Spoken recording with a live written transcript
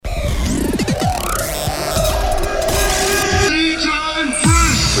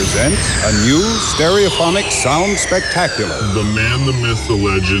presents a new stereophonic sound spectacular. The man, the myth, the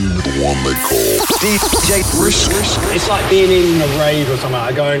legend, the one they call DJ Brisk. It's like being in a rave or something,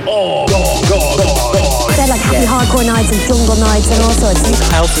 like going, oh, God, God, God, God. They're like happy hardcore nights and jungle nights and all sorts.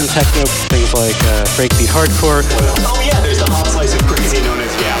 House and techno, things like breakbeat hardcore. Oh yeah, there's the hot slice of crazy known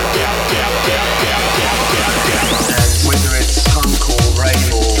as Gap. And whether it's punkcore, rave,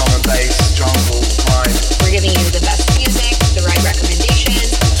 or drum and bass, jungle, grime. We're giving you the best music, the right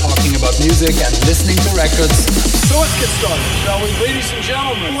recommendations. Talking about music and listening to records. So let's get started, shall we? Ladies and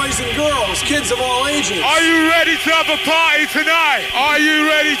gentlemen, boys and girls, kids of all ages. Are you ready to have a party tonight? Are you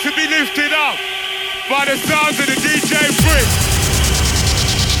ready to be lifted up by the sounds of the DJ Brisk?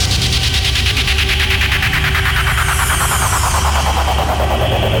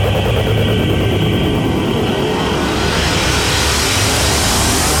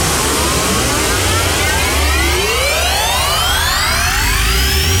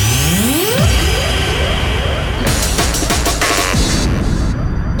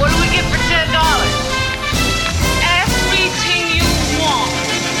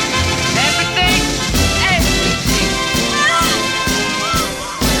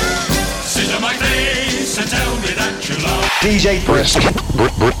 DJ Brisk.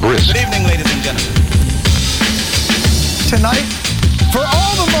 Good evening, ladies and gentlemen. Tonight, for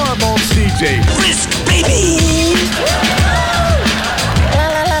all the marbles, DJ Brisk, baby!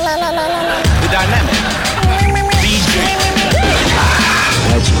 The dynamic DJ.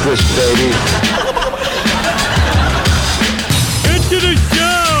 That's Brisk, baby. Into the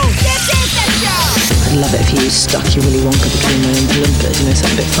show! This is the show! I'd love it if you stuck your Willy Wonka between my own limpers, you know,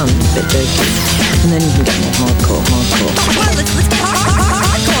 something a bit fun, a bit dirty. And then you can get more hardcore. Well, let's get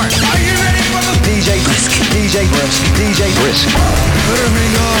hardcore! Are you ready for the DJ Brisk? DJ Brisk. DJ Brisk. Better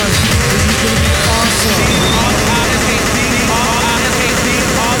hang on. This is gonna be awesome.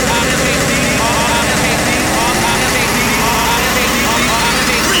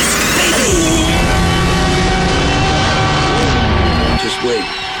 Just wait.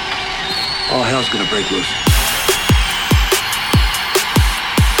 All hell's gonna break loose.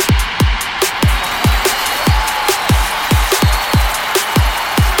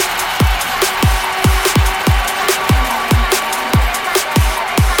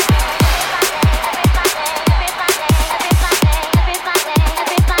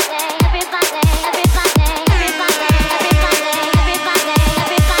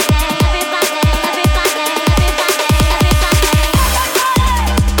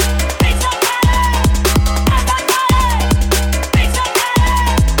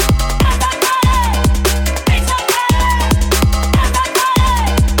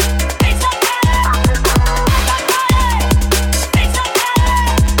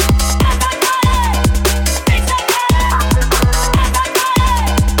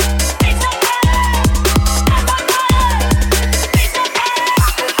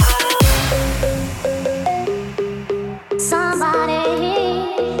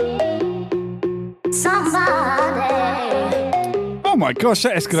 Oh my gosh,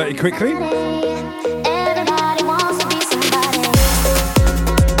 that escalated quickly.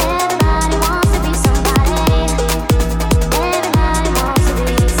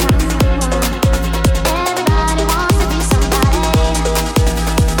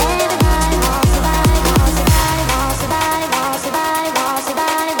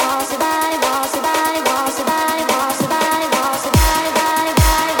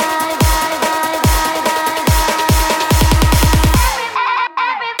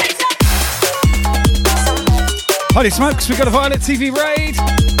 Holy smokes, we got a Violet TV raid.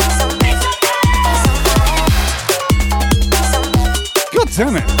 God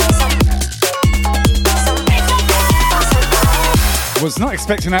damn it. Was not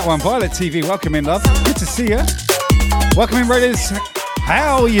expecting that one. Violet TV, welcome in, love. Good to see you. Welcome in, raiders.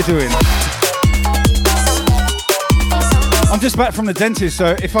 How are you doing? I'm just back from the dentist,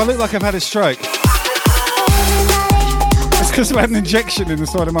 so if I look like I've had a stroke, it's because I had an injection in the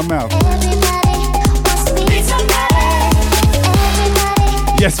side of my mouth.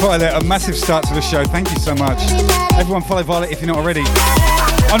 Yes, Violet, a massive start to the show. Thank you so much. Everyone follow Violet if you're not already.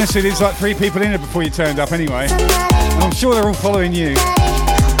 Honestly, there's like 3 people in here before you turned up anyway. And I'm sure they're all following you.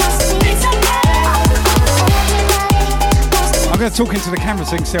 I'm going to talk into the camera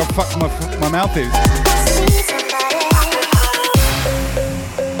so you can see how fucked my mouth is.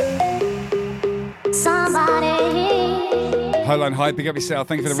 Highline High, big up yourself.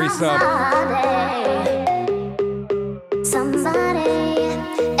 Thank you for the resub.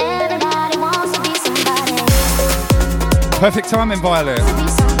 Perfect timing, Violet.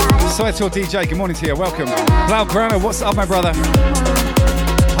 Saito DJ, good morning to you. Welcome. Blau Grana, what's up, my brother?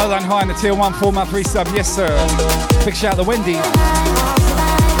 Hold high in the tier 1 format 3 sub. Yes, sir. Big shout out to Wendy.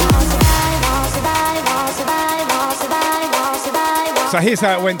 So here's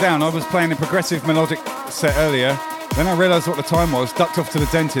how it went down. I was playing a progressive melodic set earlier. Then I realised what the time was, ducked off to the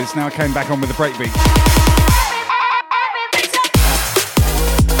dentist. Now I came back on with the breakbeat.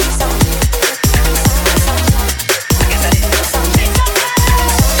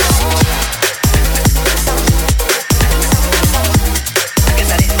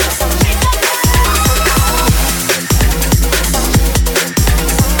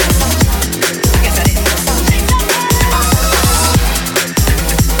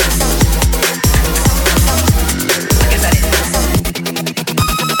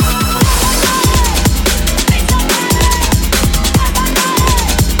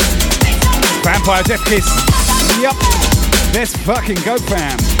 Vampire Death Kiss. Yup. Let's fucking go,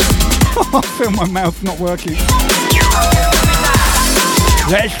 fam. I feel my mouth not working.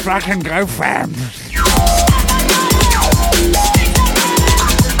 Let's fucking go, fam.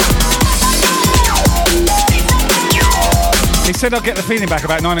 He said I'll get the feeling back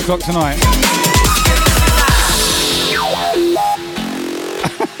about 9 o'clock tonight.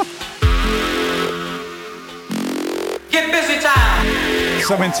 Get busy time.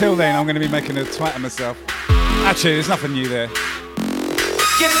 So until then, I'm going to be making a twat of myself. Actually, there's nothing new there.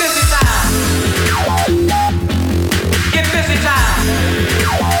 Get busy time. Get busy time.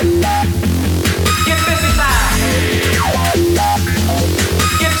 Get busy time.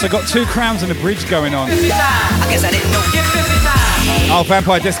 So I got 2 crowns and a bridge going on. I guess I didn't know. Get busy time. Oh,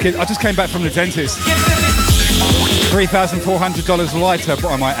 Vampire Disc Kid. I just came back from the dentist. $3,400 lighter, but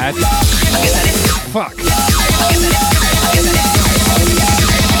I might add. Fuck.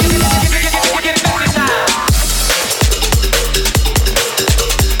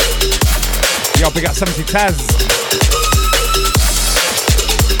 Yo, big up 70 Taz.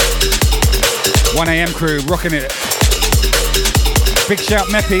 1 AM crew, rocking it. Big shout,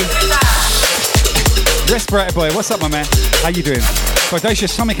 Meppy. Respirator Boy, what's up, my man? How you doing?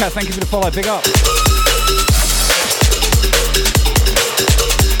 Bodacious Tommy Cat, thank you for the follow, big up.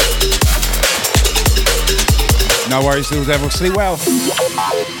 No worries, little devil, sleep well.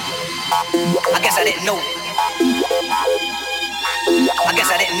 I guess I didn't know. I guess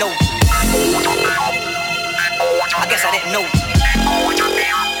I didn't know. I guess I didn't know.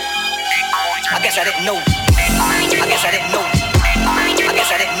 I guess I didn't know. I guess I didn't know. I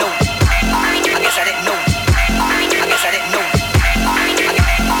guess I didn't know. I guess I didn't know. I guess I didn't know.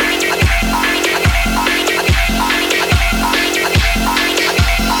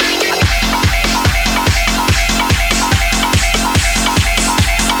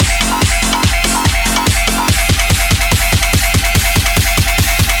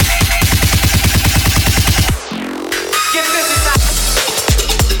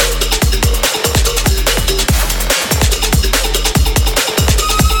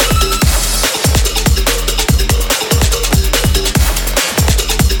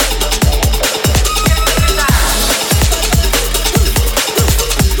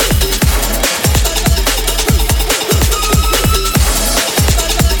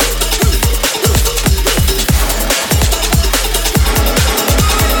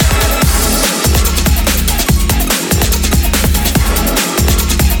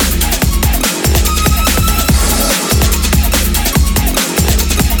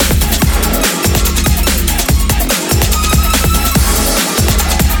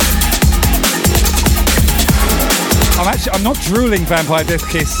 I'm not drooling, Vampire Death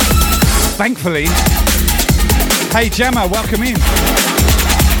Kiss, thankfully. Hey Jammer, welcome in.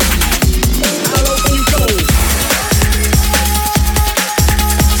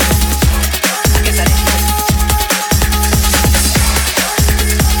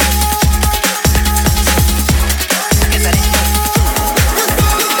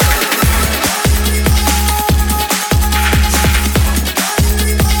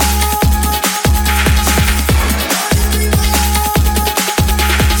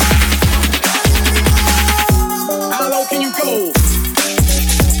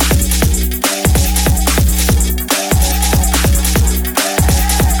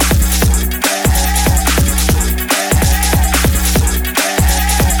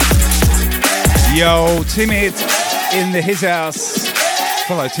 Yo, Timid in the his house.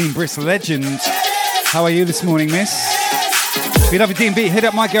 Follow Team Brisk Legend. How are you this morning, miss? If you love a D&B, hit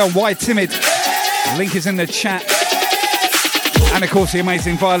up my girl, Why Timid. Link is in the chat. And of course, the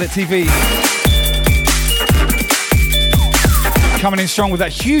amazing Violet TV. Coming in strong with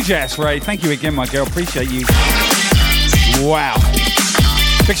that huge ass, Ray. Thank you again, my girl. Appreciate you. Wow.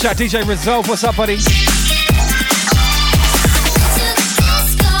 Big shout DJ Resolve. What's up, buddy?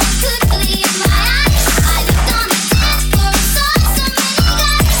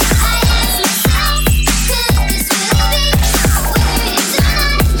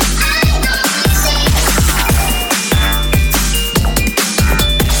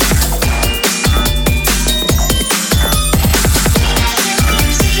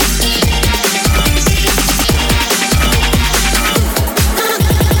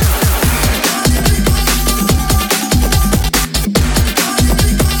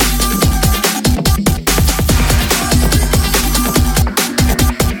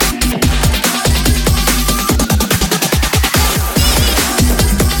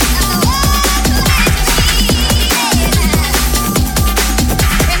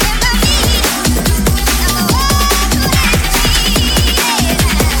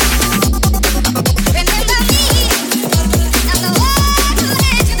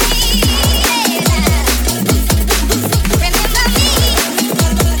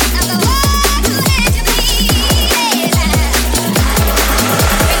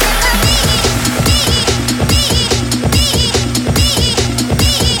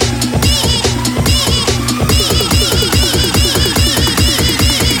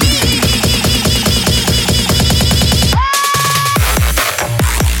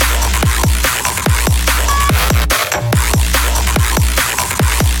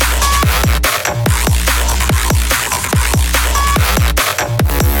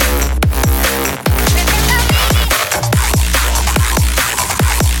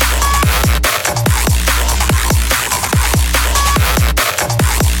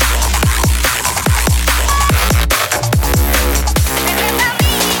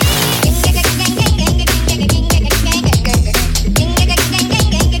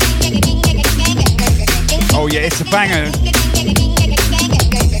 banger.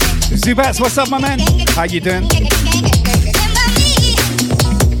 Zubats, what's up, my man? How you doing?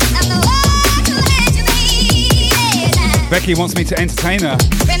 Becky wants me to entertain her.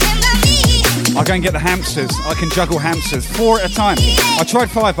 I'll go and get the hamsters. I can juggle hamsters 4 at a time. I tried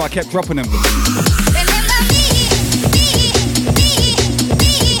 5, but I kept dropping them.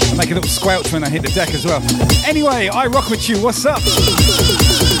 I make a little squelch when I hit the deck as well. Anyway, I rock with you. What's up?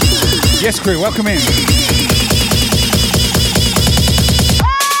 Yes, crew, welcome in.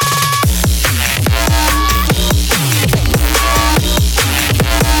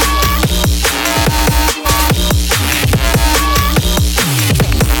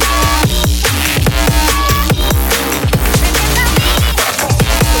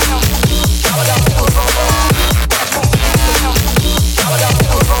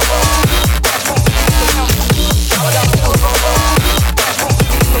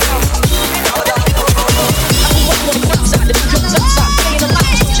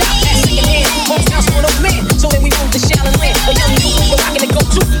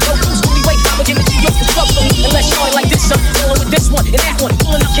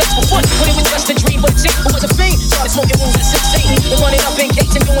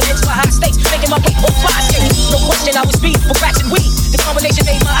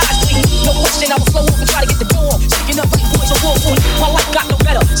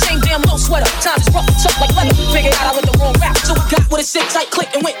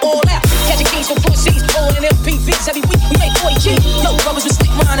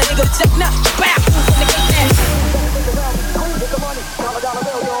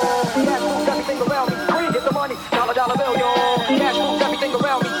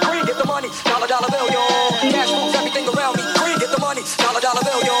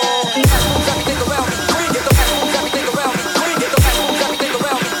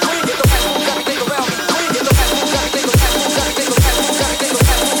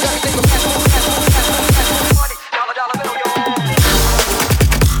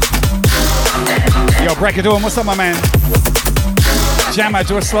 Breakador, what's up, my man? Jammer,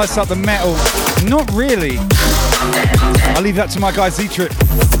 do I slice up the metal? Not really. I'll leave that to my guy Z-Trip.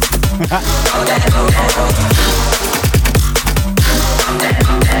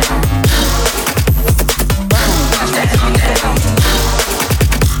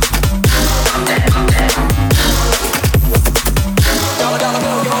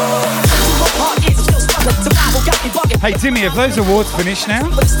 Hey Timmy, have those awards finished now?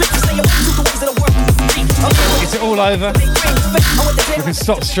 Is it all over? We can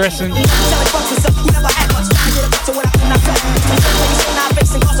stop stressing.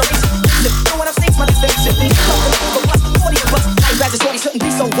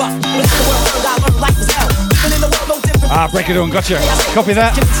 Ah, break it on, gotcha. Copy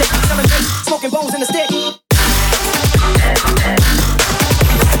that.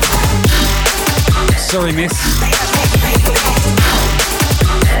 Sorry, miss.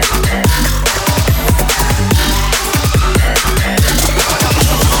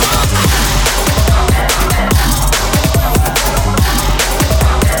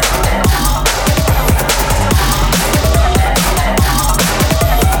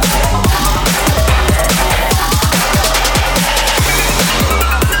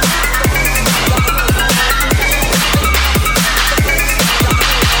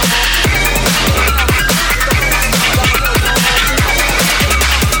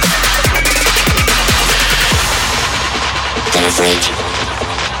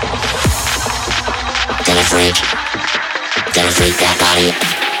 freak that body,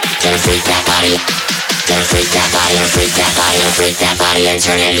 gonna freak that body, gonna freak that body, gonna freak that body, gonna freak that body and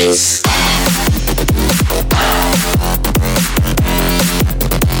turn it loose.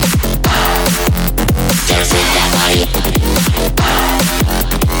 Gonna freak that body.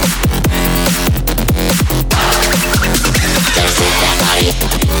 Gonna freak that body.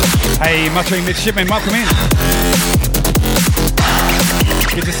 Hey, muttering midshipman, welcome in.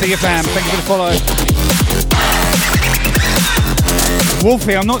 Good to see you, fam. Thank you for the follow.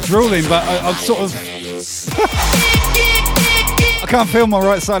 Wolfie, I'm not drooling, but I'm sort of... I can't feel my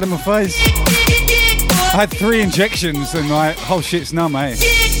right side of my face. I had 3 injections and my whole shit's numb, eh?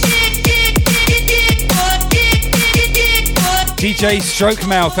 DJ Stroke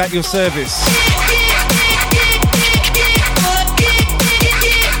Mouth at your service.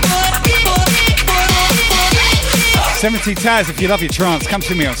 $70 Taz, if you love your trance, come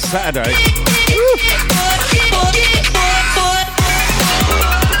to me on Saturday. Woo.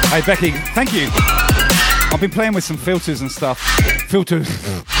 Hey Becky, thank you. I've been playing with some filters and stuff. Filters.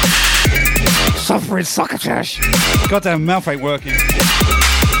 Suffering succotash. Goddamn mouth ain't working.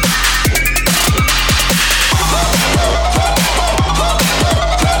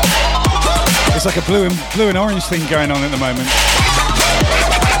 It's like a blue and orange thing going on at the moment.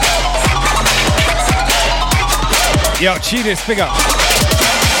 Yo, Cheetahs, big up.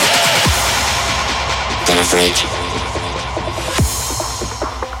 Gonna freak.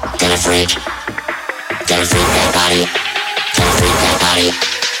 Gonna freak. Gonna freak that body. Gonna freak that body.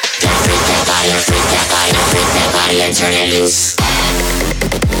 Gonna freak that body. Gonna freak that body. Gonna freak that body and turn it loose.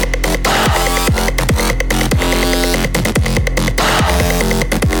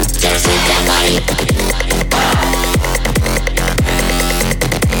 Gonna freak that body.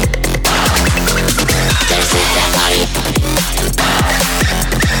 Gonna freak that body.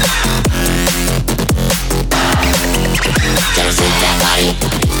 Gonna freak that body.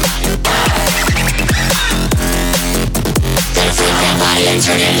 Gonna freak that body and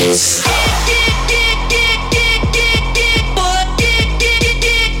turn it loose.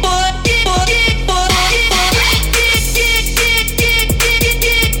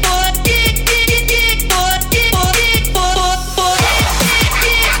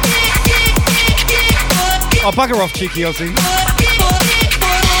 Oh, bugger off, cheeky Aussie.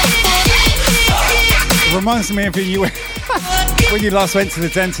 It reminds me of when you when you last went to the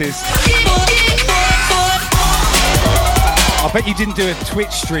dentist. I bet you didn't do a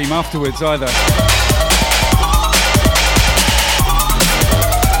Twitch stream afterwards either.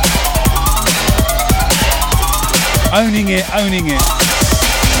 Owning it, owning it.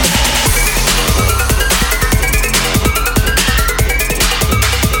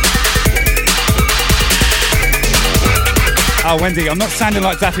 Oh, Wendy, I'm not sounding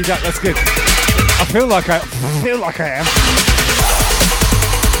like Daffy Duck, that's good. I feel like I am.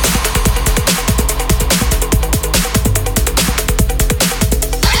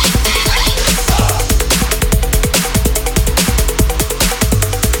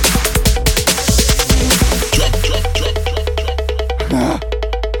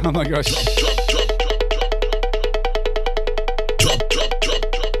 Oh my gosh.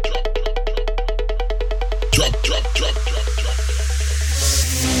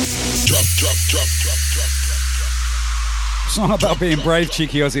 It's not about being brave,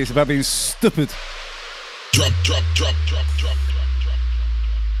 cheeky Aussie, it's about being stupid. Drop.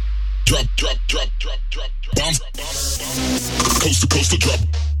 Bombs. Coast to coast to drop.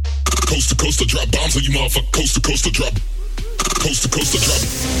 Coast to coast to drop. Bombs on you motherfucker. Coast to coast to drop. Coast to coast to drop.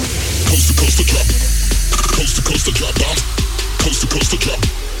 Coast to coast to drop. Coast to coast to drop. Bombs. Coast to coast to drop.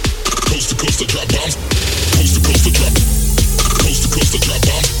 Coast to coast to drop. Bombs. Coast to coast to drop. Coast to coast to drop.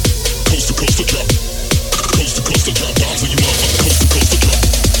 Bombs. Coast to coast to drop. Coast to coast to drop. Bombs on you motherfucker. Coast to coast to drop.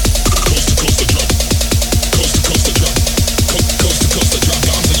 Coast to coast to drop. Coast to coast to drop. Coast to coast to drop.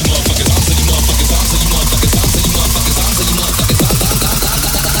 Bombs on you motherfuckers. Bombs on you motherfuckers. Bombs on you motherfuckers. Bombs on you motherfuckers. Bombs on you motherfuckers.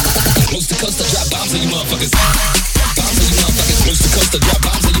 Coast to coast to drop. Bombs on you motherfuckers. Bombs on you motherfuckers. Coast to coast to drop.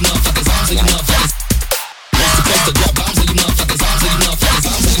 Bombs on you motherfuckers. Bombs on you motherfuckers. Coast to coast to drop. Bombs on you motherfuckers. Bombs on you motherfuckers.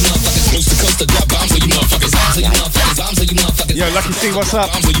 Bombs on you motherfuckers. Coast to coast to drop. Bombs on you motherfuckers. Bombs on you motherfuckers. Bombs on you motherfuckers. Yo, Lucky C, what's up?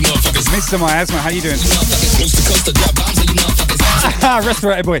 Mr. Miasma, how you doing?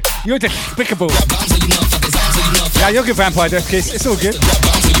 Respirator boy, you're despicable. Yeah, you're good, Vampire Death Kiss. It's all good.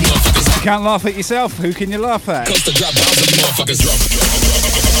 You can't laugh at yourself. Who can you laugh at? You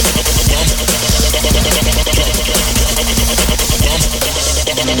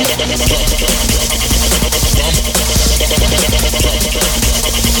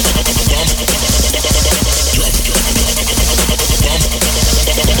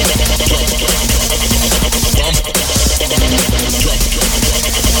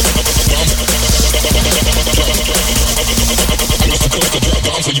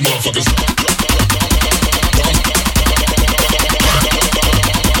motherfuckers.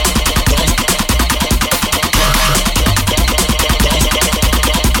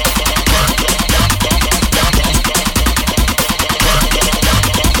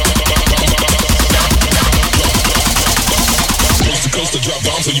 Coast to coast to drop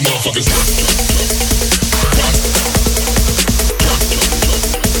bombs on you motherfuckers.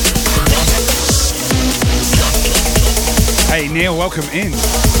 Hey Neil, welcome in.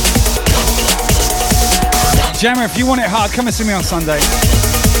 Jammer, if you want it hard, come and see me on Sunday.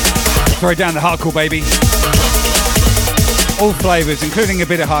 Throw down the hardcore, baby. All flavours, including a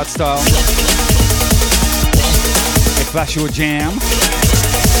bit of hardstyle. If that's your jam.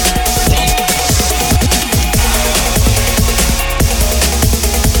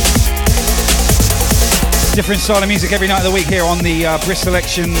 Different style of music every night of the week here on the Brisk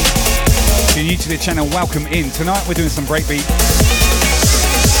Selection. If you're new to the channel, welcome in. Tonight we're doing some breakbeat.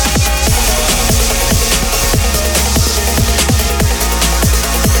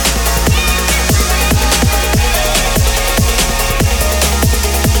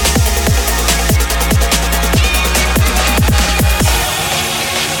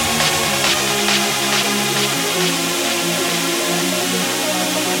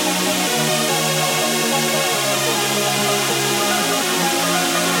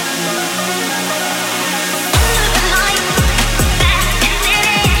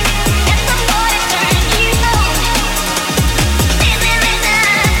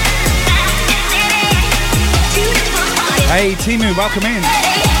 Hey, Timu, welcome in.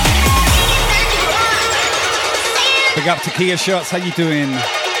 Big up to Kia Shots. How you doing?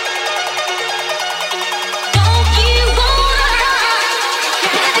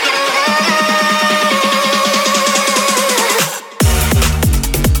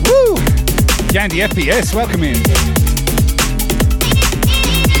 Woo! Yandy FPS, welcome in.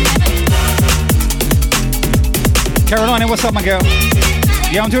 Carolina, what's up, my girl?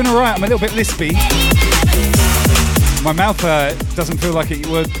 Yeah, I'm doing all right. I'm a little bit lispy. My mouth doesn't feel like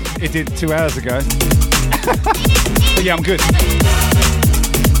it did 2 hours ago. But yeah, I'm good.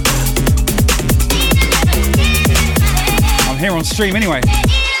 I'm here on stream anyway.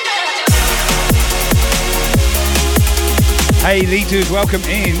 Hey, Lee Dude, welcome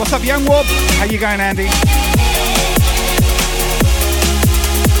in. What's up, Young Wob? How you going, Andy?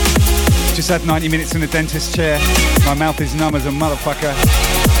 Just had 90 minutes in the dentist chair. My mouth is numb as a motherfucker.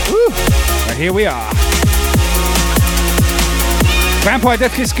 Woo! Well, here we are. Vampire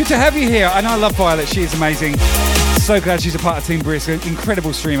Death Kiss, good to have you here. I know I love Violet, she is amazing. So glad she's a part of Team Brisk, an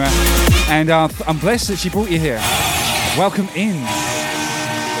incredible streamer. And I'm blessed that she brought you here. Welcome in.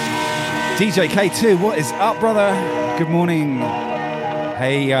 DJ K2, what is up, brother? Good morning.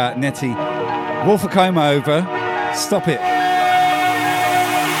 Hey, Nettie. Wolf of Coma over. Stop it.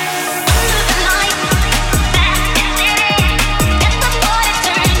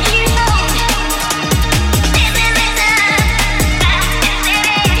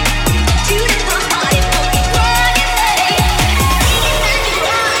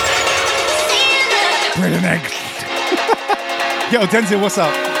 Yo, Denzel, what's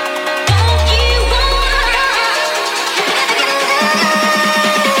up?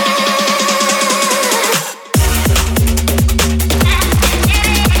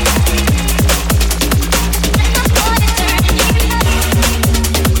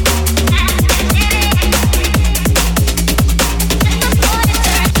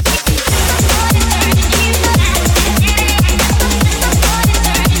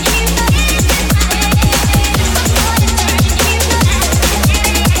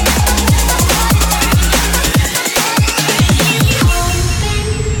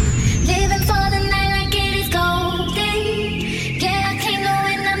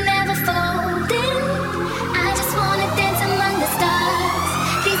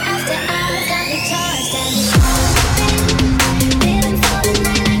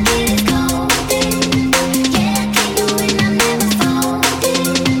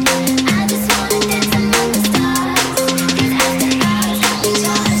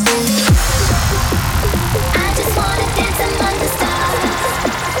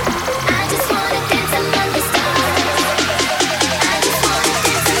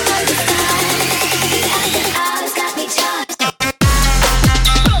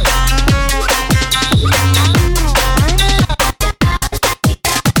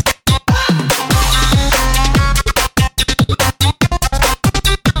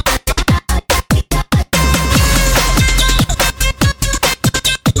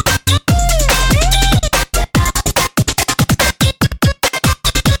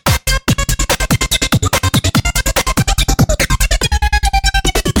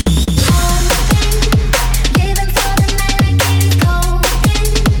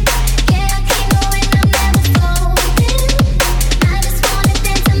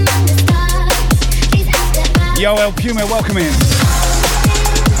 Yo, El Puma, welcome in.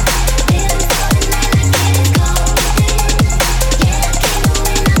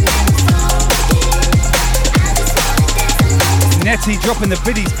 Nettie dropping the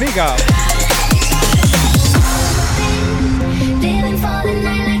biddies big up.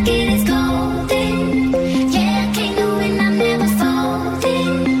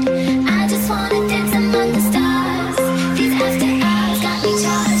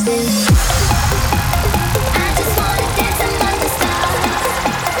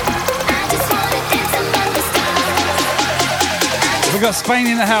 We got Spain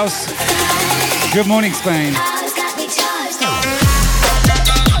in the house. Good morning, Spain.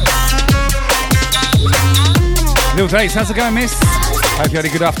 Little Dace, how's it going, miss? Hope you had a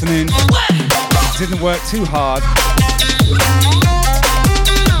good afternoon. Didn't work too hard.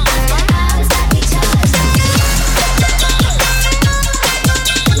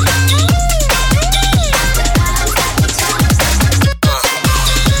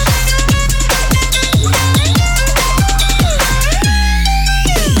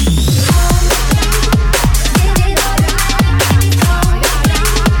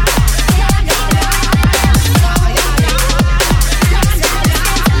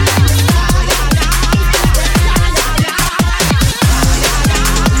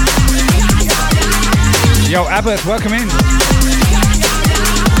 Yo, Abbott, welcome in.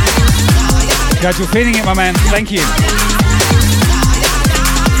 Glad you're feeling it, my man. Thank you.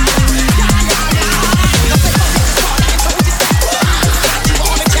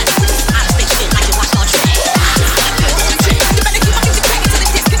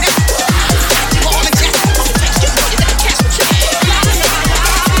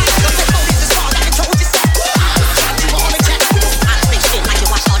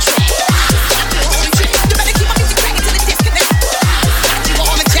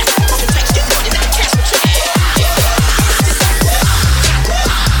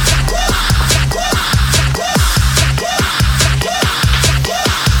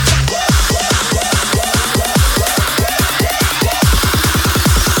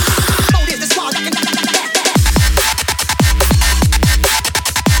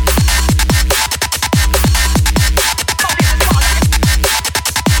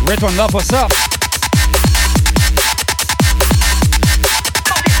 Red One Love, what's up?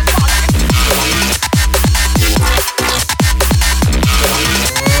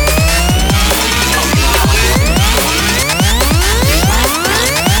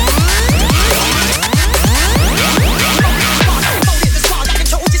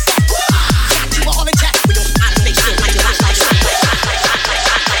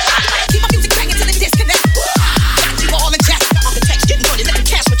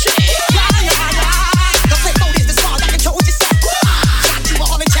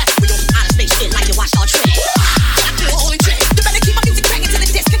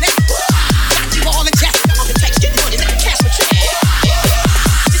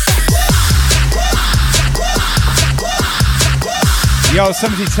 Yo,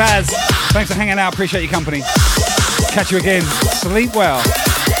 70 Taz, thanks for hanging out, appreciate your company. Catch you again, sleep well.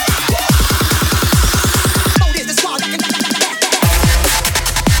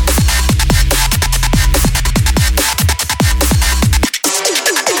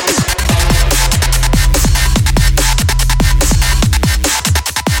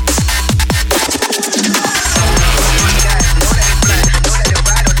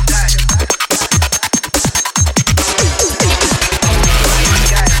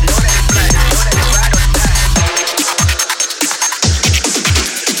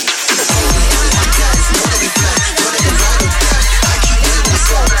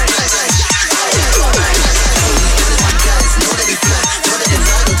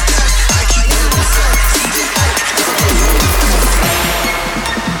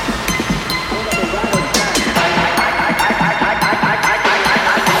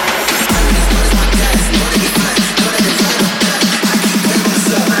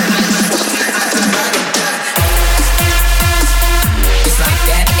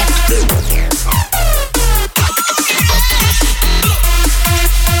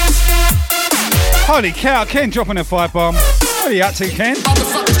 Holy cow, Ken dropping a 5-bomb. What are you up to, Ken?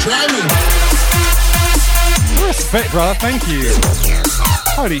 Respect, brother, thank you.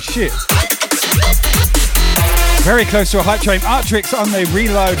 Holy shit. Very close to a hype train. Artrix on the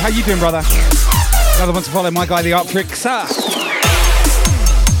reload. How you doing, brother? Another one to follow my guy, the Artrix.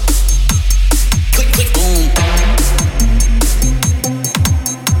 Click, click, boom.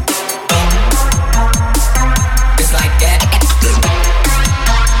 It's like that.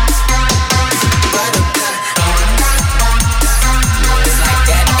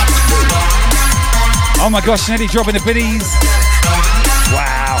 Oh my gosh, Nettie dropping the biddies.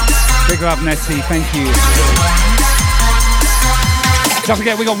 Wow. Big love, Nettie. Thank you. Don't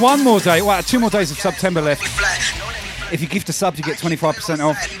forget, we got one more day. Wow, 2 more days of September left. If you gift a sub, you get 25%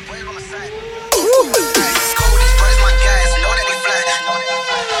 off.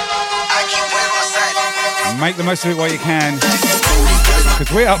 Make the most of it while you can.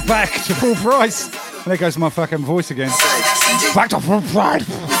 Because we are back to full price. There goes my fucking voice again. Back to full price.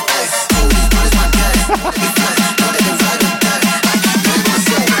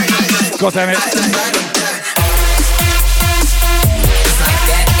 God damn it.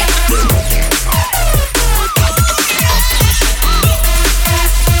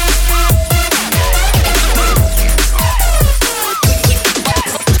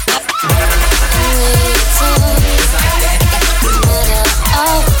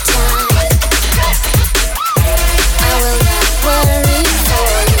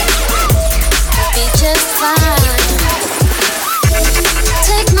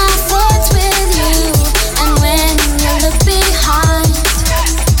 Take my thoughts with you.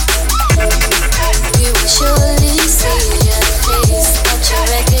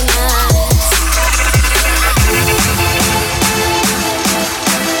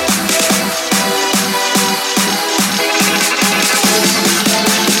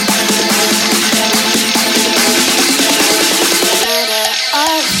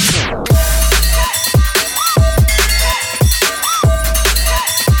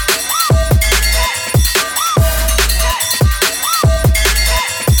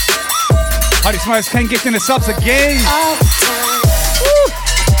 Smokes, Ken gifting the subs again. Woo.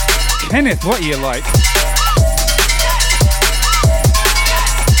 Kenneth, what are you like?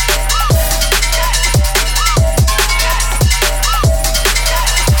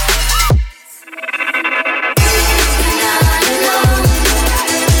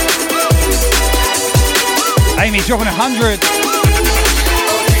 Amy dropping 100.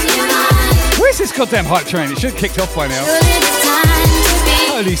 Where's this goddamn hype train? It should have kicked off by now.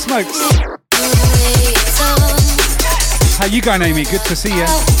 Holy smokes. How you going, Amy? Good to see you.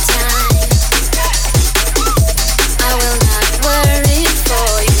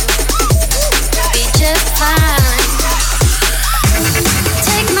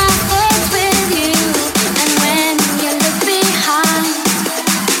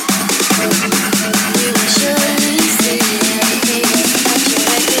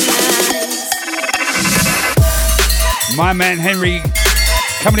 My man Henry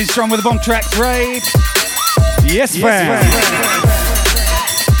coming in strong with a bomb track raid. Yes, fam.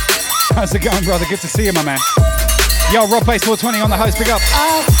 How's it going, brother? Good to see you, my man. Yo, Rob Base 420 on the host. Big up.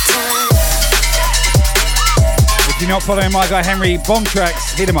 If you're not following my guy Henry, bomb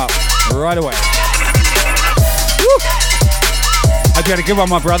tracks, hit him up right away. Woo. Hope you had a good one,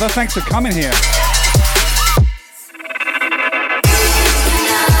 my brother. Thanks for coming here.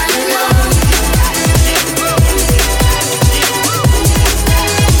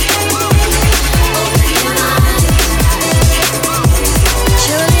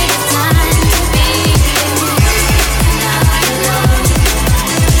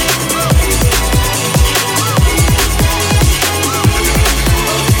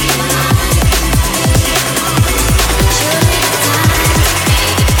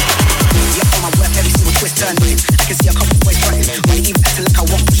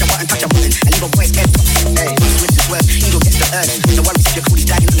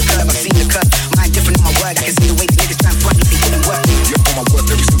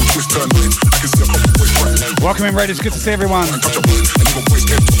 Welcome in, Raiders. Good to see everyone.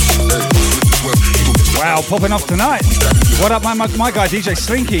 Wow, popping off tonight. What up, my guy, DJ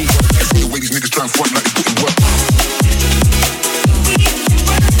Slinky?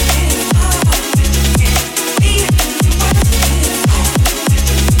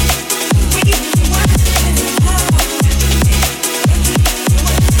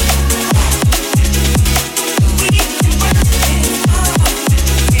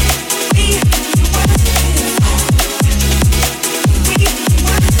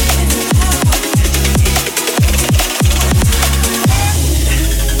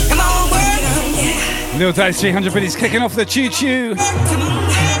 Lil Dice 300 biddies kicking off the choo-choo.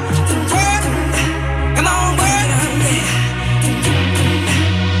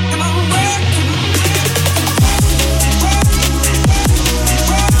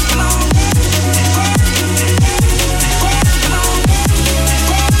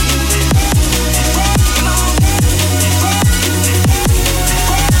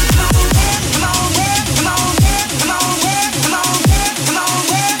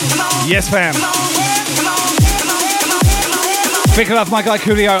 Yes, fam. Big love, my guy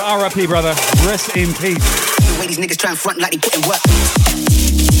Coolio, RIP, brother. Rest in peace. The way these niggas try and front like they put in work.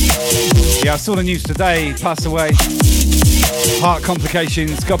 Yeah, I saw the news today. Passed away. Heart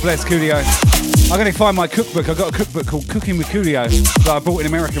complications. God bless Coolio. I'm going to find my cookbook. I got a cookbook called Cooking with Coolio that I bought in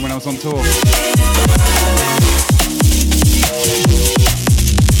America when I was on tour.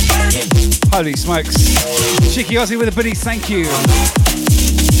 Holy smokes. Cheeky Aussie with the biddies, thank you.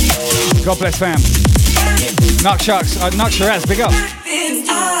 God bless, fam. Nut Shiraz, big up.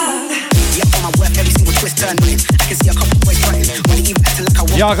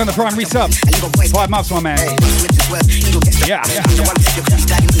 Yeah, I got the prime resub. 5 months, my man. Yeah.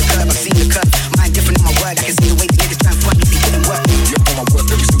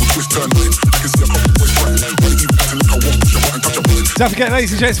 Don't forget,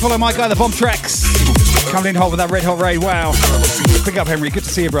 ladies and gents, follow my guy, the Bomb Tracks. Coming in hot with that red hot raid. Wow. Big up, Henry. Good to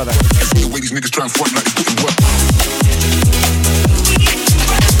see you, brother.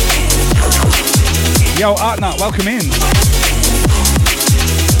 Yo, Artnut, welcome in.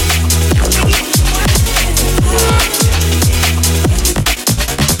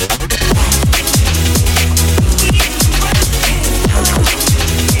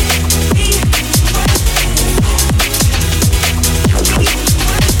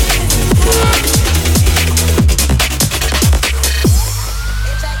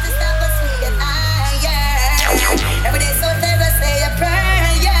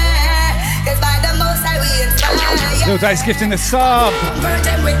 Lil Days gifting the sub.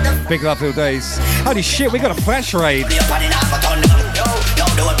 Big love, Lil Days. Holy shit, we got a flash raid.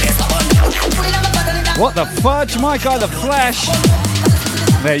 What the fudge, my guy, the Flash.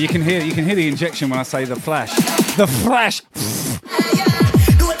 There, you can hear the injection when I say the Flash. The Flash.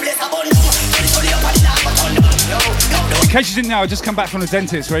 In case you didn't know, I just come back from the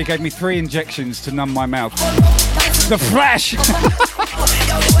dentist where he gave me 3 injections to numb my mouth. The Flash.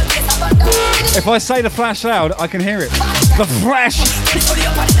 If I say the Flash loud, I can hear it. The Flash.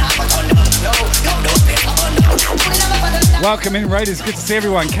 Welcome in, Raiders. Good to see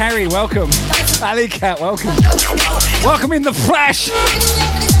everyone. Carrie, welcome. Alley Cat, welcome. Welcome in, the Flash.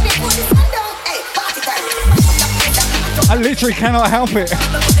 I literally cannot help it.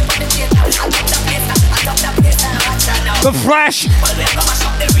 The Flash.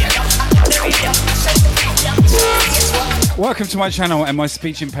 Welcome to my channel and my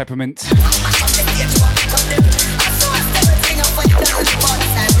speech in peppermint.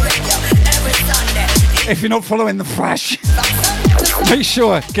 If you're not following the Flash, make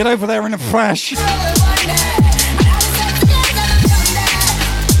sure, get over there in a Flash.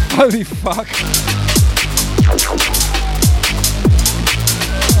 Holy fuck.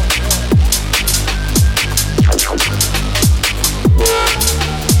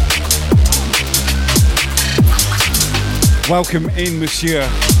 Welcome in, monsieur.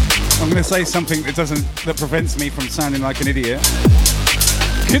 I'm going to say something that prevents me from sounding like an idiot.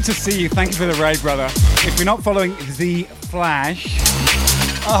 Good to see you. Thank you for the raid, brother. If you're not following the Flash...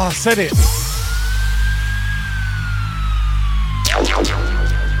 Oh, I said it.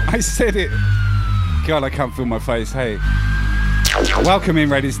 I said it. God, I can't feel my face. Hey. Welcome in,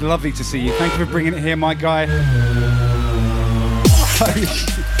 raid. It's lovely to see you. Thank you for bringing it here, my guy. Holy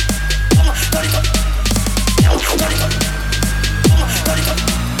shit.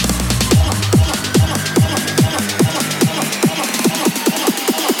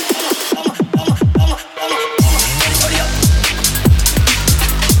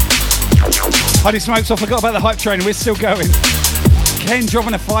 Huddy Smokes, I forgot about the hype train. We're still going. Ken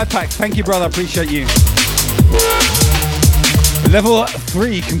dropping a 5-pack. Thank you, brother. I appreciate you. Level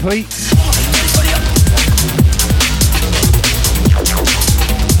 3 complete.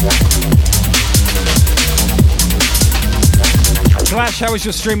 Flash, how was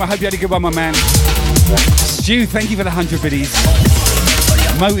your stream? I hope you had a good one, my man. Stu, thank you for the 100 biddies.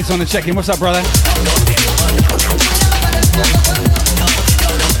 Mo is on the check-in. What's up, brother?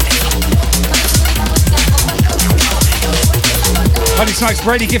 Huddy Smokes,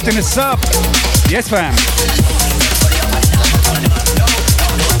 Brady gifting a sub. Yes, fam.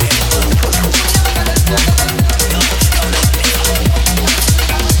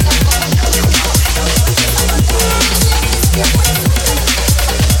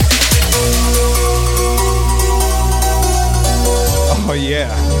 Oh, yeah.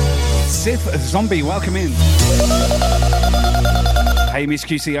 Sith Zombie, welcome in. Hey, Miss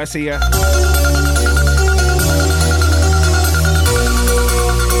QC, I see ya.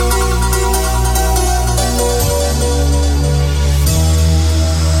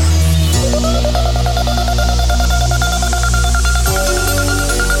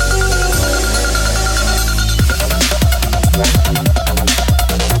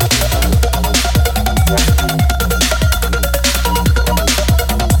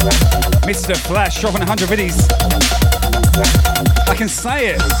 Mr. Flash dropping 100 biddies. I can say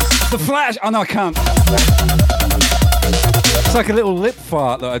it. The Flash. Oh, no, I can't. It's like a little lip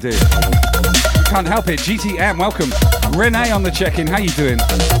fart that I do. Can't help it. GT Am, welcome. Renee on the check-in. How you doing?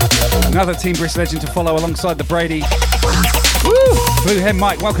 Another Team Brisk legend to follow alongside the Brady. Woo! Blue Head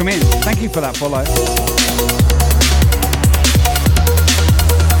Mike, welcome in. Thank you for that follow.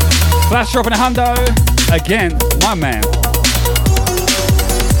 Flash dropping a hundo. Again, my man.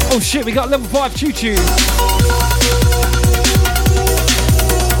 Oh shit, we got level 5 choo-choo.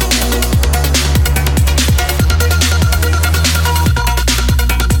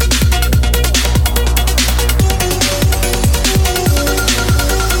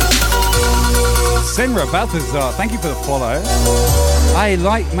 Senra Balthazar, thank you for the follow. I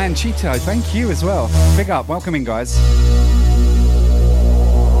like Manchito, thank you as well. Big up, welcome in, guys.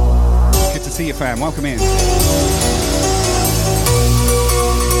 Good to see you, fam. Welcome in.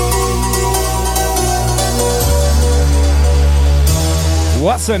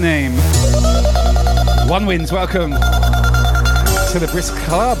 What's her name? One Wins, welcome to the Brisk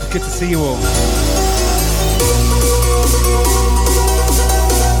Club. Good to see you all.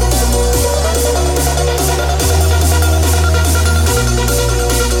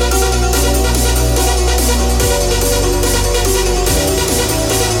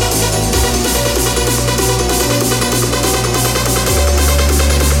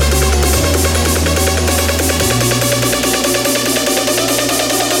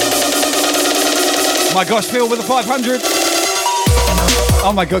 my gosh, Phil with the 500.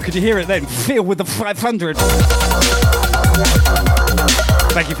 Oh my god, could you hear it then? Phil with the 500.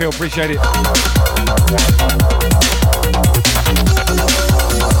 Thank you, Phil, appreciate it.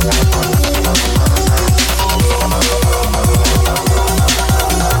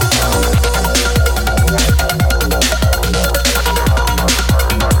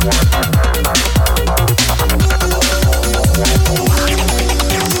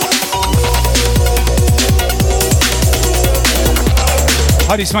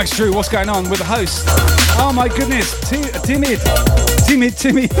 Holy smokes, Drew, what's going on with the host? Oh my goodness, timid.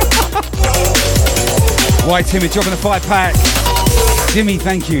 Why timid, dropping a 5-pack. Timmy,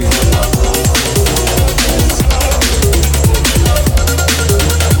 thank you.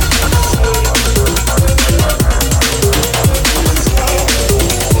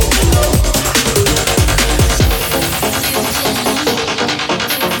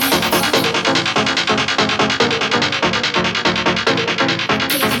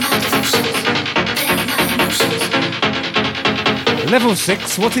 Level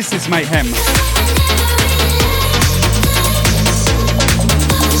 6, what is this mayhem?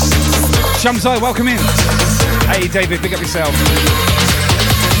 Shamzai, welcome in. Hey David, big up yourself.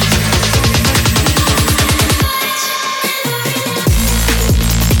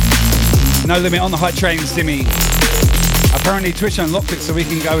 No limit on the high trains, Dimmy. Apparently Twitch unlocked it so we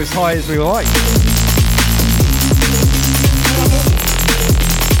can go as high as we like.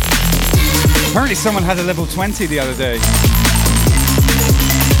 Apparently someone had a level 20 the other day.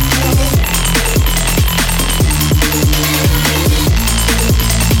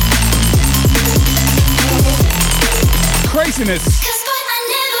 Craziness.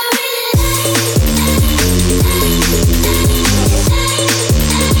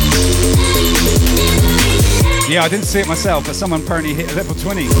 Yeah, I didn't see it myself, but someone apparently hit a level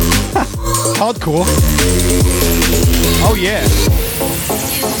 20. Hardcore. Oh yeah.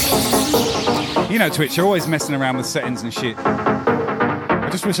 You know Twitch, you're always messing around with settings and shit. I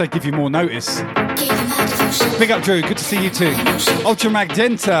just wish I'd give you more notice. Big up Drew, good to see you too. Ultra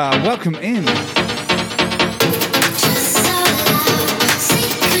Magenta, welcome in.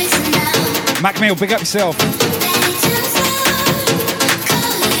 Mac Meal, big up yourself.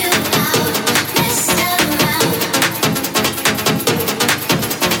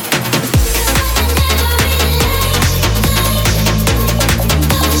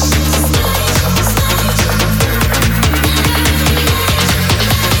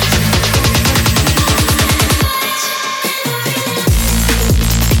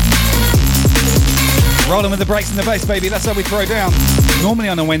 Rolling with the brakes and the bass, baby. That's how we throw down. Normally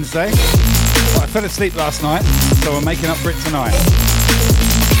on a Wednesday. But I fell asleep last night, so we're making up for it tonight.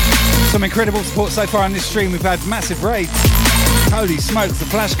 Some incredible support so far on this stream. We've had massive raids. Holy smokes, the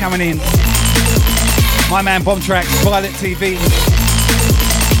Flash coming in. My man Bomb Tracks, Violet TV.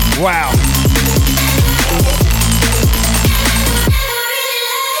 Wow.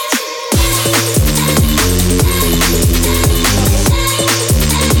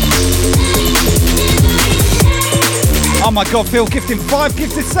 Oh my god, Phil gifting 5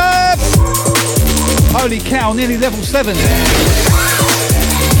 gifted subs! Holy cow, nearly level 7.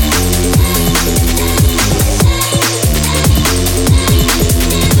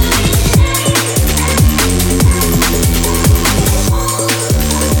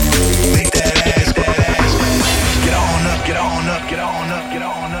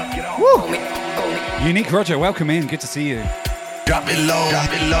 Woo. Unique Roger, welcome in, good to see you. Drop it low.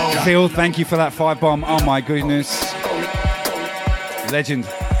 Phil, thank you for that 5 bomb. Oh my goodness. Legend.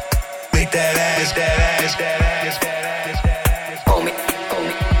 Make that ass.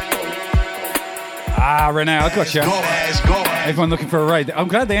 Ah, Renee, I got you. Everyone looking for a raid. I'm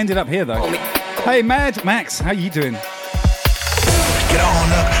glad they ended up here though. Hey, Mad Max, how you doing? Get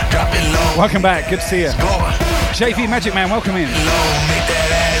on up, drop it low. Welcome back, good to see you. JV Magic Man, welcome in. Make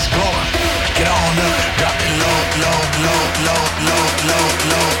that ass go. Get on up, drop it low.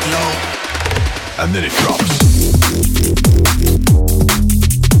 And then it drops.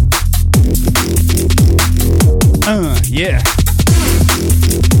 Yeah.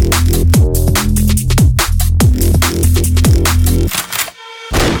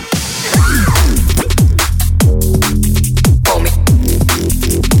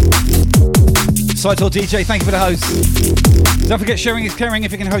 Saito DJ, thank you for the host. Don't forget, sharing is caring.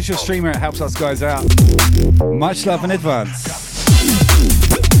 If you can host your streamer, it helps us guys out. Much love in advance.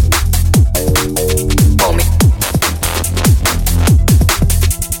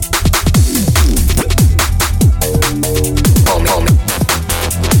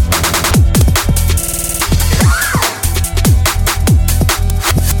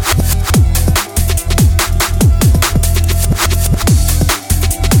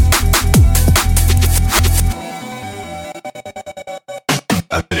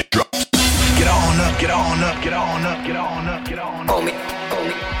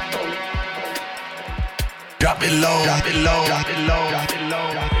 it low, drop it low, drop it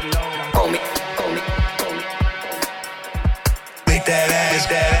low, drop it low. Hold me, hold me, hold me. Make that ass,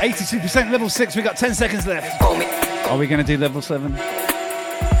 that 82% level 6, we got 10 seconds left. hold me. Are we going to do level 7?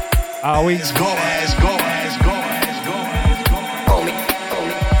 Are we? Let's go, let's go, let's go, let's go, let's go. Hold me, hold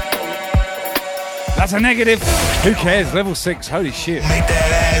me, hold me. That's a negative. Who cares? Level 6, holy shit. Make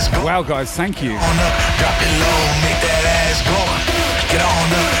that ass go. Wow, guys, thank you. On up, drop it low, make that ass go. Get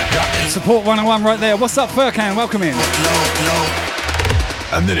on up, drop it Support 101 right there. What's up, Furcan? Welcome in. low, low.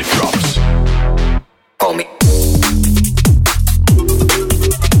 And then it drops. Hold me.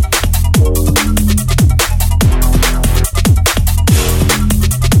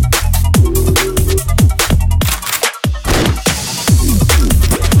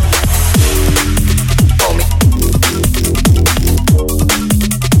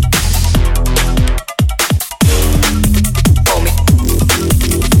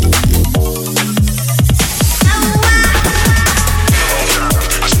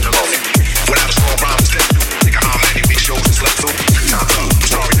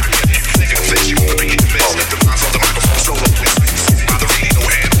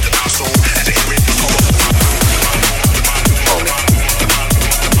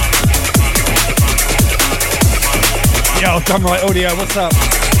 Done right audio, what's up?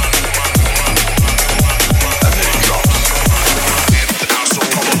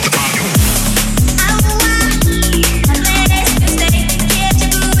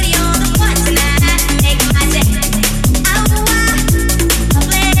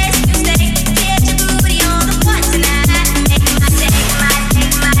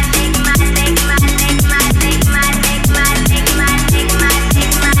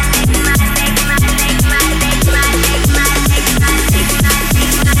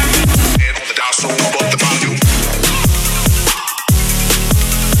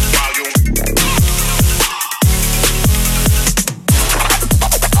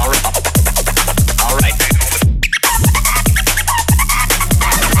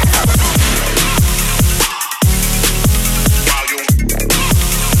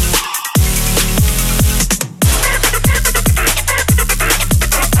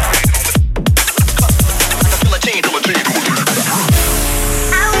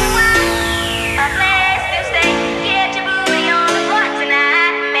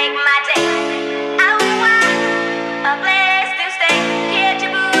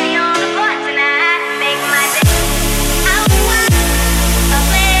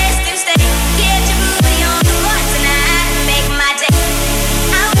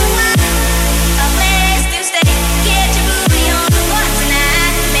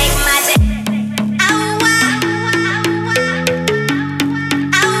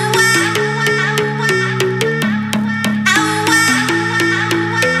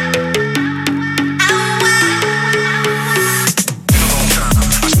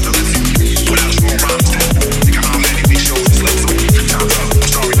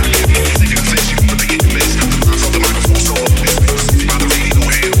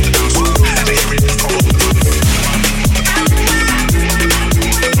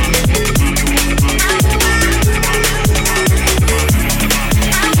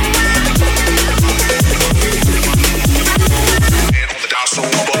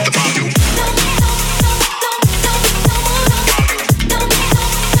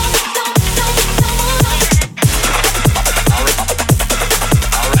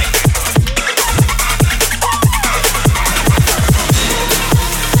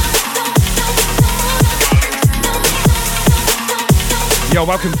 Yo,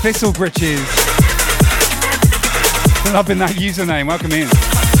 welcome Thistle Britches. Loving that username, welcome in.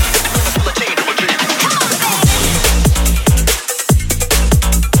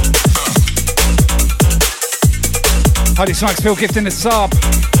 Hardy Smikes, Phil gifting the sub.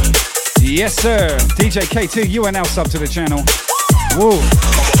 Yes sir, DJ K2, you are now sub to the channel. Woo.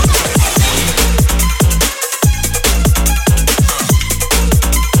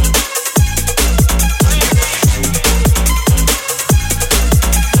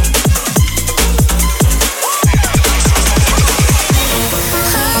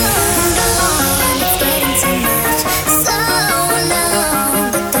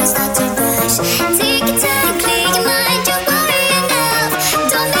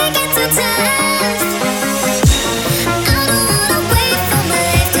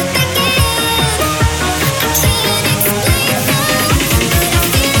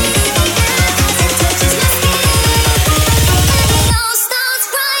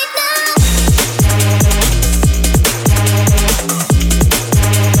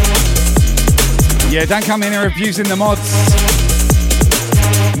 Yeah, don't come in here abusing the mods.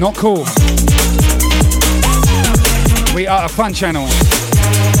 Not cool. We are a fun channel. And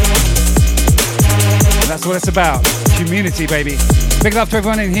that's what it's about. Community, baby. Big love to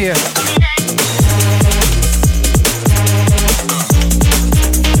everyone in here.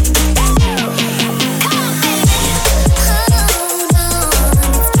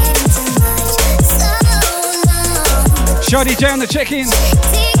 Shoddy J on the check-in.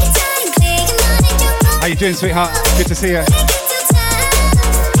 How you doing, sweetheart? Good to see you.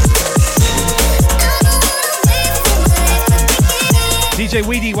 DJ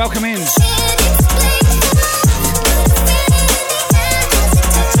Weedy, welcome in.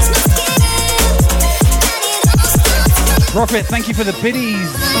 Prophet, thank you for the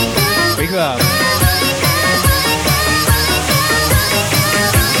biddies. Big love.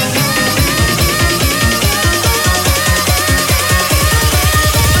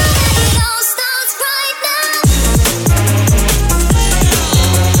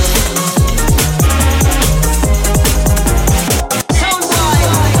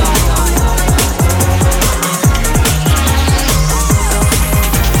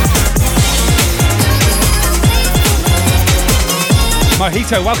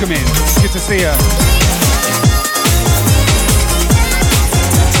 Mojito, welcome in. Good to see you.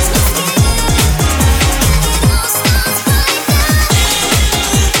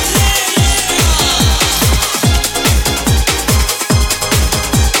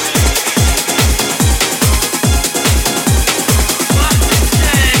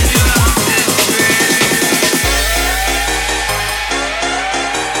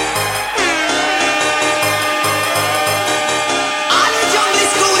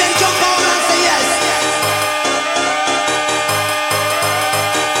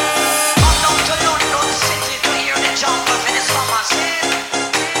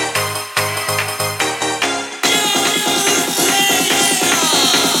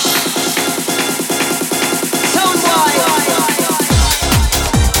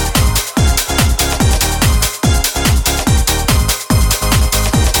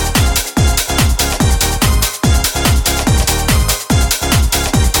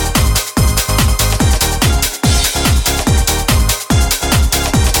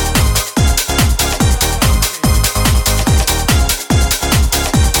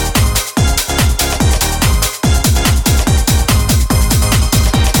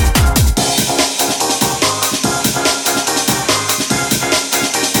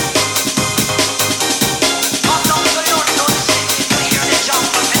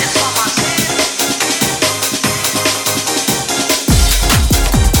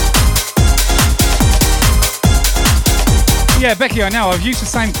 Yeah, Becky, I know. I've used the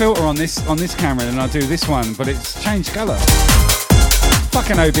same filter on this camera and I do this one, but it's changed colour.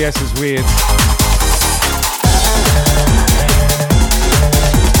 Fucking OBS is weird.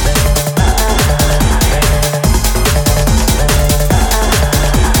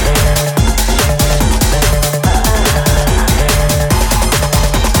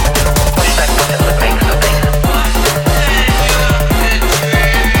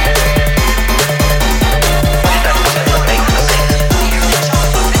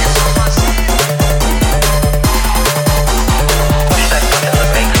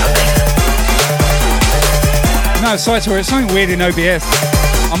 No, sorry, it's something weird in OBS.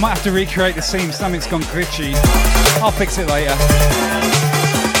 I might have to recreate the scene. Something's gone glitchy. I'll fix it later.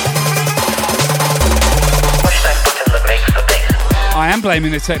 I am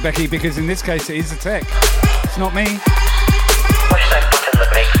blaming the tech, Becky, because in this case it is the tech. It's not me.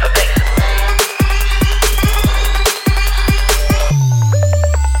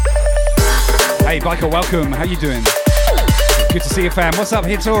 Hey, Biker, welcome. How you doing? Good to see you, fam. What's up,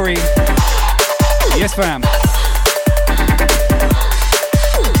 Hitori? Yes, fam.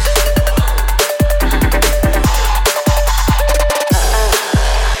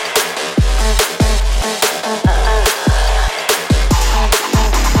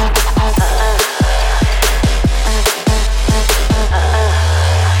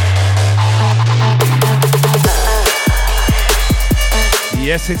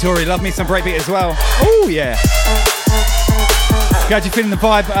 Yes, Hitori, love me some breakbeat as well. Oh, yeah. Glad you're feeling the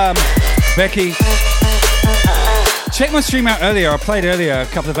vibe, Becky. Check my stream out earlier. I played earlier, a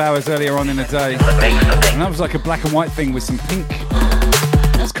couple of hours earlier on in the day. And that was like a black and white thing with some pink.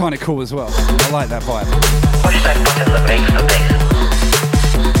 That's kind of cool as well. I like that vibe. Push that button, the bass, the bass.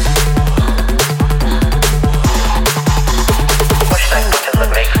 Push that button, the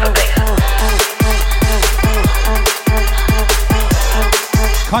bass, the bass.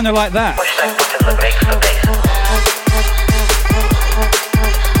 Kind of like that. Push that button, the bass, the bass.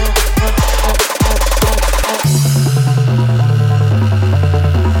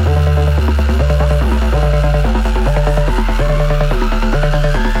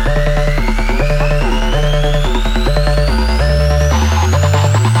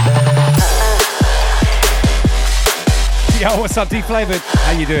 Yo, what's up, D-Flavored?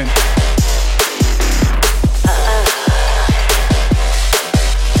 How you doing?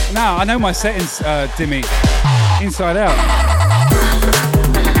 Now, I know my settings, Dimmy, inside out.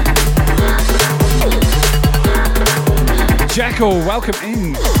 Jackal, welcome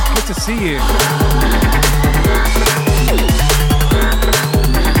in. Good to see you.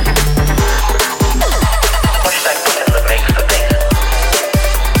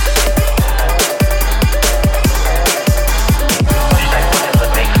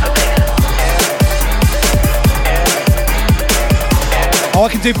 Oh, I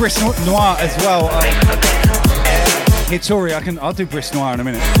can do Brisk Noir as well. Hey, Tori, I'll do Brisk Noir in a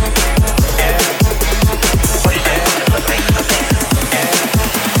minute.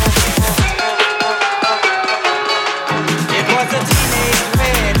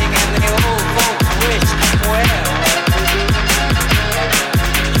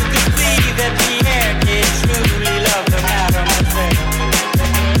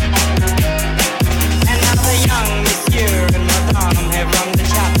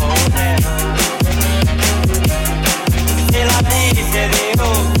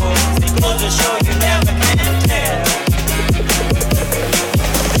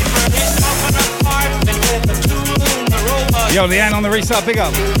 Yo, Leanne on the restart, big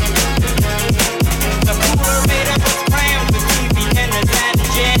up.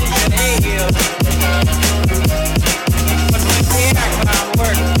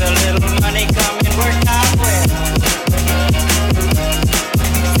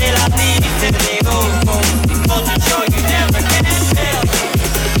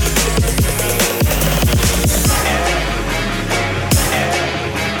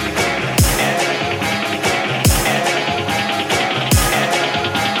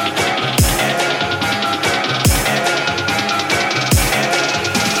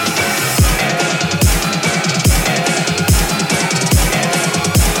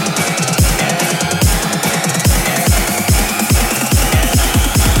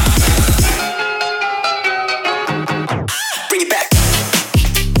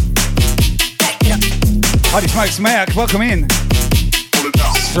 Hardy Smokes Mayak, welcome in.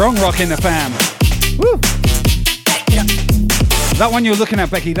 Strong rock in the fam. Woo! That one you're looking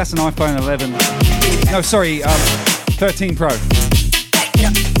at, Becky, that's an iPhone 11. No, sorry, 13 Pro.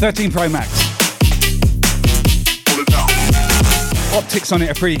 13 Pro Max. Optics on it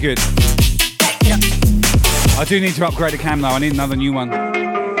are pretty good. I do need to upgrade the cam though, I need another new one.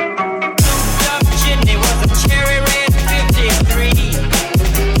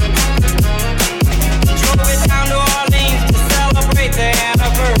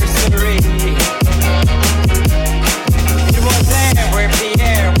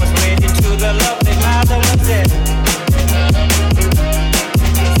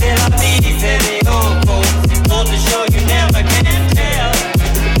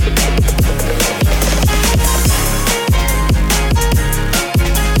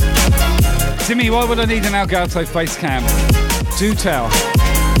 Timmy, why would I need an Elgato face cam? Do tell.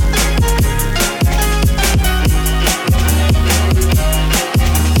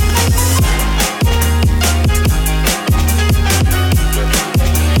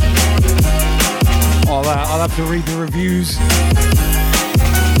 Oh, I'll have to read the reviews.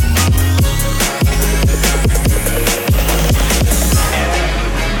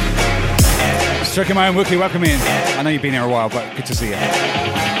 Stroking my own Wookie, welcome in. I know you've been here a while, but good to see you.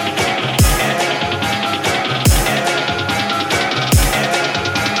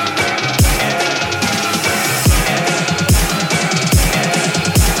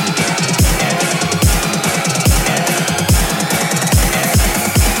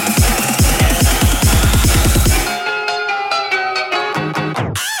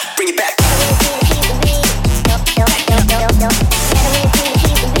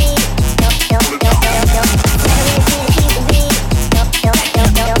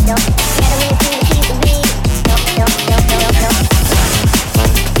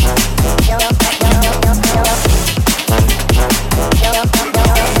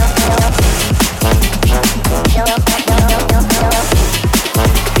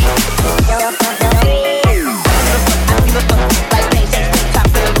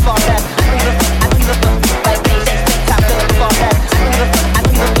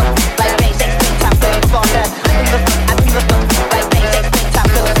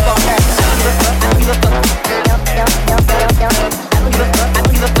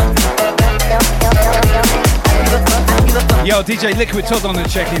 Yo, DJ Liquid Todd on the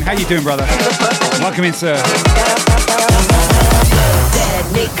check-in. How you doing, brother? Welcome in, sir. That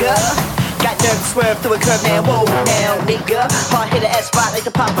nigga got the nerve to swerve through a curve, man. Whoa, now, nigga. Hard hit an S-spot like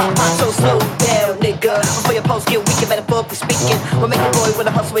the pop, so slow down, nigga. Before your post get weak, metaphorically speaking. We'll make a boy with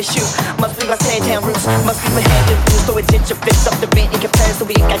a hustle and shoot. Must leave my stand-down roots. Must leave my hand in roots. So attention fits up the rent in comparison.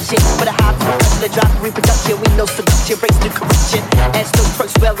 We ain't got shit. But a high for the drop reproduction. We know seduction breaks the corruption. And still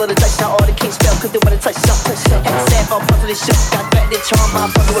perks well on the Dutch. Now all the kings fell cause they wanna touch something. Had to stand on front of this shit. Got back and charm my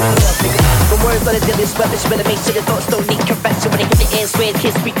brother with love, nigga. The words of the dealest weapons. Better make sure the thoughts don't need correction. When they hit the end, swear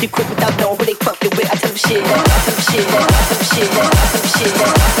can't speak too quick without knowing who they fucking with. I tell them shit, I tell them shit, I tell them shit, I tell them shit, I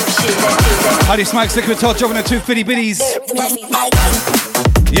tell them shit. Honey Smokes, Liquid Todd, dropping the 2 fitty biddies.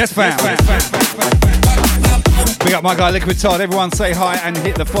 Yes, fam. Big up my guy Liquid Todd. Everyone say hi and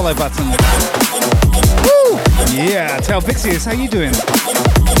hit the follow button. Woo! Yeah, tell Vixius, how you doing?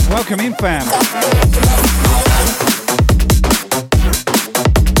 Welcome in, fam.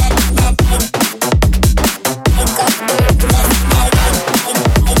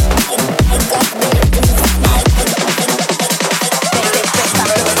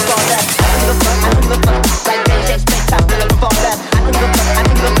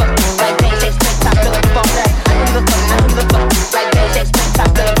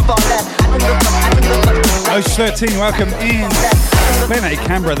 Osh 13, welcome in. Bene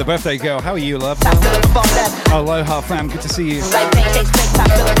Canberra, the birthday girl. How are you, love? Aloha, fam. Good to see you.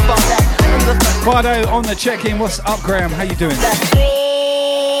 Bardo on the check-in. What's up, Graham? How you doing?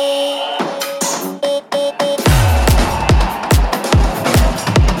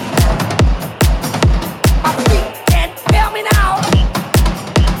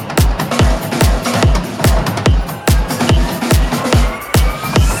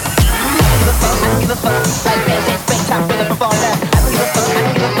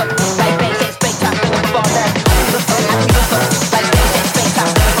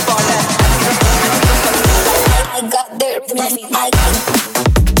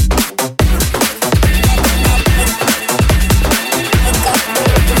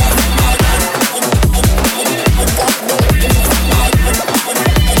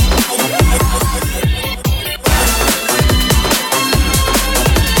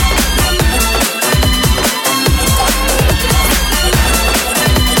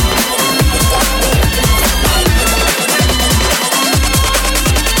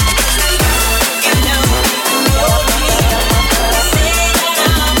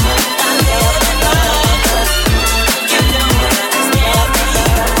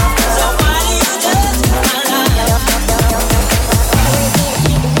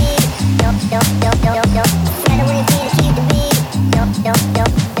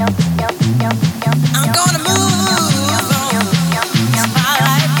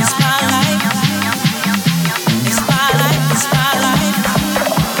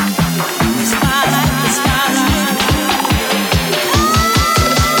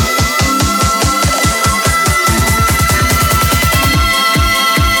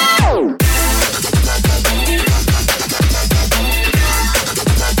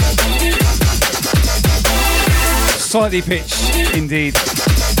 Slightly pitched, indeed.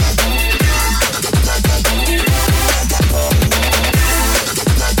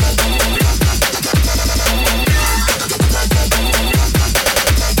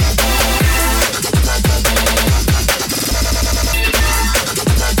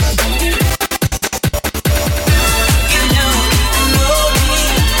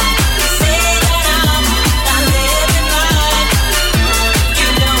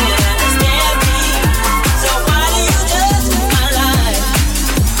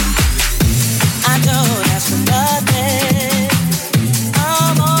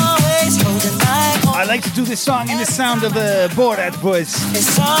 This song in the sound of the Borat voice. It's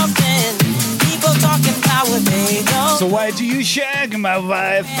something people talking about what they know. So why do you shag my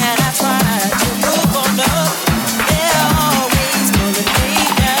vibe? And I try to move on up. They're always pulling me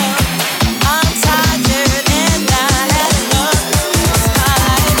down. I'm tired and I had enough.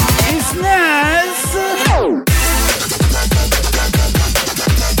 It's nice.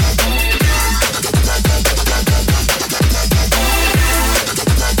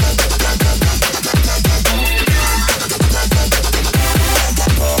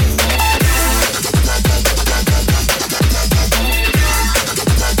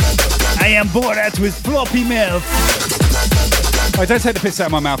 I am Borat with floppy mouth. Oh, don't take the piss out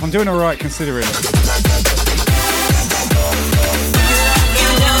of my mouth. I'm doing all right considering.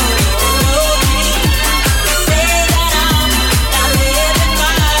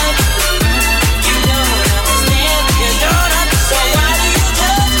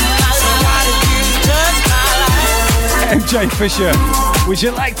 MJ Fisher, would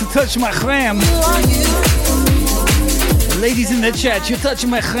you like to touch my clam? Ladies in the chat, you're touching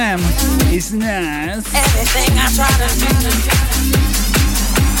my ham. It's nice. Everything I try to do.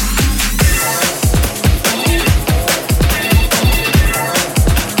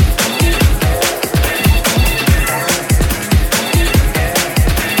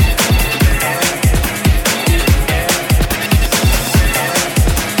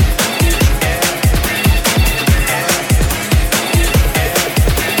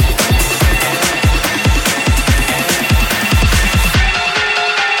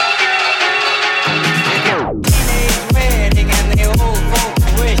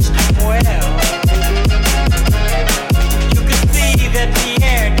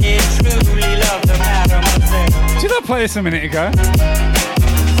 Play this a minute ago. And now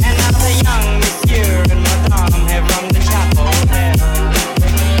the young monsieur and madame have rung the chapel bell.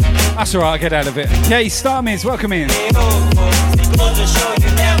 That's alright, I'll get out of it. Okay, Starmiz, welcome in.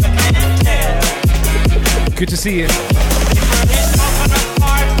 Good to see you.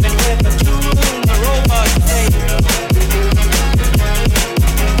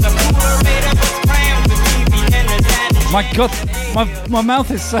 My God, my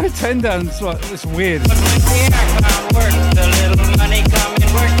mouth is so tender and it's weird.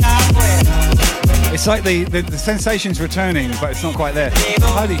 It's like the sensation's returning, but it's not quite there.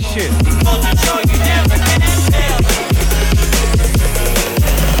 Holy shit.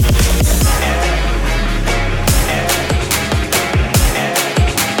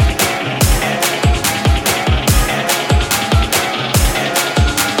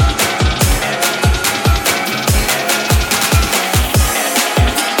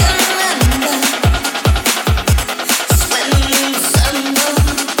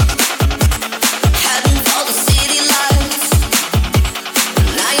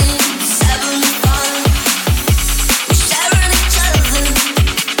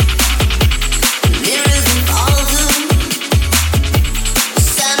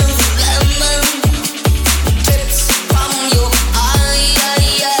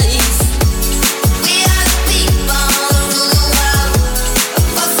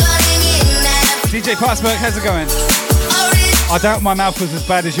 Passberg, how's it going? I doubt my mouth was as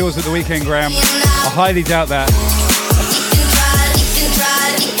bad as yours at the weekend, Graham. I highly doubt that.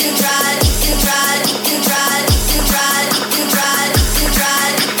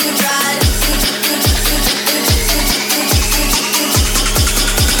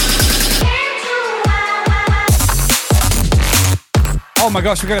 Oh my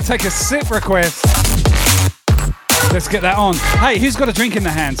gosh, we're going to take a sip request. Let's get that on. Hey, who's got a drink in the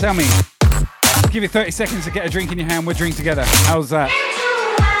hand? Tell me. Give you 30 seconds to get a drink in your hand. We'll drink together. How's that?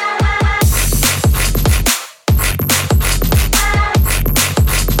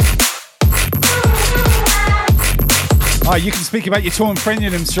 Oh, you can speak about your torn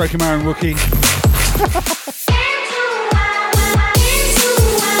frenulum, stroke him Aaron Wookie.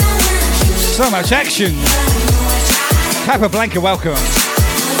 So much action. Capablanca, welcome.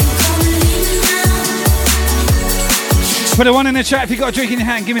 Put a one in the chat if you got a drink in your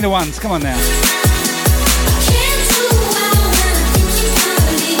hand. Give me the ones. Come on now.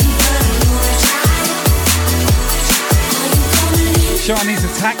 Sean needs a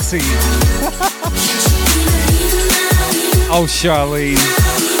taxi. Oh, Charlene.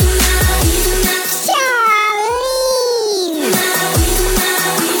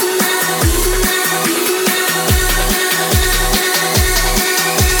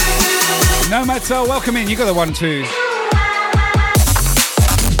 No, Mattel, welcome in. You got the 1, 2.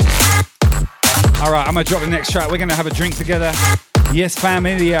 All right, I'm gonna drop the next track. We're gonna have a drink together. Yes,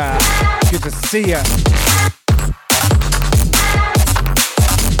 familia. Good to see ya.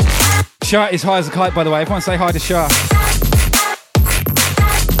 Shah is high as a kite, by the way. Everyone say hi to Shah.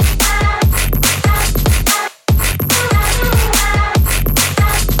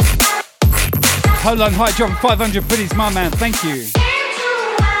 Hold on, hi, dropping 500 biddies, my man. Thank you.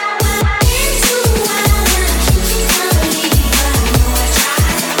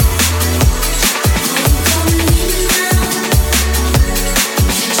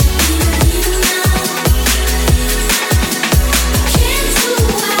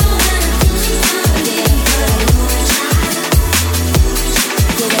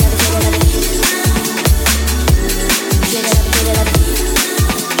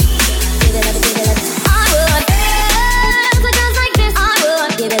 I would dance like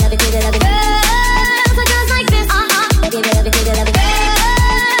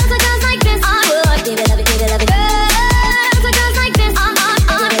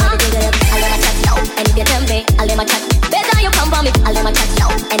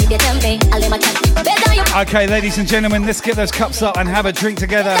Okay, ladies and gentlemen, let's get those cups up and have a drink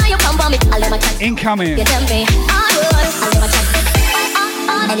together. Incoming.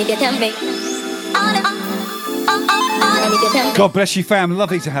 God bless you, fam.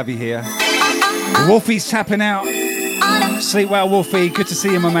 Lovely to have you here. Wolfie's tapping out. Sleep well, Wolfie. Good to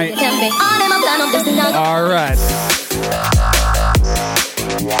see you, my mate. All right.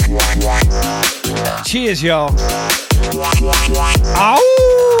 Cheers, y'all.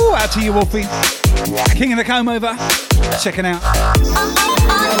 Oh, out to you, Wolfie. King of the Comb over. Checking out.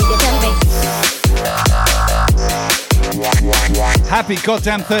 Happy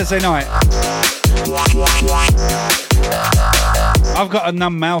goddamn Thursday night. I've got a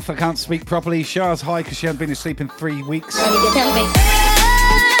numb mouth. I can't speak properly. Shah's high because she hasn't been asleep in 3 weeks.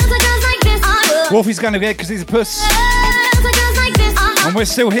 Wolfie's going to bed because he's a puss. And we're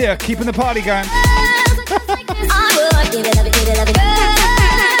still here, keeping the party going.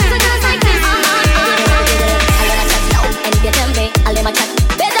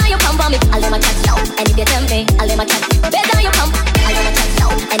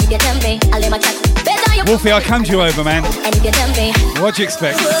 Wolfie, I coned you over, man. What do you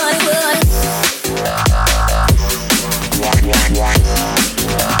expect?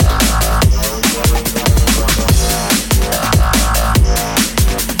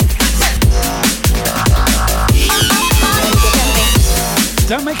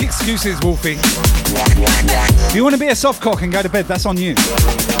 Don't make excuses, Wolfie. If you want to be a soft cock and go to bed, that's on you.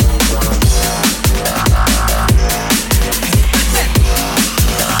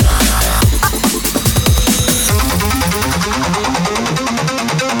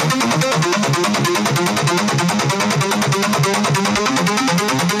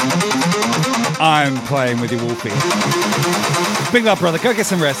 I'm playing with you, Wolfie. Big love, brother. Go get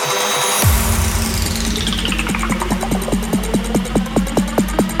some rest.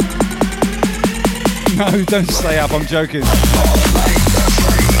 No, don't stay up. I'm joking.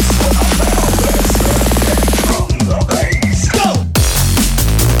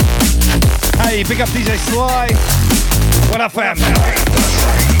 Hey, big up DJ Sly. What up, fam?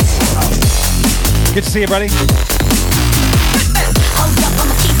 Good to see you, buddy.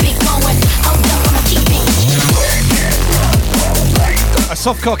 A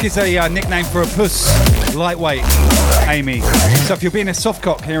soft cock is a nickname for a puss. Lightweight, Amy. So if you're being a soft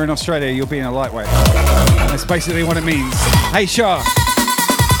cock here in Australia, you're being a lightweight. That's basically what it means. Hey, Shah.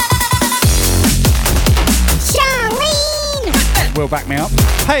 Charlene! Will back me up.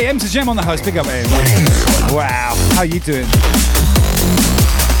 Hey, M's a gem on the host. Big up, M. Wow. How you doing?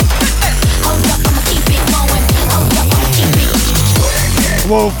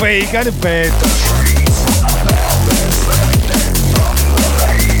 Wolfie, go to bed.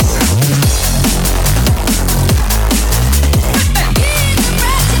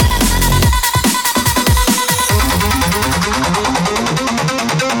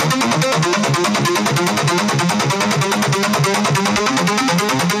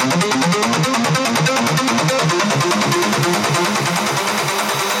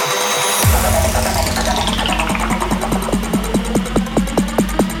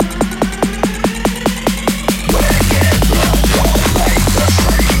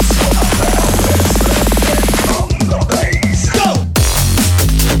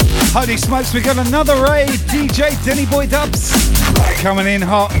 Holy smokes, we got another raid. DJ Denny Boy Dubs coming in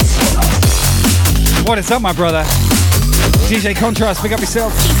hot. What is up, my brother? DJ Contrast, pick up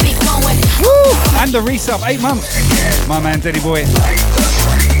yourself. Woo! And the resub, 8 months. My man Denny Boy.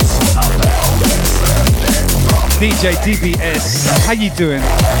 DJ DBS, how you doing?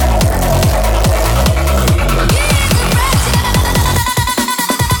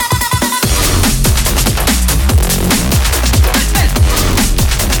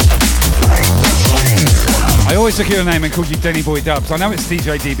 I always look at your name and call you Denny Boy Dubs. I know it's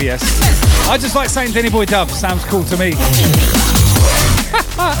DJ DBS. I just like saying Denny Boy Dubs. Sounds cool to me.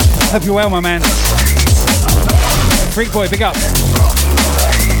 Hope you're well, my man. Freak Boy, big up.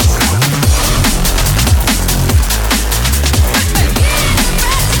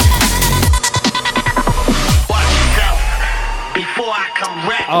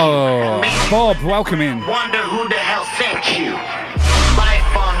 Oh, Bob, welcome in. Wonder who the hell sent you.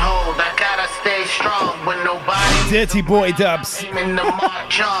 Life on hold, I gotta stay strong when nobody. Dirty Boy Dubs.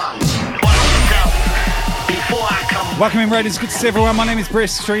 Welcome in, Raiders. Good to see everyone. My name is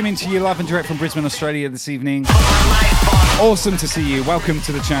Brisk, streaming to you live and direct from Brisbane, Australia this evening. Awesome to see you. Welcome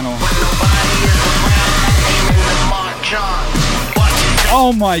to the channel.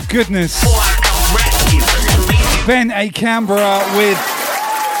 Oh my goodness. Ben A. Canberra with,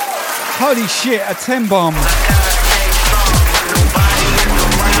 holy shit, a 10 bomb.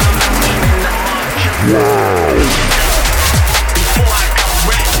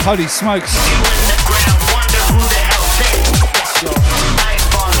 Holy smokes.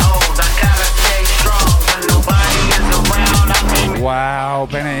 Wow,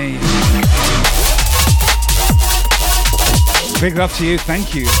 Benny. Big love to you,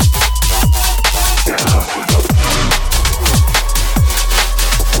 thank you.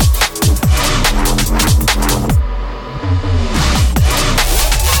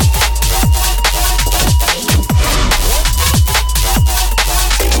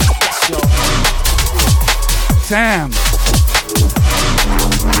 Damn.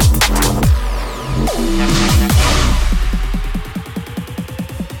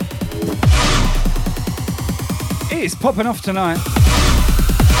 It is popping off tonight.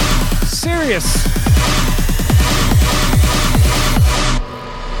 Serious.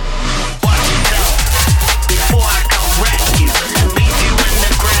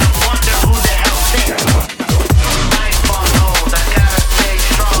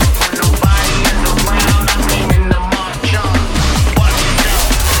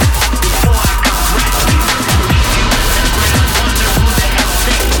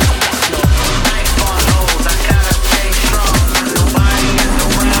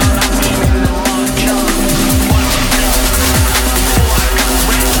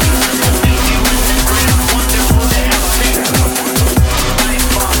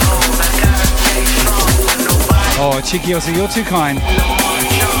 Cheeky Aussie, you're too kind.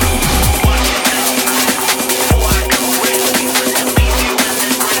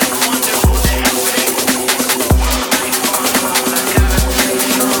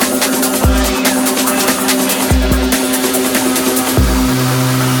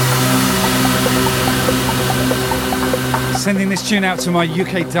 Sending this tune out to my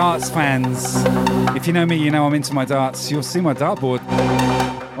UK darts fans. If you know me, you know I'm into my darts. You'll see my dartboard.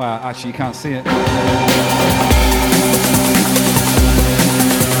 Well, actually, you can't see it.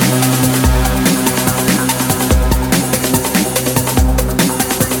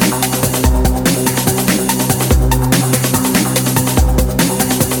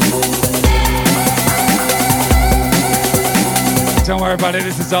 Don't worry about it,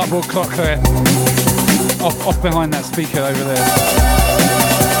 there's a dartboard clock there. Off behind that speaker over there.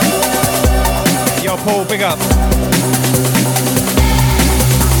 Yo, Paul, big up.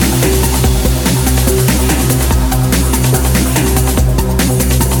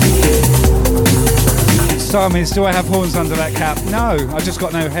 Simons, do I have horns under that cap? No, I just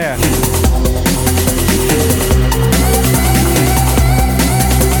got no hair.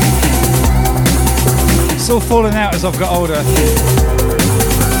 It's all falling out as I've got older.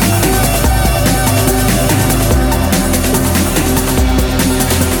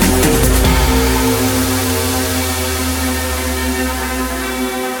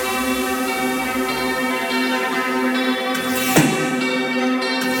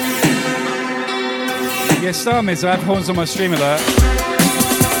 Yeah, Starmiz, I have horns on my stream alert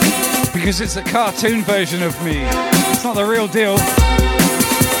because it's a cartoon version of me. It's not the real deal.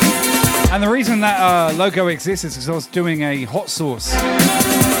 And the reason that logo exists is because I was doing a hot sauce. And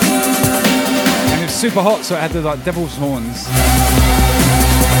it was super hot, so it had the like devil's horns.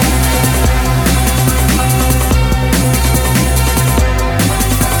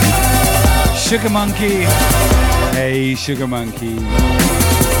 Sugar Monkey. Hey, Sugar Monkey.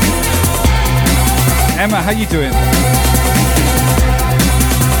 Emma, how you doing?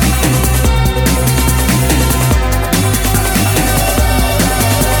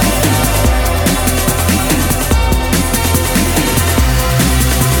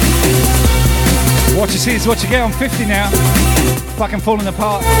 What you see is what you get. I'm 50 now. Fucking falling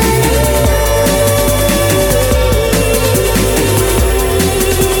apart.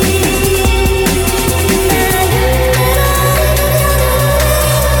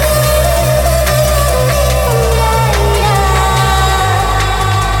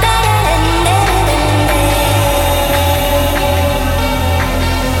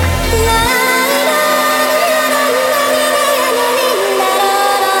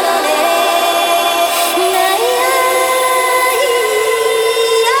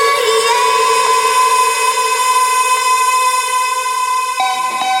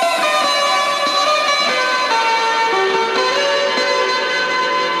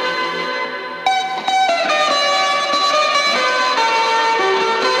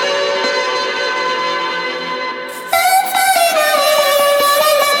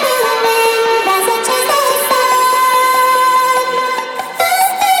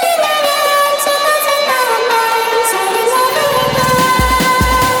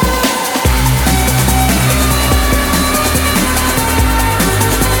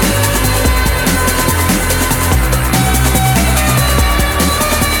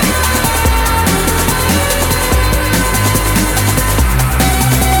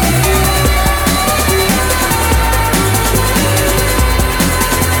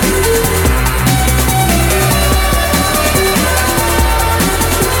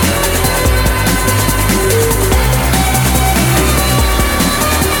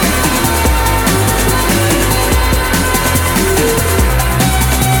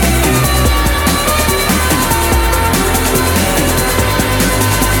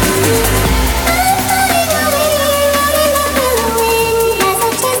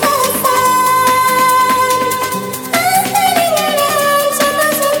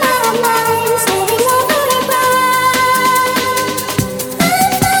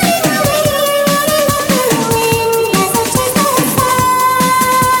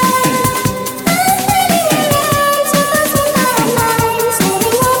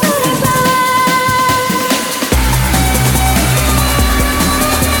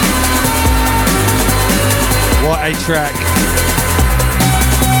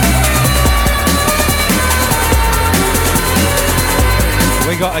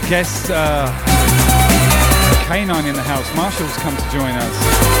 got a guest canine in the house. Marshall's come to join us.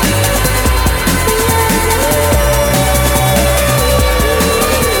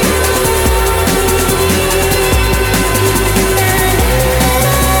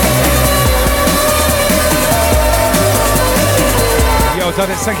 Yo,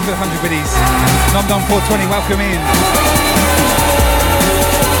 Duddits, thank you for the 100 biddies. Nom Nom 420, welcome in.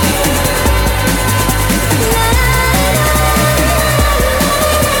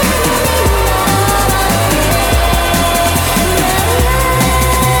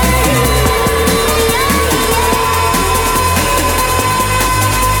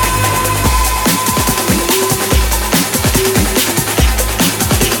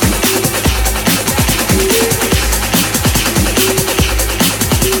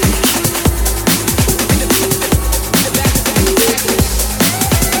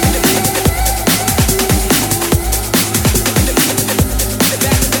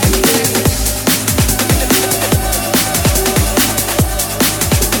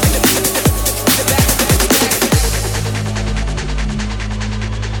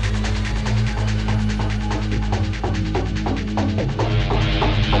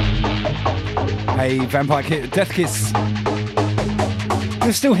 Hey, Vampire Kid, Death Kiss.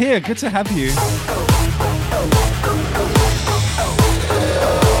 You're still here. Good to have you.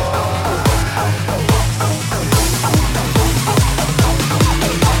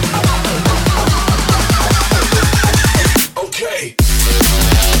 Okay.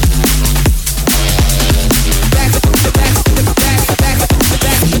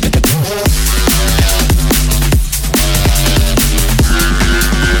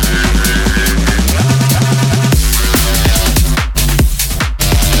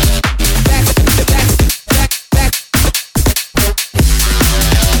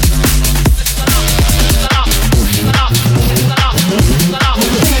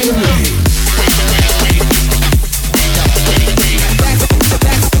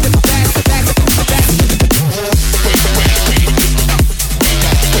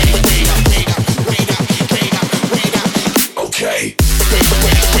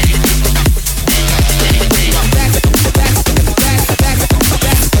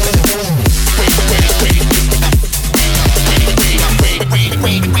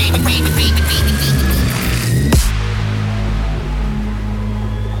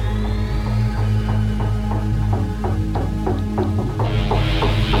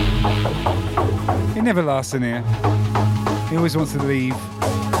 Never lasts in here. He always wants to leave.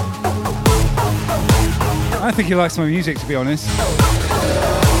 I don't think he likes my music, to be honest.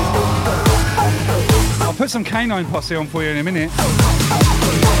 I'll put some Canine Posse on for you in a minute.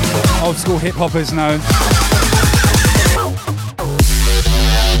 Old school hip hoppers know.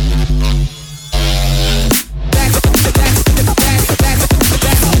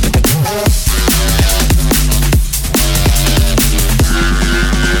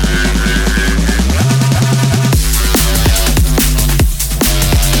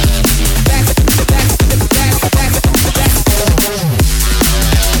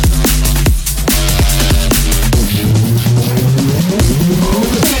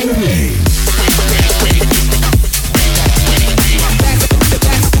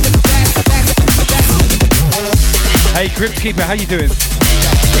 Grip Keeper, how you doing?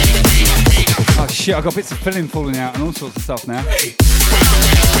 Oh shit, I got bits of filling falling out and all sorts of stuff now.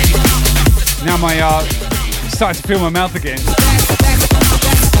 Now my I'm starting to feel my mouth again.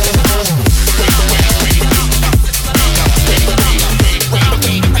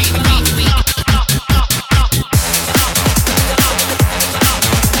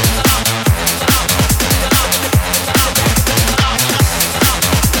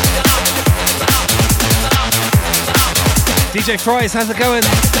 DJ Fries, how's it going?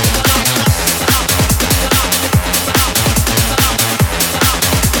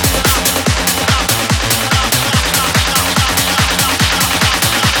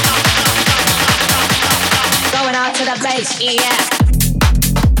 Going out to the bass, yeah.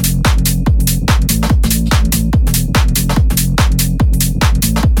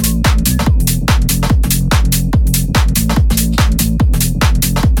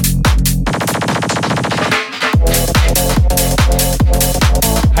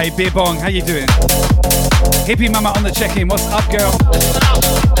 Hey Beer Bong, how you doing? Hippie Mama on the check-in, what's up girl?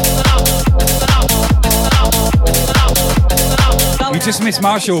 You just missed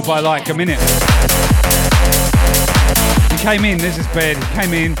Marshall by like a minute. He came in, this is bed, he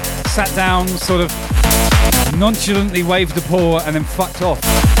came in, sat down, sort of nonchalantly waved the paw and then fucked off.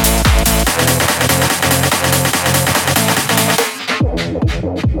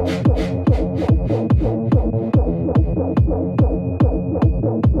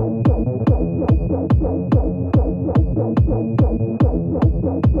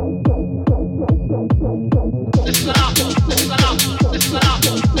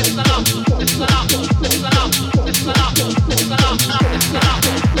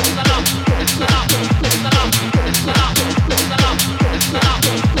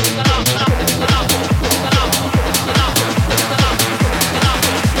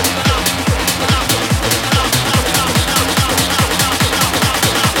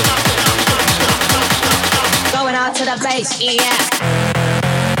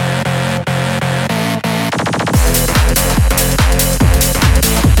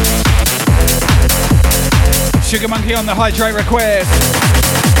 Sugar Monkey on the hydrate request.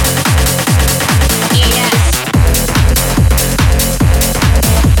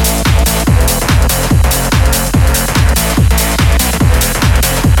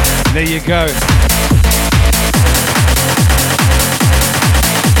 There you go.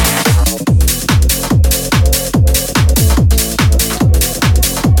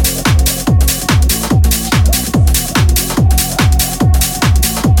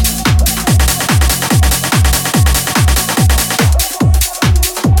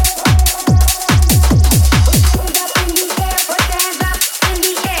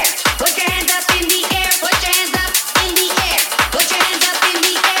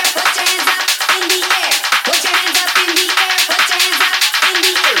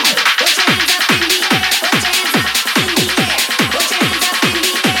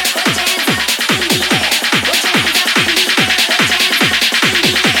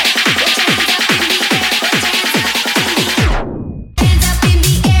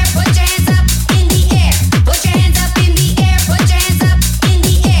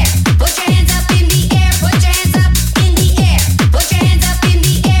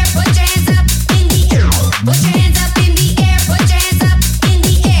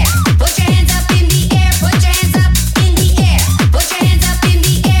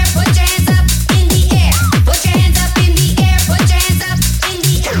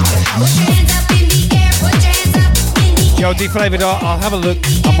 Flavored, I'll have a look.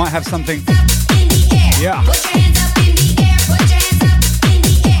 I might have something. Yeah.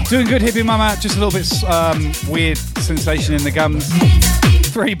 Doing good, hippie mama. Just a little bit weird sensation in the gums.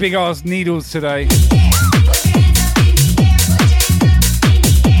 3 big ass needles today.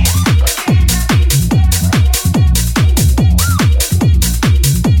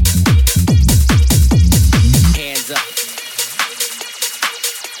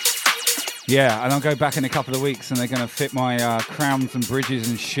 Yeah, and I'll go back in a couple of weeks and they're going to fit my crowns and bridges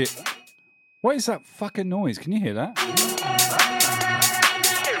and shit. What is that fucking noise? Can you hear that?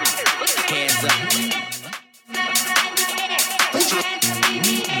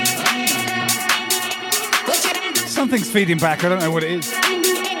 Something's feeding back. I don't know what it is.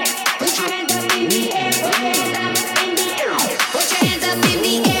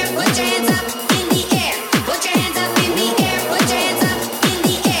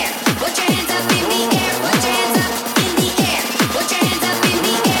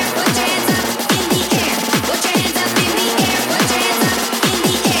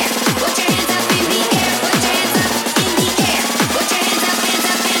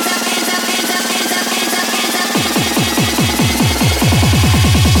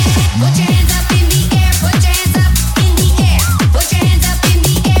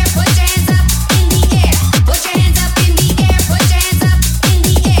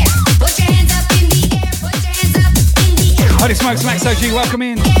 Smokes Max OG, welcome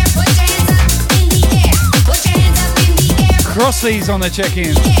in. Crossley's on the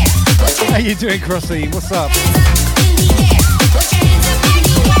check-in. How you doing, Crossley? What's up?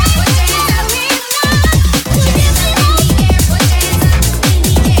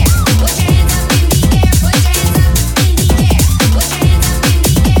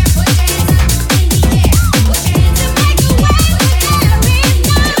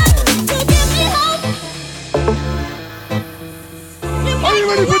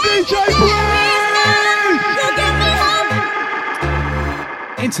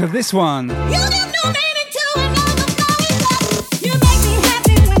 Into this one.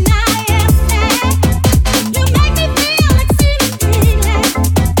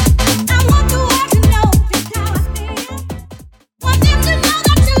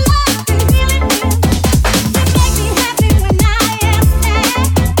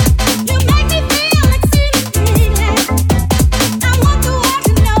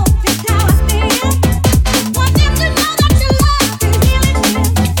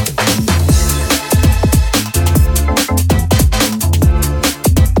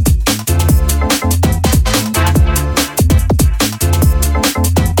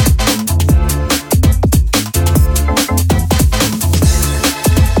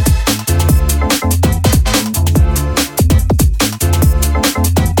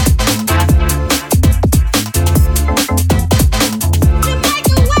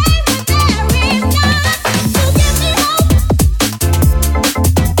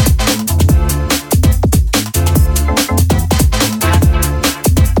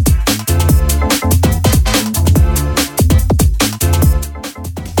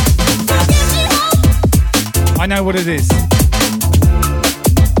 I know what it is.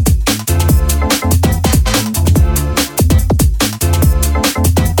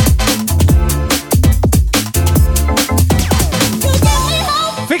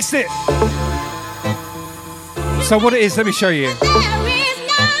 So what it is, let me show you.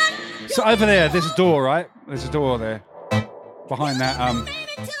 So over there, there's a door, right? There's a door there. Behind that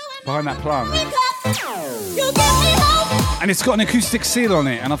plant. And it's got an acoustic seal on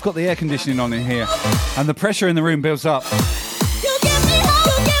it, and I've got the air conditioning on in here. And the pressure in the room builds up.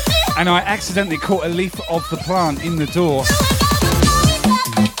 And I accidentally caught a leaf of the plant in the door,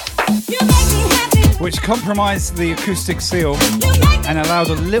 which compromised the acoustic seal and allowed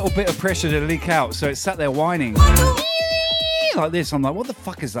a little bit of pressure to leak out. So it sat there whining like this. I'm like, what the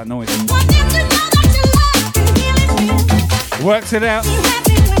fuck is that noise? Worked it out.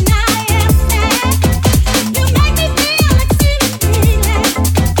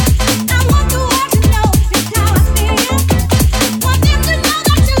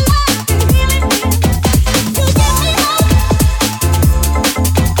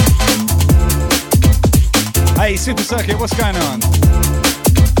 Hey, Super Circuit, what's going on?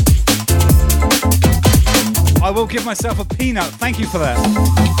 I will give myself a peanut. Thank you for that.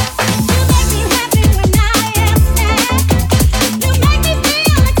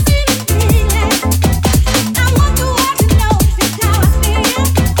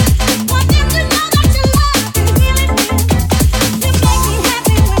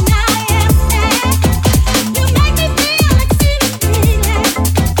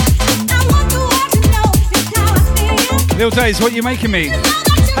 Little Days, what you making me?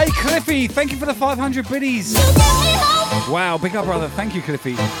 Hey Cliffy, thank you for the 500 biddies. Wow, big up brother, thank you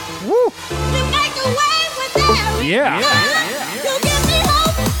Cliffy. Woo! Yeah.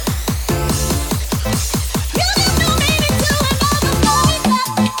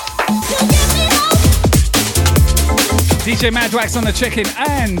 DJ Madwax on the check-in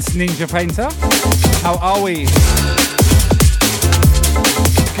and Ninja Painter. How are we?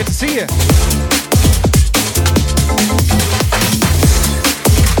 Good to see you.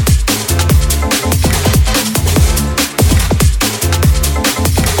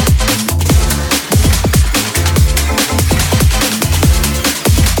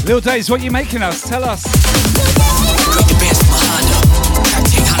 Little Days, what you making us? Tell us.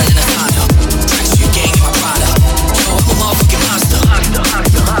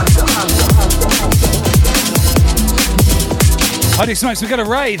 Holy smokes, we got a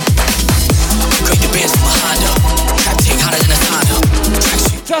raid.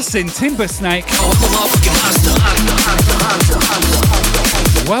 Dustin Timbersnake.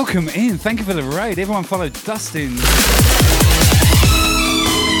 Welcome in. Thank you for the raid. Everyone follow Dustin.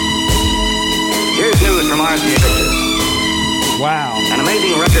 Here's news from RC Victor. Wow. An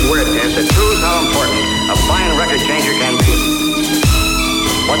amazing record word test that proves how important a fine record changer can be.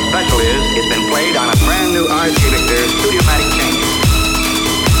 What's special is, it's been played on a brand new RC Victor Studiomatic changer.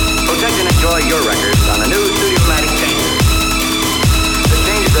 Protect and enjoy your records on the new Studiomatic changer. The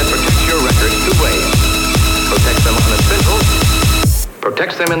changer that protects your records two ways. Protects them on the spindle,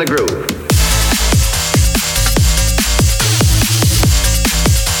 protects them in the groove.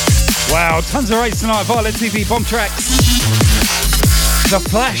 Wow, tons of raids tonight. Violet TV, Bomb Tracks. The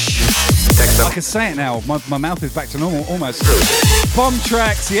Flash. I can say it now. My mouth is back to normal, almost. Bomb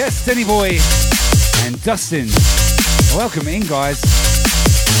Tracks, yes, Denny Boy. And Dustin. Welcome in, guys.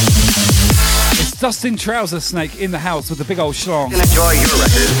 It's Dustin Trouser Snake in the house with the big old schlong. Enjoy your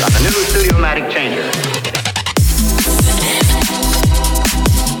records on the new Studiomatic changer.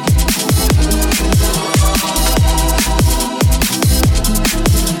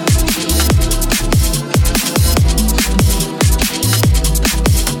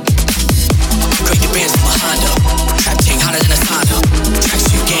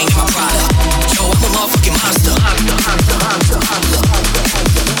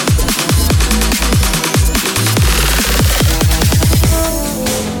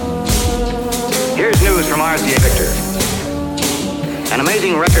 Here's news from RCA Victor. An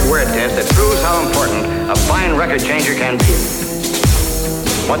amazing record word test that proves how important a fine record changer can be.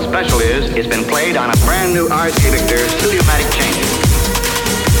 What's special is, it's been played on a brand new RCA Victor Studiomatic changer.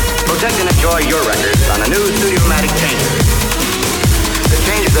 Protect and enjoy your records on a new Studiomatic changer. The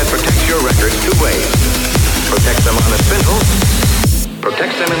changer that protects your records two ways. Protects them on the spindle,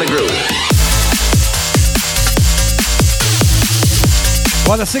 protects them in the groove.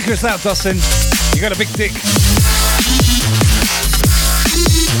 Well, the secret's out, Dustin. You got a big dick.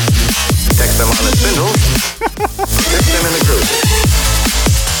 Protects them on the spindle, protects them in the groove.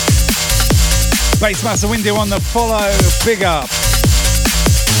 Bassmaster Window on the follow. Big up.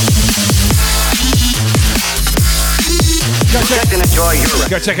 Protect and enjoy your records.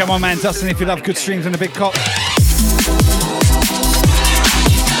 Go check out my man Dustin if you love good streams and a big cock.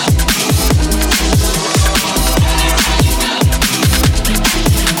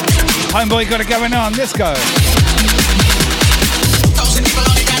 Homeboy got it going on. Let's go.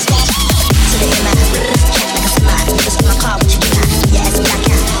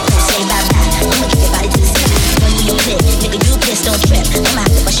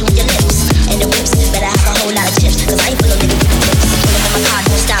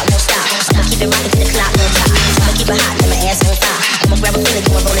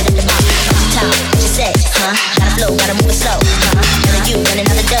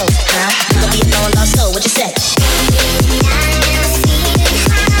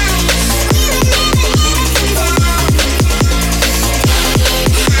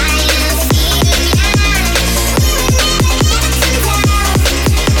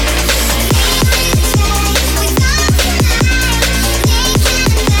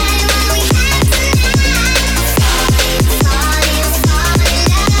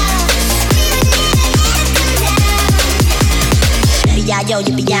 yo,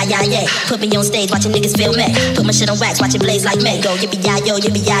 yippee-yi-yi-yay. Put me on stage, watching niggas feel me. Put my shit on wax, watch it blaze like me. Go yippee-yi-yo,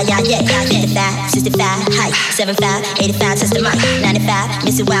 yippee-yi-yi-yay. 55, 65, height, 75, 85, test the mic. 95,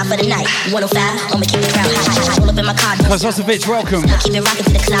 miss it wild for the night. 105, I'ma keep the crowd high. Roll up in my car. Kozovic, welcome. I'ma keep it rocking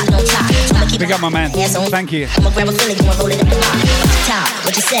to the clock, no time. I'ma keep Big up, my man. Thank you. I'ma grab a Philly, go and roll it up the bar. Top,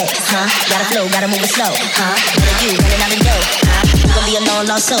 what you say, huh? Gotta flow, gotta move it slow, huh? Better you running out the dough, huh? You gon' be a long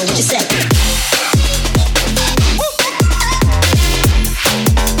lost soul, what you say?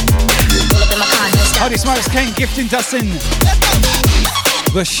 Holy smokes, Kane gifting Dustin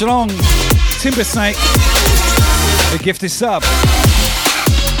the Schlong Timber Snake, the gifted sub.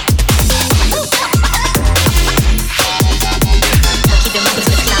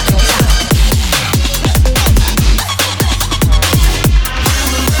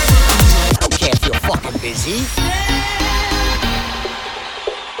 Don't care if you're fucking busy.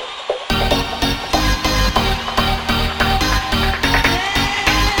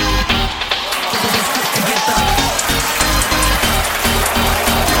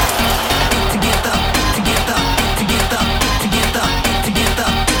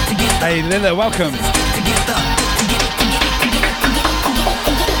 Hey Lila, welcome.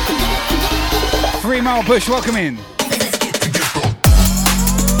 3 Mile Bush, welcome in.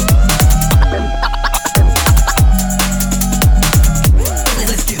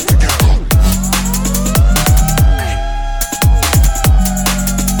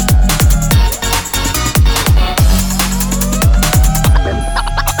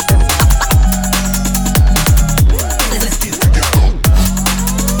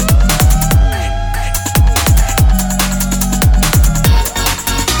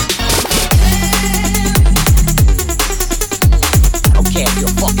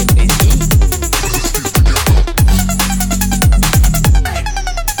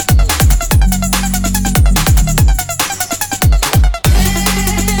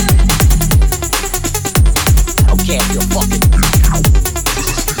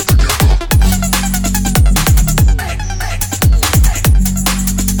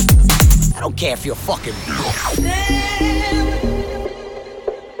 Care if you're fucking.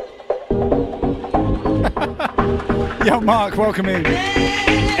 Yo, Mark, welcome in.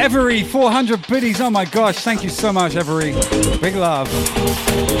 Every 400 biddies. Oh my gosh, thank you so much, Every. Big love.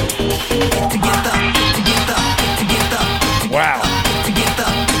 Wow.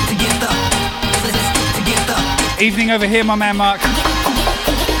 Evening over here, my man Mark.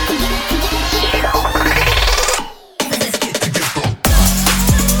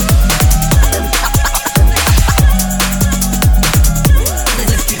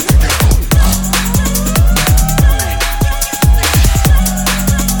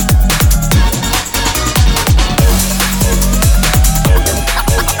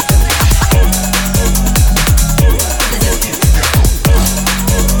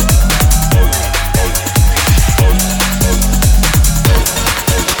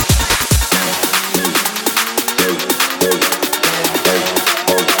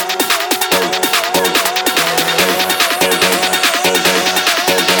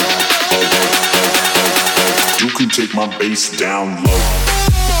 Take my bass down low.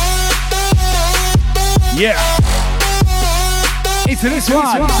 Yeah. Into this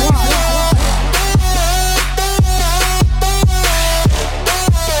one.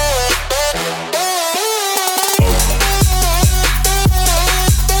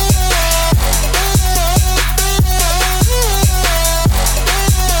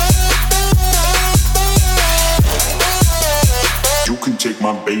 You can take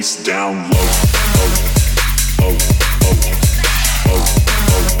my bass down low.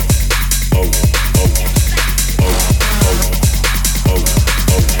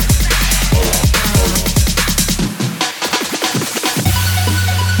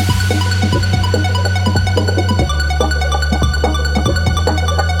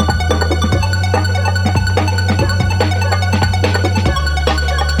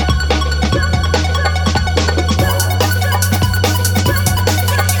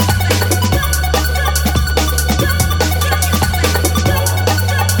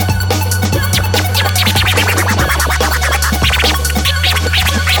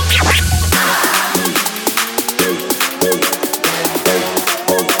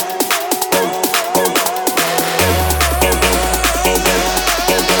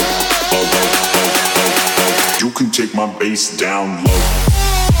 Take my bass down low.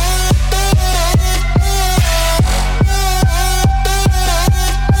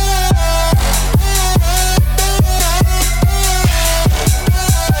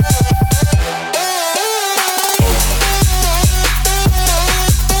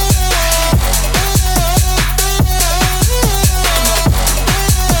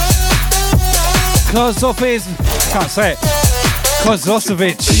 Kozovic. Can't say it.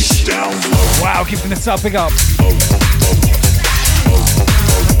 Kozovic. Wow, keeping us up. Big up.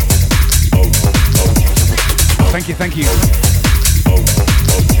 Thank you, thank you.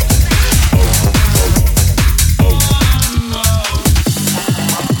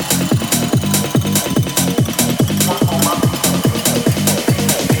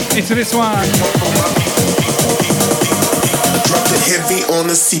 Into this one. Drop it heavy on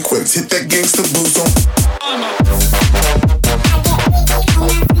the sequence. Hit that gangsta boost on.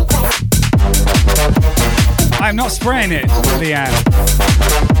 I'm not spraying it, Leanne.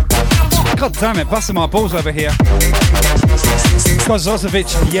 God damn it, busting my balls over here.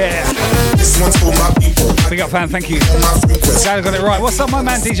 Kozovic, yeah. This one's for my people. Big up, fan, thank you. Guy got it right. What's up, my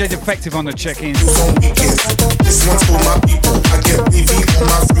man DJ Defective on the check-in? This one's for my people. I get wavy on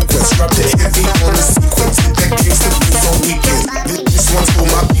my frequency. Drop it heavy on the sequence. Hit that gangsta boost on weekends. This one's for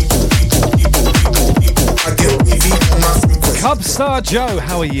my people. I get wavy on my frequency. Cubstar Joe,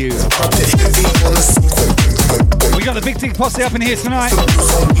 how are you? Drop it heavy on the sequence. We got the Big Dick Posse up in here tonight.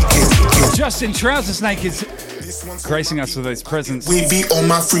 Justin Trouser Snake is gracing us with his presence. Wavy on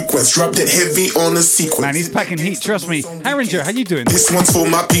my frequency, dropped it heavy on the sequence. Man, he's packing heat, trust me. Harringer, how you doing? This one's for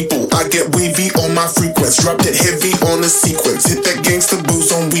my people. I get wavy on my frequency, dropped it heavy on the sequence. Hit that gangsta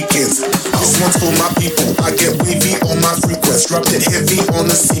booze on weekends. This one's for my people. I get wavy on my frequency, dropped it heavy on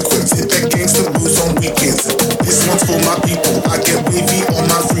the sequence. Hit that gangsta booze on weekends. This one's for my people. I get wavy on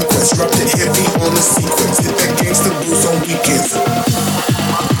my frequency, dropped it heavy on the sequence. Hit that gangsta booze on weekends.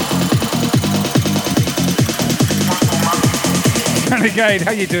 Renegade,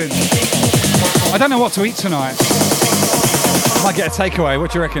 how you doing? I don't know what to eat tonight. I might get a takeaway.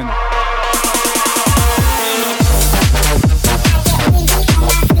 What do you reckon?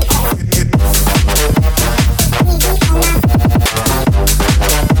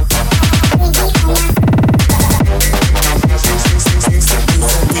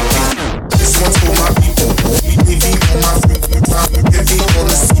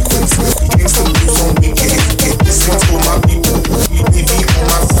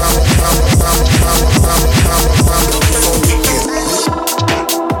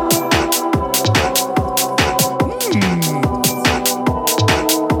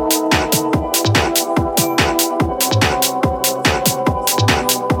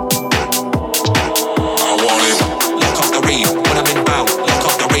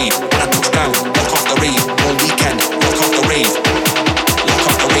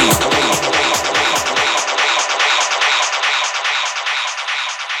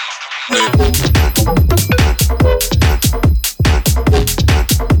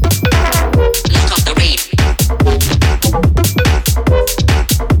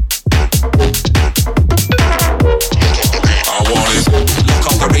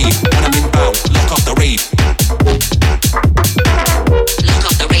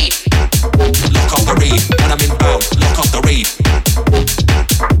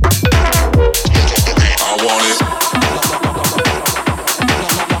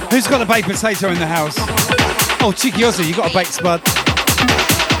 Baked potato in the house. Oh, Cheeky Ozzy, you got a baked spud.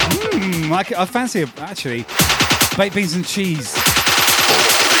 I fancy it, actually. Baked beans and cheese.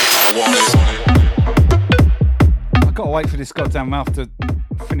 I've got to wait for this goddamn mouth to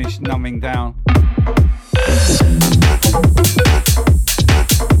finish numbing down.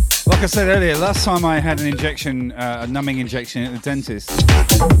 Like I said earlier, last time I had an injection, a numbing injection at the dentist,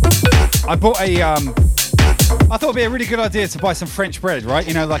 I bought I thought it'd be a really good idea to buy some French bread, right?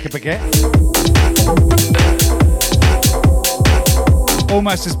 You know, like a baguette.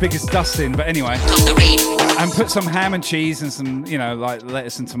 Almost as big as Dustin, but anyway. And put some ham and cheese and some, you know, like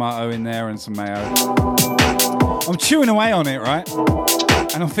lettuce and tomato in there and some mayo. I'm chewing away on it, right?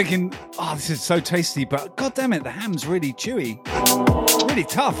 And I'm thinking, oh, this is so tasty, but god damn it, the ham's really chewy. Really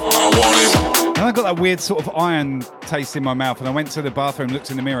tough. And I got that weird sort of iron taste in my mouth, and I went to the bathroom,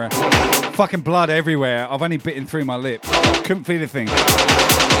 looked in the mirror. Fucking blood everywhere. I've only bitten through my lip. Couldn't feel a thing.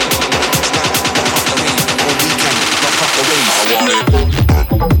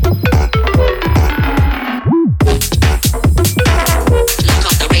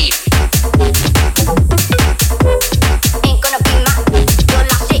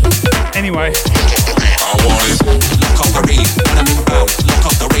 Anyway.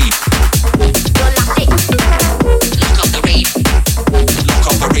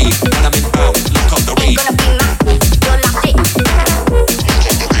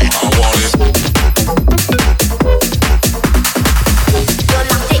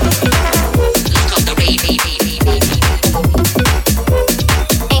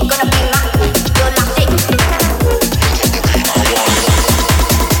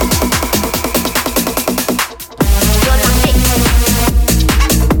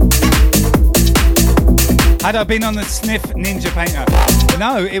 I've been on the sniff ninja painter.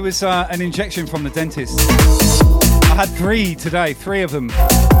 No, it was an injection from the dentist. I had 3 today, 3 of them.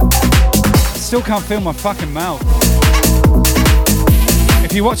 Still can't feel my fucking mouth.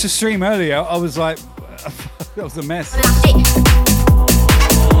 If you watched the stream earlier, I was like, that was a mess.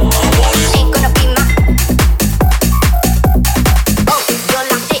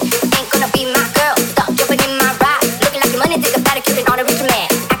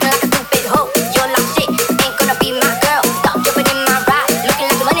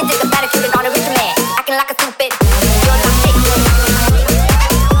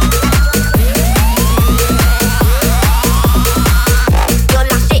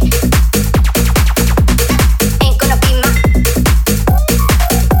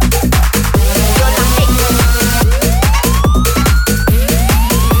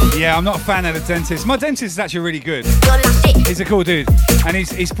 I'm not a fan of the dentist. My dentist is actually really good. He's a cool dude, and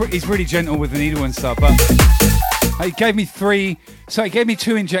he's really gentle with the needle and stuff. But he gave me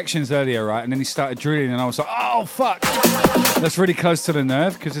 2 injections earlier, right? And then he started drilling, and I was like, oh fuck, that's really close to the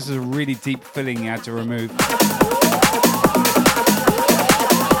nerve because this is a really deep filling he had to remove.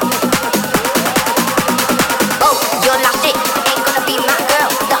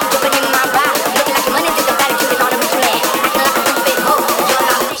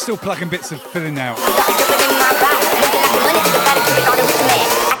 Still plucking bits of filling out.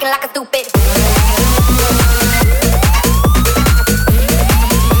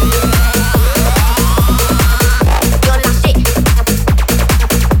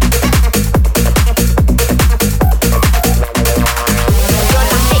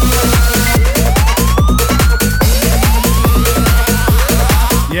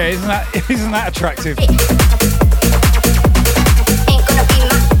 Yeah, isn't that attractive?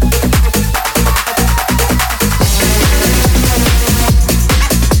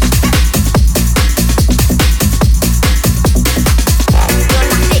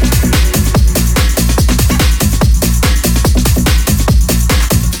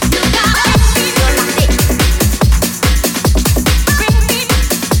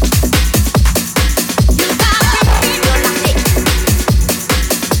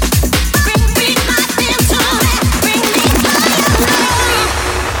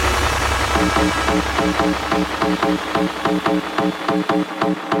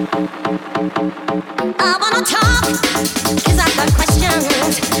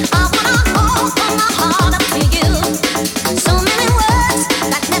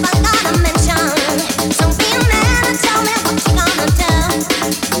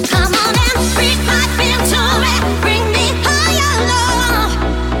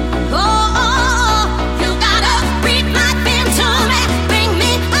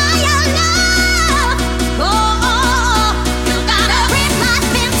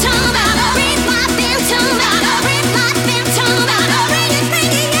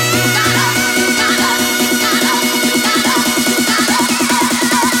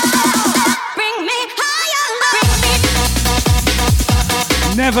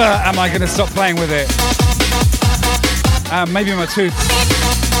 Never am I going to stop playing with it. Maybe my tooth.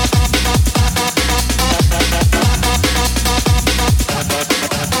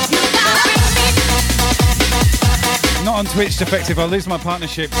 Not on Twitch defective, I'll lose my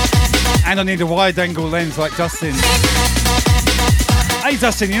partnership. And I need a wide angle lens like Dustin. Hey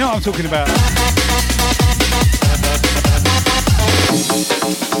Dustin, you know what I'm talking about.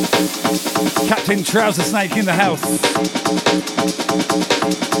 Captain Trouser Snake in the house.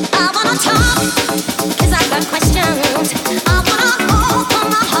 I wanna talk, 'cause I got questions. I wanna open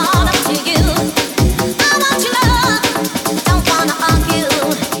my heart up to you. I want your love, don't wanna argue.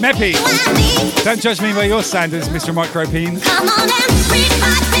 Meppy, don't judge me by your standards, Mr. Micropeen. Come on and breathe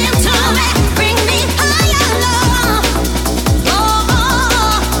right into me. Bring me higher, love. Oh,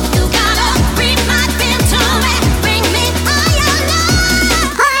 oh, you gotta breathe right into me. Bring me higher,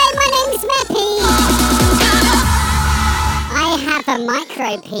 love. Hi, my name's Meppy. I have a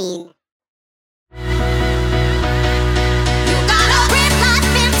micropeen.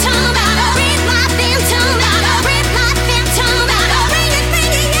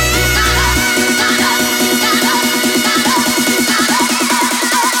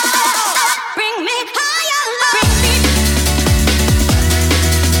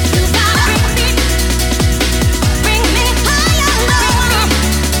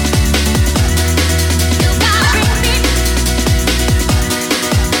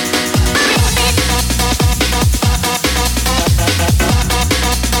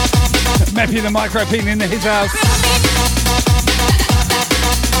 Meppy the micropeen in his house.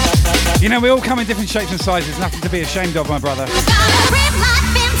 You know, we all come in different shapes and sizes. Nothing to be ashamed of, my brother. Breathe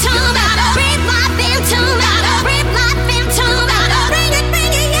life into me.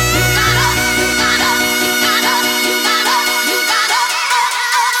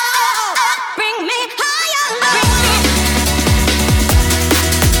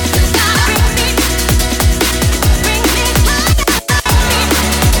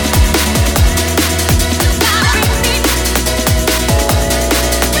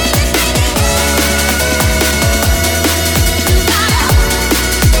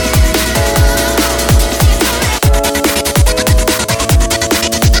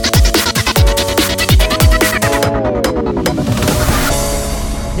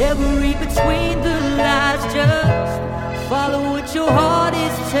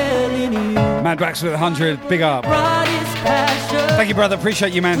 Mad Wax with 100, big up. Thank you, brother.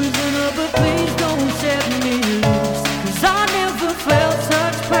 Appreciate you, man.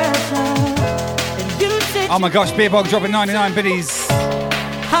 Oh my gosh, Beer Bog dropping 99 biddies.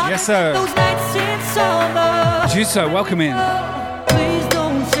 Yes, sir. Juso, welcome in.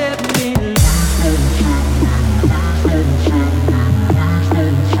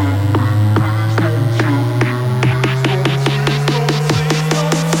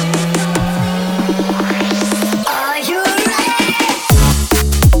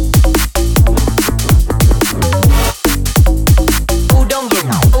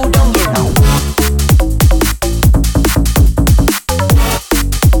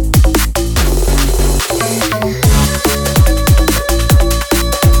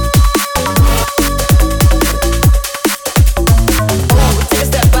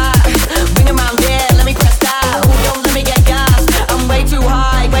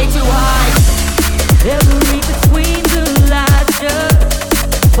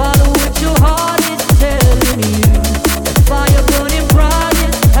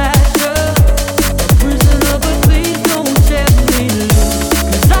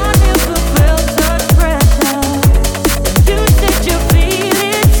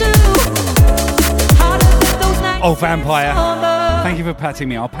 Oh, vampire. Thank you for patting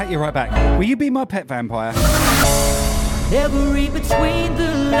me. I'll pat you right back. Will you be my pet vampire?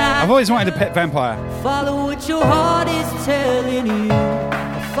 I've always wanted a pet vampire. Follow what your heart is telling you.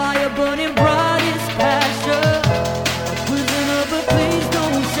 A fire burning bright is passion. A prisoner, but please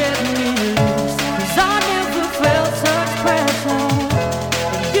don't set me loose. 'Cause I never felt such pressure.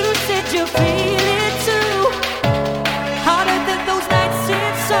 And you said you feel it too. Harder than those nights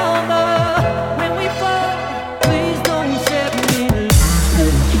in summer. When we fall, please don't set me loose.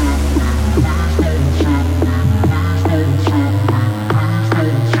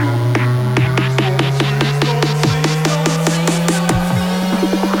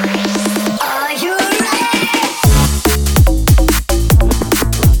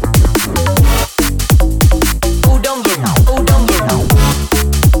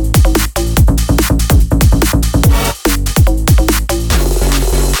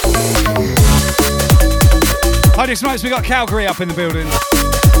 Holy smokes, we got Calgary up in the building.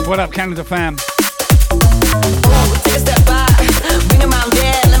 What up, Canada fam?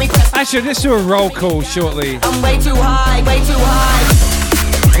 Actually, let's do a roll call shortly. I'm way too high, way too high.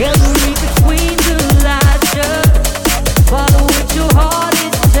 Every between the lights, follow what your heart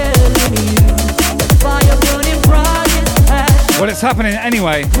is telling you. Fire burning bright is passion. Well, it's happening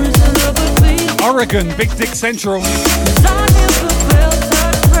anyway. Oregon, Big Dick Central.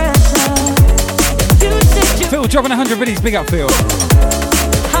 Phil dropping 100 biddies, big up Phil.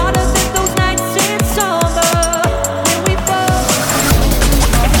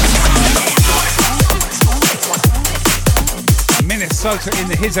 Minnesota in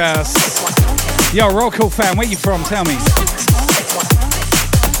his house. Yo, roll call fam, where you from? Tell me.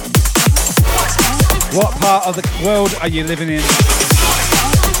 What part of the world are you living in?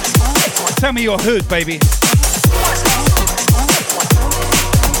 Tell me your hood, baby.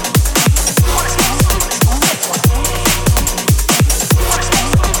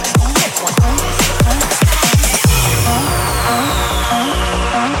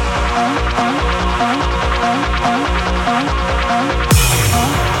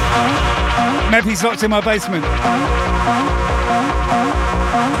 Meppy's locked in my basement. What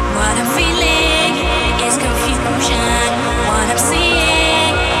I'm feeling is confusion. What I'm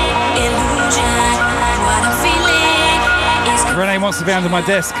seeing, illusion. What I'm feeling is Renee wants to be under my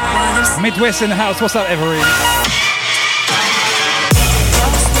desk. Midwest in the house. What's up, Everine?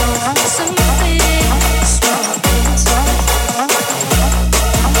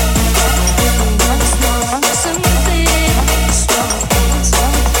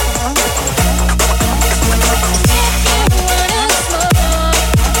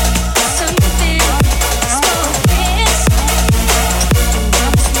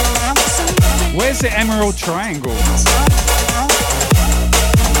 What's the Emerald Triangle?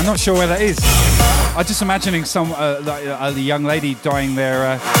 I'm not sure where that is. I'm just imagining some a young lady dyeing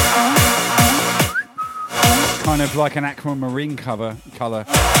their kind of like an aquamarine colour,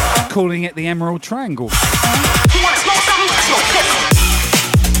 calling it the Emerald Triangle.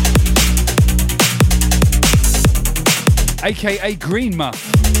 AKA Green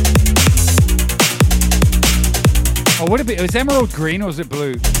Muff. Oh, would it be? Was Emerald green or was it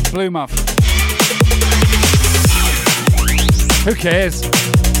blue? Blue Muff. Who cares?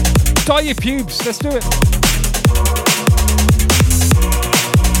 Dye your pubes. Let's do it.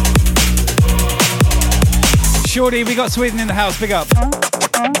 Shorty, we got Sweden in the house. Big up.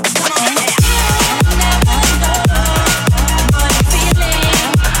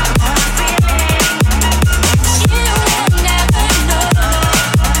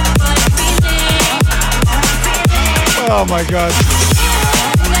 Oh my god.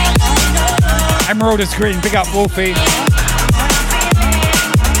 Emerald is green. Big up, Wolfie.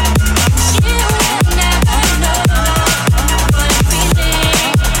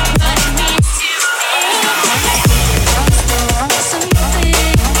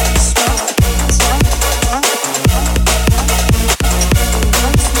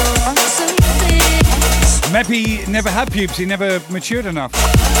 Meppy never had pubes. He never matured enough.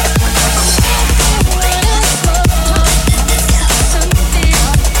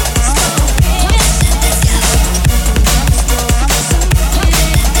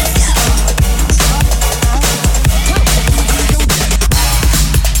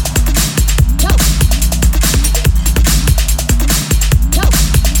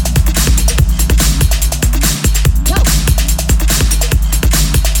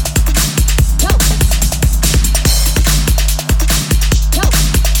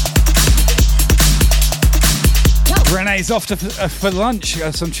 Renee's off to for lunch.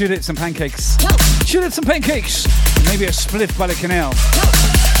 Some tulips and pancakes. Tulips and pancakes. Maybe a spliff by the canal.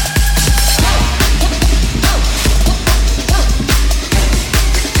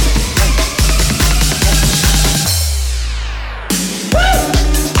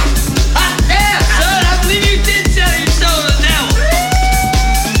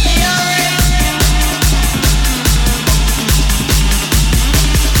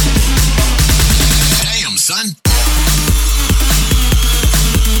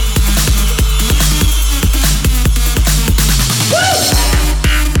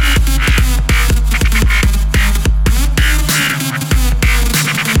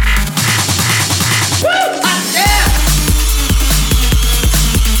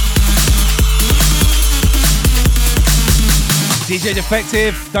 DJ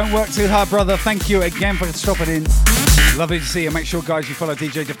Defective, don't work too hard, brother. Thank you again for stopping in. Lovely to see you. Make sure, guys, you follow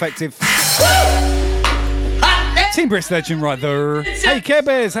DJ Defective. Team Brisk legend right there. Hey, Care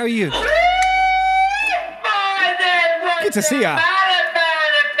Bears, how are you? Good to see ya.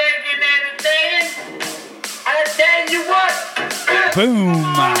 Boom.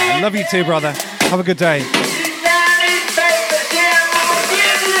 Love you too, brother. Have a good day.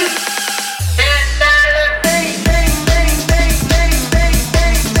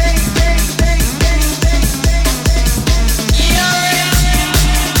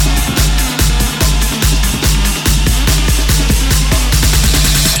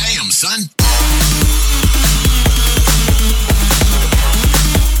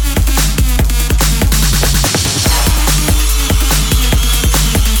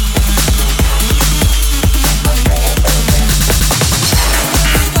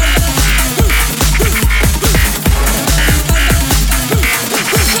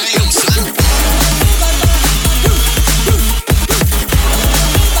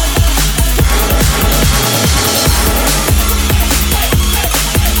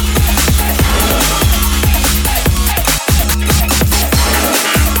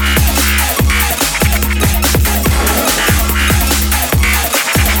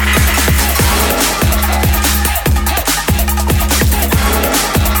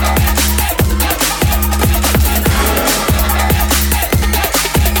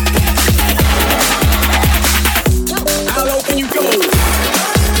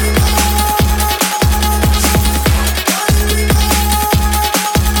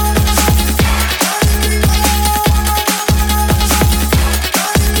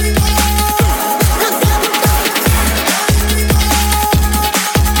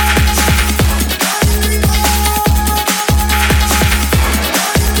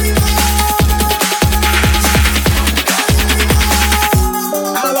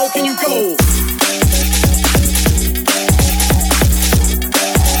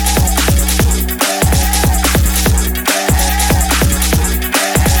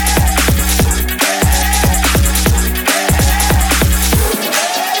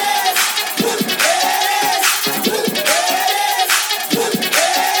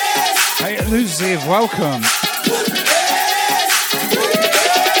 Massive welcome.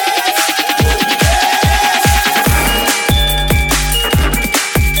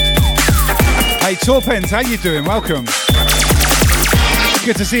 Hey, Torpens, how you doing? Welcome.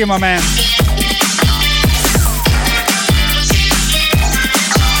 Good to see you, my man.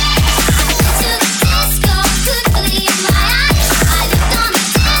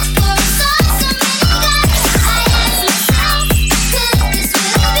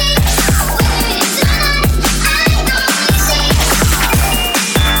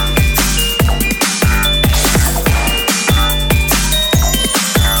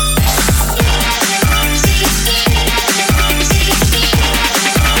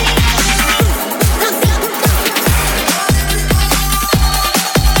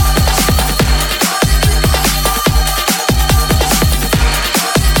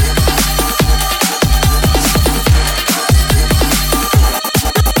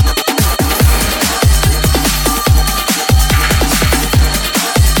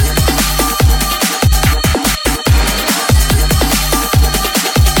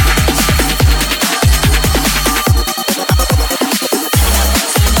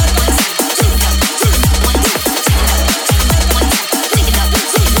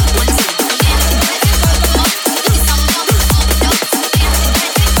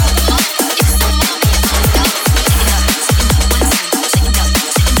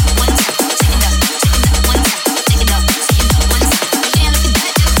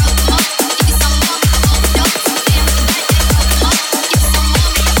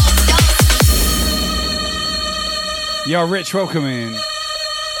 Yo, Rich, welcome in.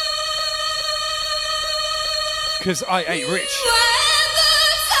 Because I ain't rich.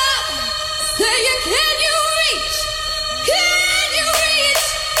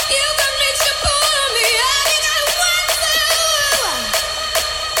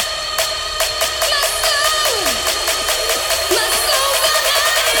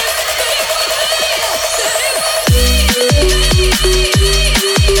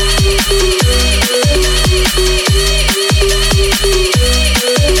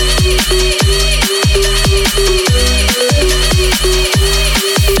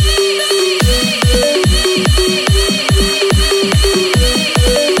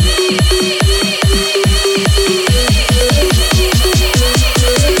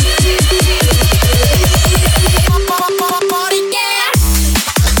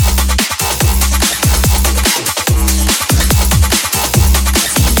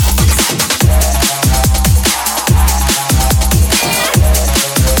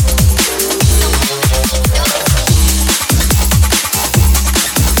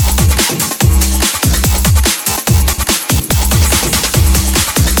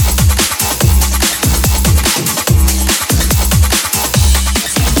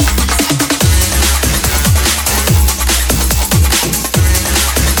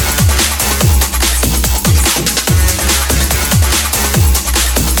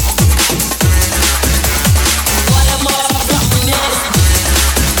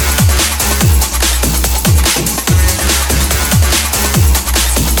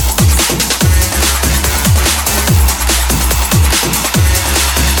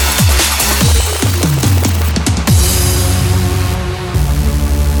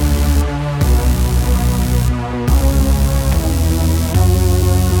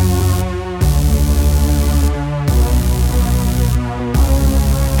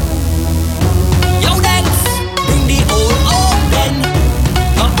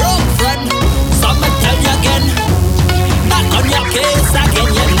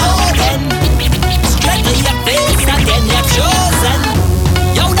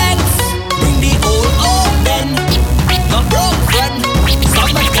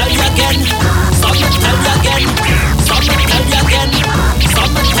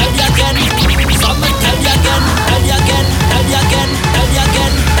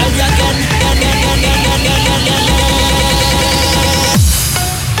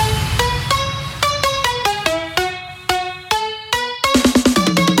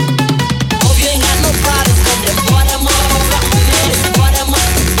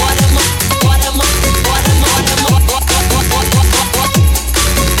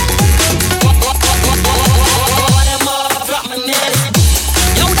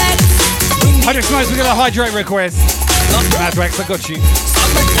 Hydrate request. Mad Wax, I got you.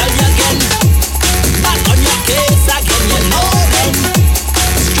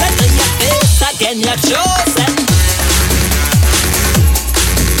 You're chosen.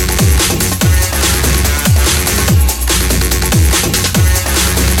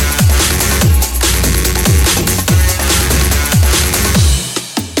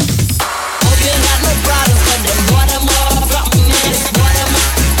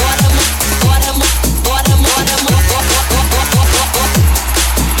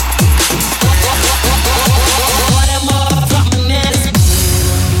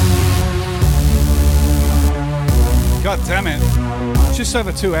 Just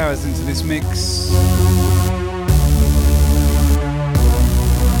over 2 hours into this mix.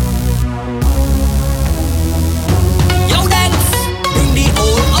 Yo, dance, bring the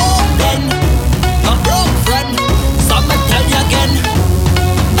old open. My broke friend, summer tell you again.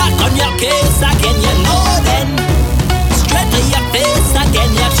 Back on your case again, you know then. Straight to your face again,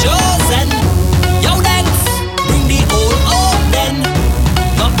 you're chosen. Yo, dance, bring the old open.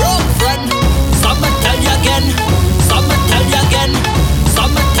 My broke friend, summer tell you again. Summer tell you again.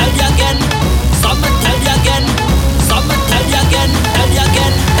 Summer tell you again. Summer tell you again. Summer tell you again. Tell you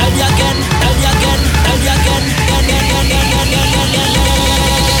again. Tell you again. Tell you again. Tell you again.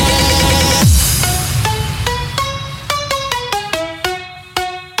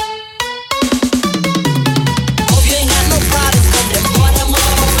 Hope you ain't got no problems, 'cause them bottom up,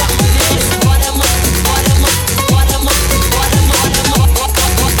 bottom up, bottom up, bottom up, bottom up.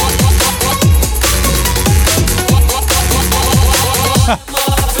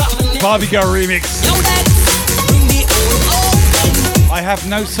 Barbie Girl remix. I have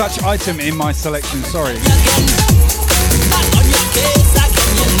no such item in my selection, sorry.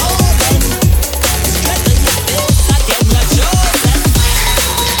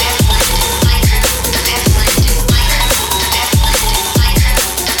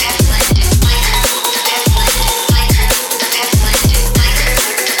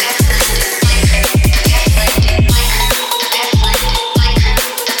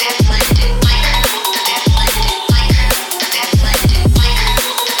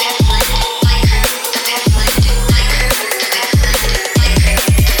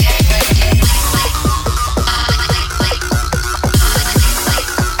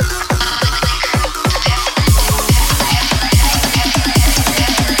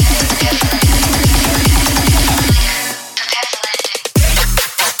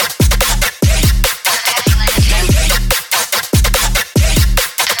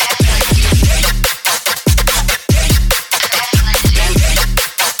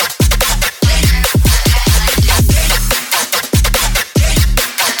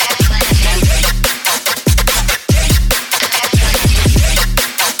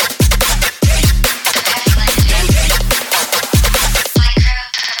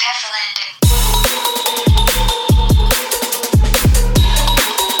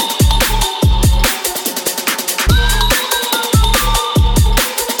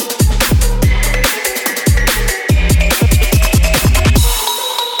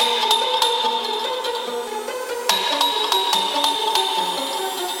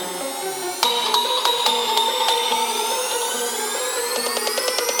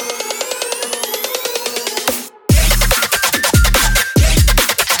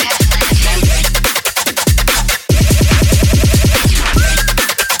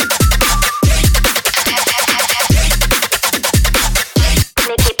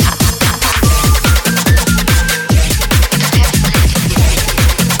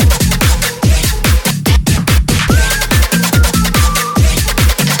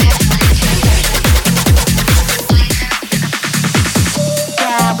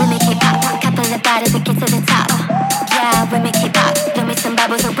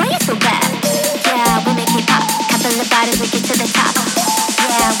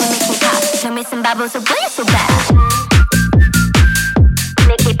 bubbles are way so bad.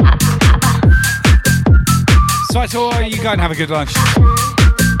 So you go and have a good lunch.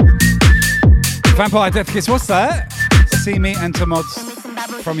 Vampire Death Kiss, what's that? See me enter mods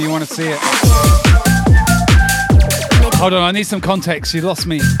from You Wanna See It. Hold on, I need some context, you lost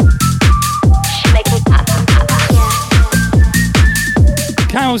me.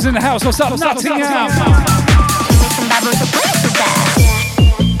 Carol's in the house, what's up? Nottingham!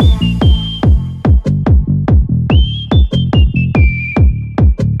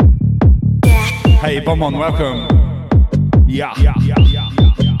 Hey, Bomon, welcome. Yeah.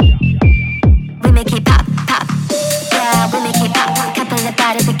 We make it pop, pop. Yeah, we make it pop. Couple of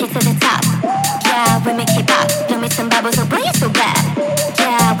bodies that get to the top. Yeah, we make it pop. Blow me some bubbles, so bring it so bad.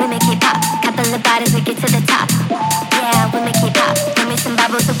 Yeah, we make it pop. Couple of bodies that get to the top. Yeah, we make it pop. Blow me some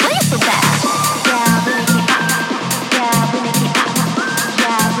bubbles, so bring it so bad. Yeah, we make it pop. Yeah, we make it pop.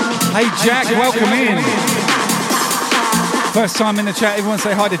 Yeah, we make it pop. Hey, Jack, welcome in. First time in the chat, everyone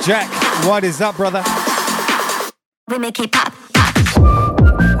say hi to Jack. What is up, brother? We make it pop.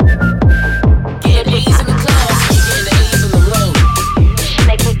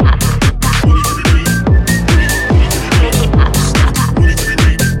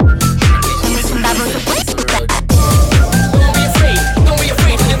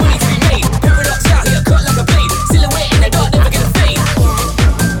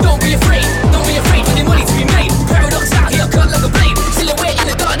 Silhouette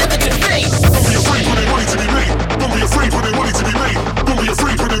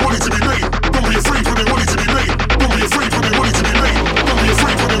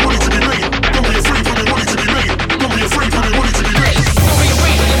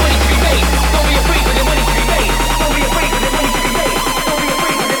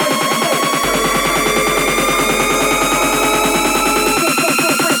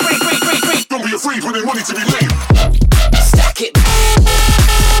money to be lame. Stack it.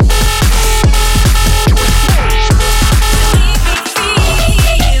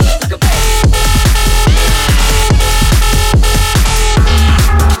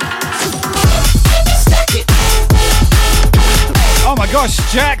 Oh my gosh,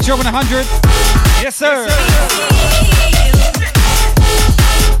 Jack, dropping 100. Yes, sir.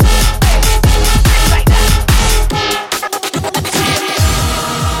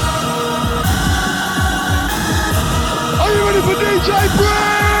 Are you ready for DJ Brisk?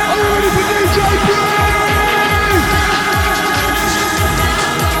 Are you ready for DJ Brisk?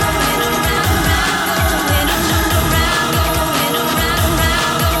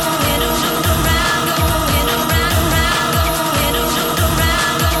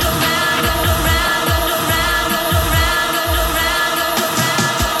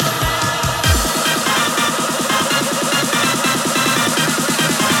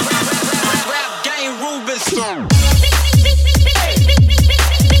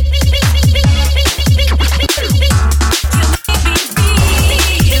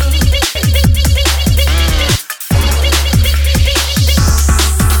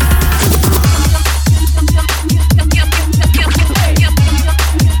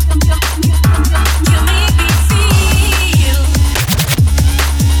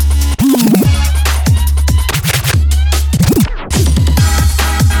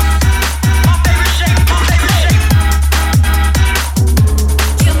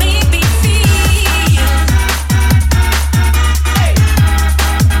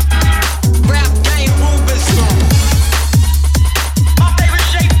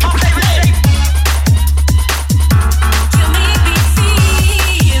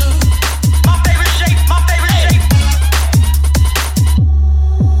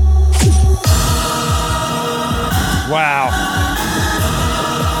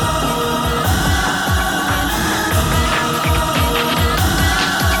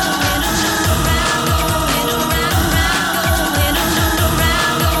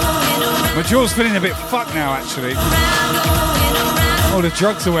 Jaw's feeling a bit fucked now, actually. All the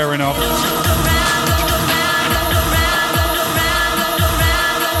drugs are wearing off.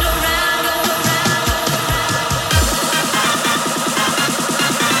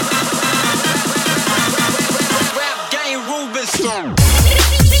 Rap game Ruben Stone.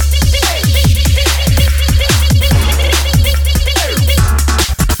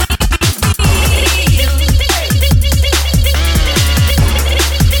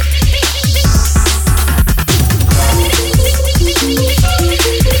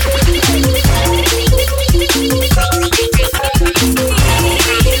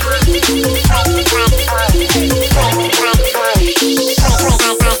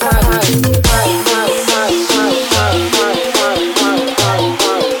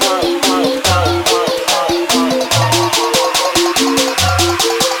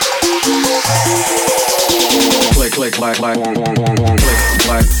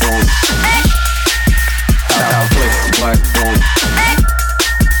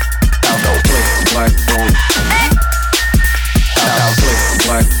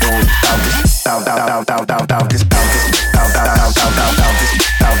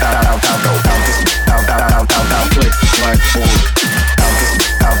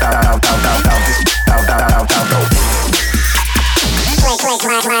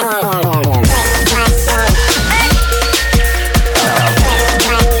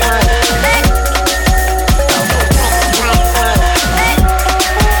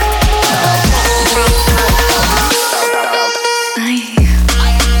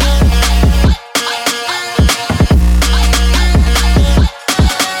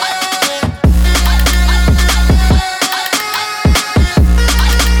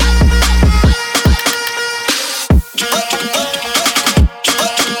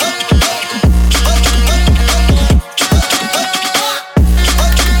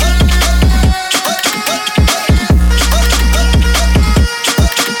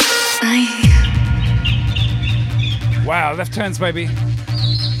 Left turns, baby.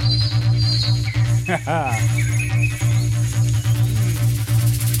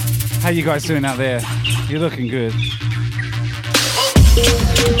 How you guys doing out there? You're looking good.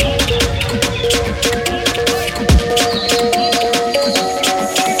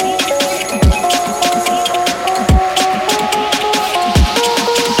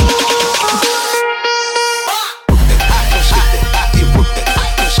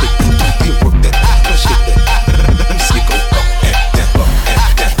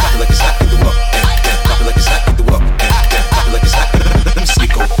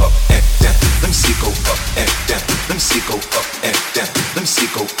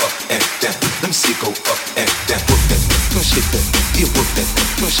 Let me see go up and down.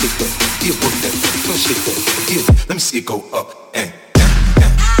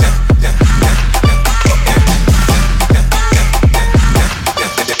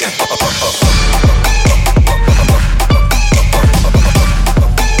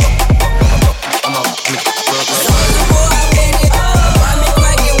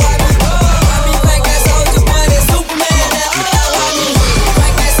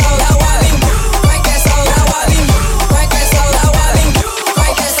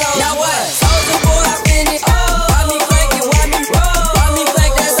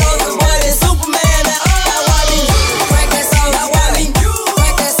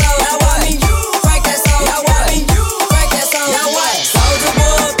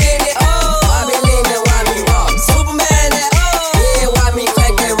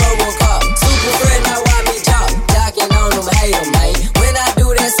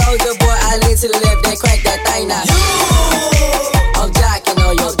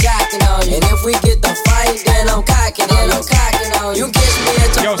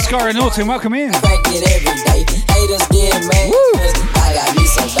 Skyra Norton, welcome in. Crack it every day. Haters get mad. I got me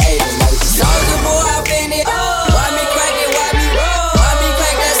some baby like Soldier boy, I been it. Why me crack it? Why me roll? Why me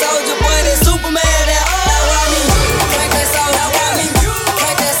crack that Soldier boy? That Superman that why me crack that soda? Why me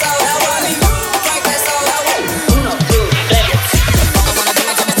crack that soda? Why me crack that soda? Uno, two, tres.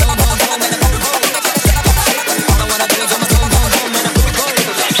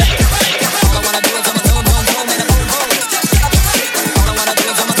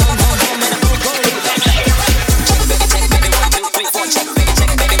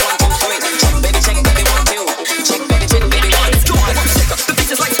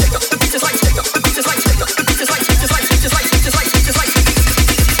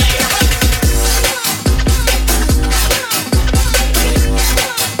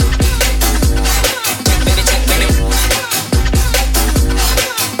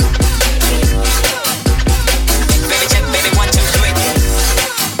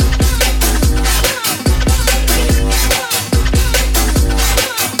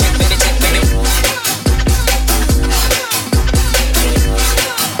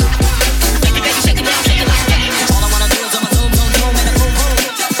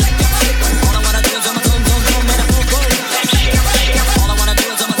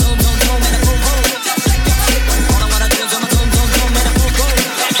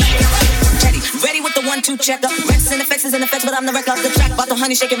 Check up, reps and effects is in effects, but I'm the wreck of the track. Bought the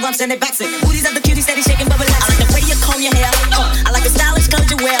honey shaking rumps and they backs it. Booties of the cutie steady shaking, but relax. I like the way you comb your hair. I like the stylish clothes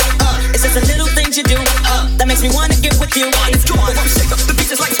you wear. It's just the little things you do that makes me wanna get with you. It's cool. Shake up, the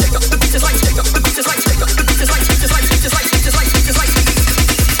beat is like shake up, the beat is like shake up, the beat is like shake up, the beat is like shake up, the beat is like shake up, the beat is like shake up, the beat is like shake up.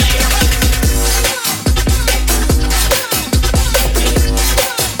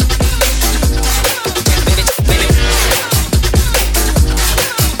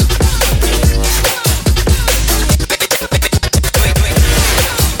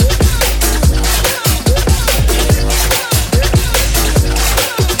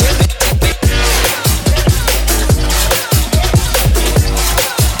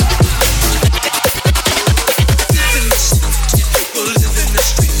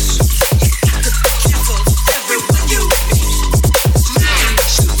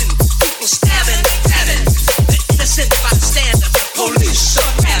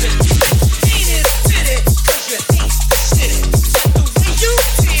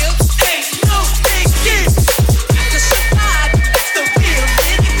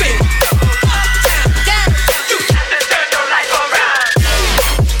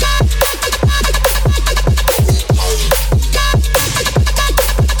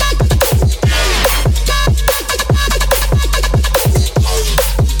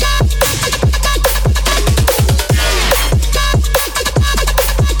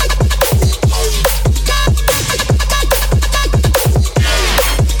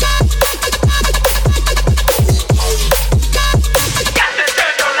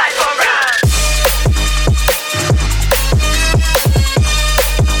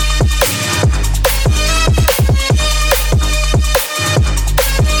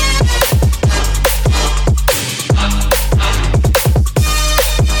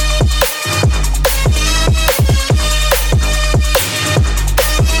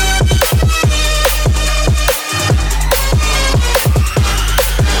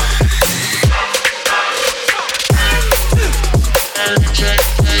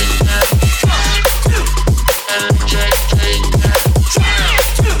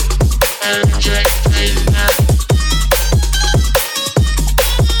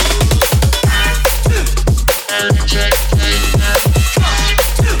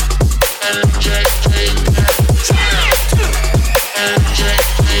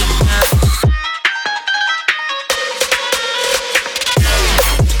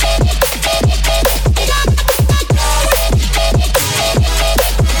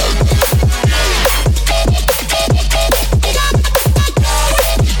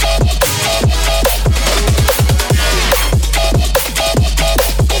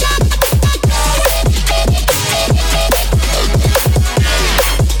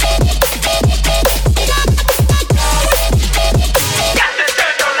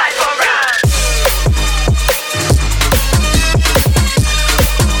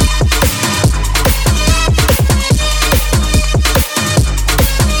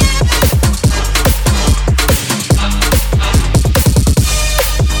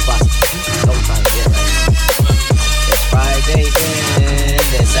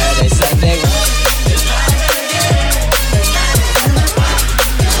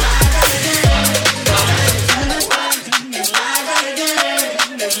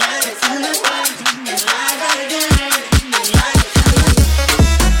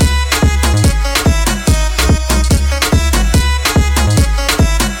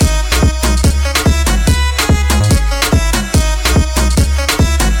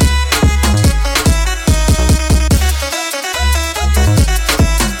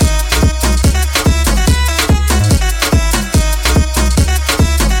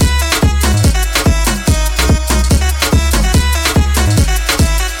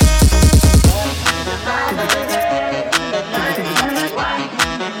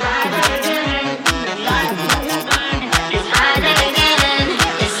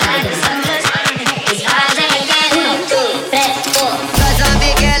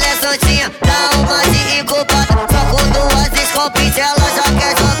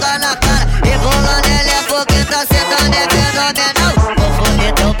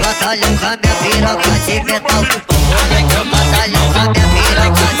 batalhão, minha piroca de metal. Electro batalhão, minha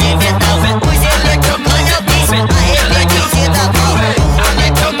piroca de metal. Os eletrocando eu quis, arrebente da pau.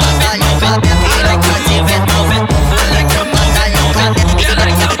 Electro batalhão, minha piroca de metal. Electro batalhão, minha piroca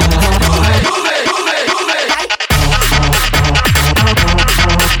de metal.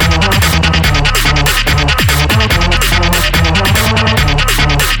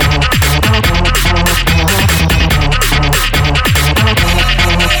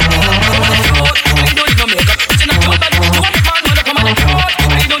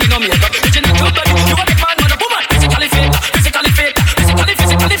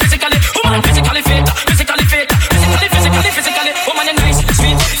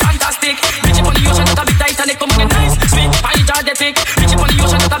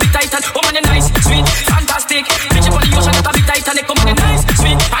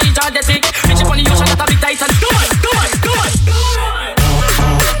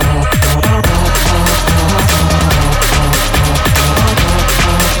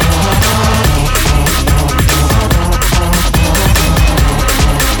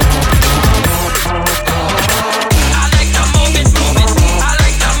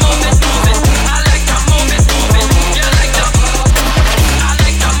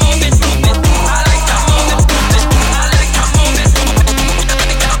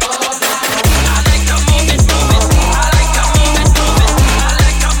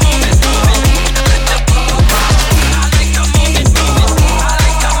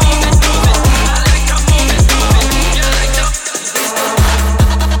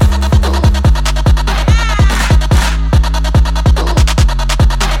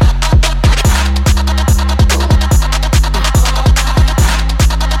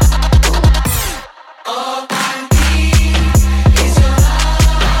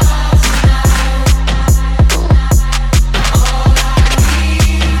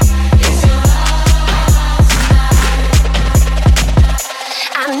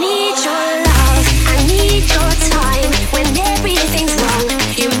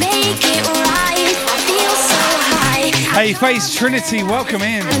 Face Trinity, welcome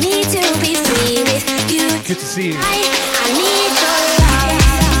in. I need to be free with you. Good to see you. I need your love.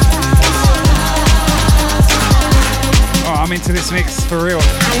 Oh, I'm into this mix for real.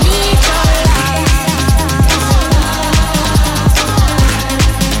 I need your love.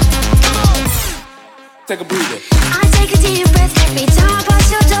 Take a breather. I take a deep breath every time I pass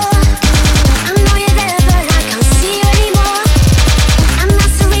your door. I know you're there, but I can't see you anymore. And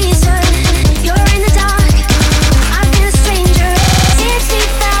that's the reason you're in the dark.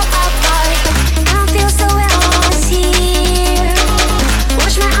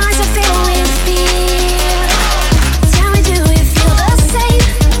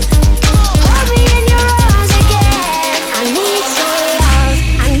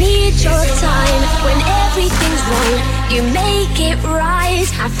 You make it right.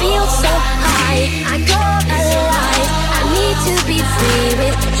 I feel so high. I go alive. I need to be free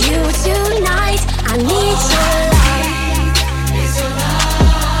with you tonight. I need your love.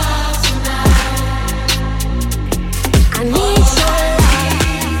 I need your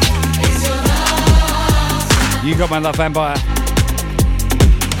love. You got my love, Vampire.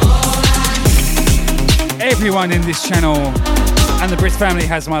 Everyone in this channel and the Brisk family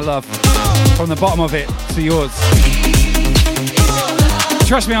has my love. From the bottom of it to yours.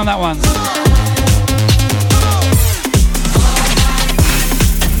 Trust me on that one.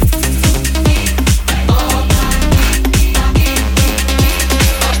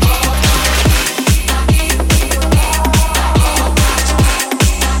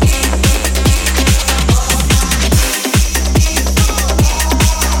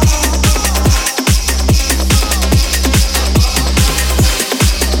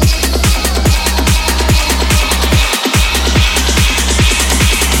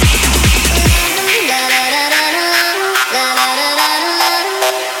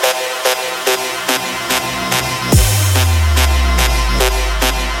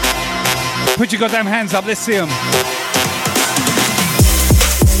 Put your goddamn hands up, let's see them.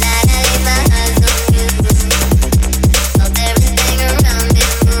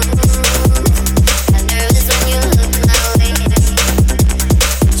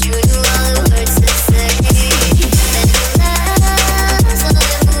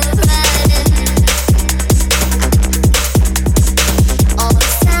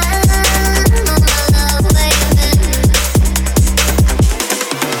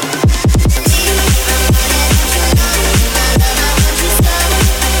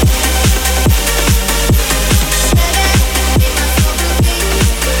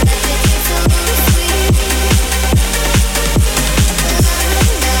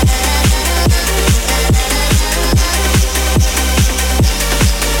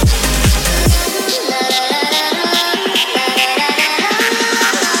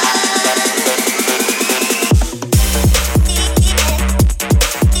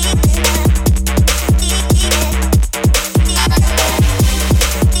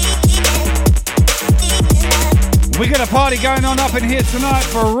 party going on up in here tonight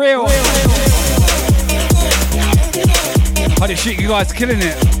for real. Holy shit, you guys killing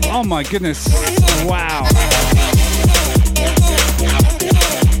it. Oh my goodness. Wow.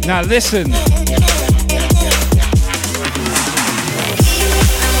 Now listen.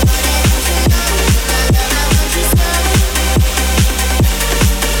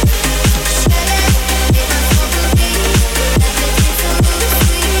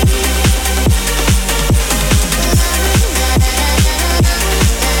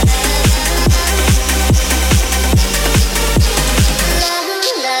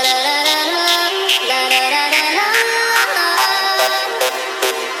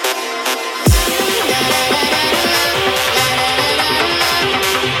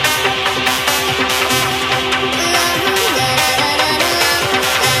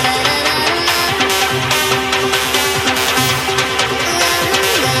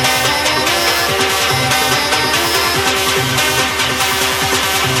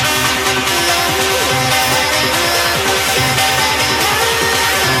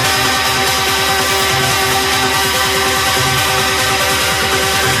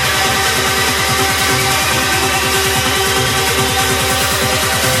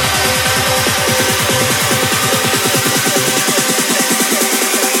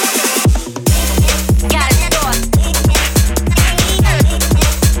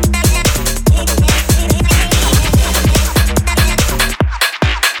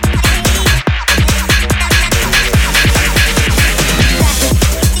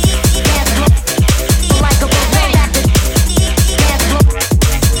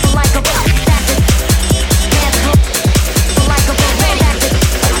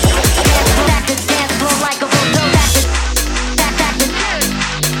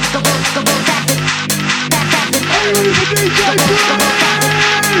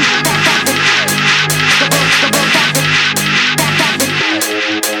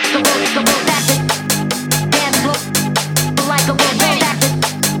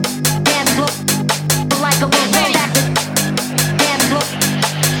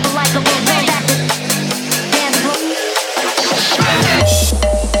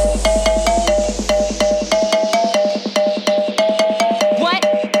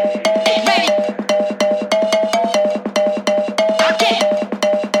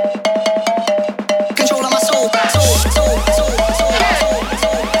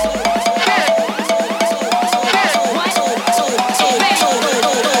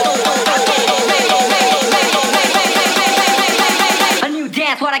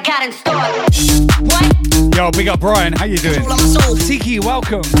 Big up Brian, how you doing? Tiki,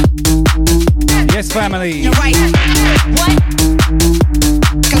 welcome. Yes, family.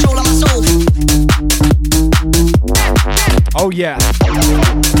 Oh yeah.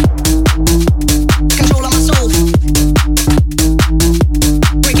 Control of my soul.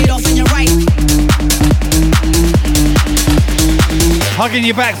 Break it off in your right. Hugging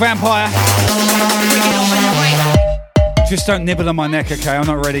your back, vampire. Break it off in your right. Just don't nibble on my neck, okay? I'm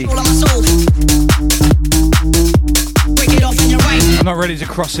not ready. I'm not ready to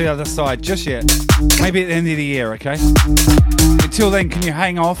cross the other side just yet. Maybe at the end of the year, okay? Until then, can you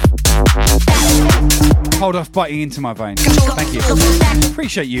hang off? Hold off biting into my vein. Thank you.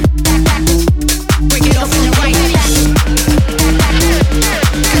 Appreciate you. Break it off in your right.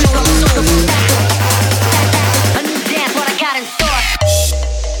 A new dance, what I got in store.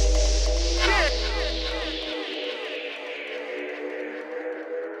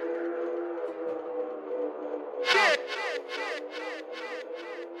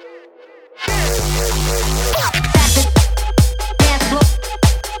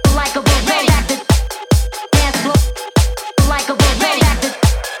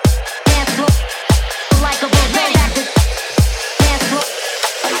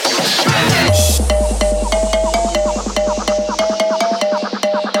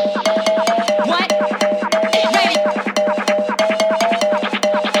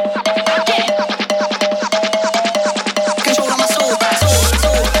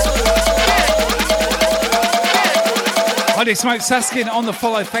 Smoke Saskin on the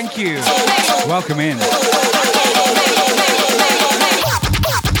follow, thank you. Welcome in.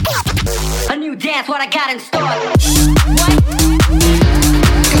 A new dance, what I got in store. What?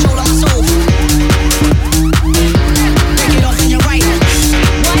 Control of my soul. Break it off in your right.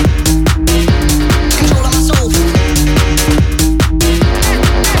 What? Control of my soul.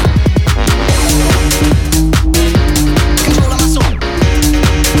 Control of my soul.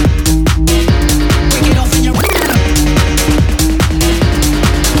 Break it off in your right.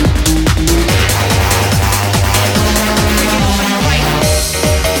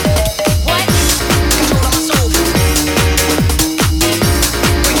 What? Control of my soul.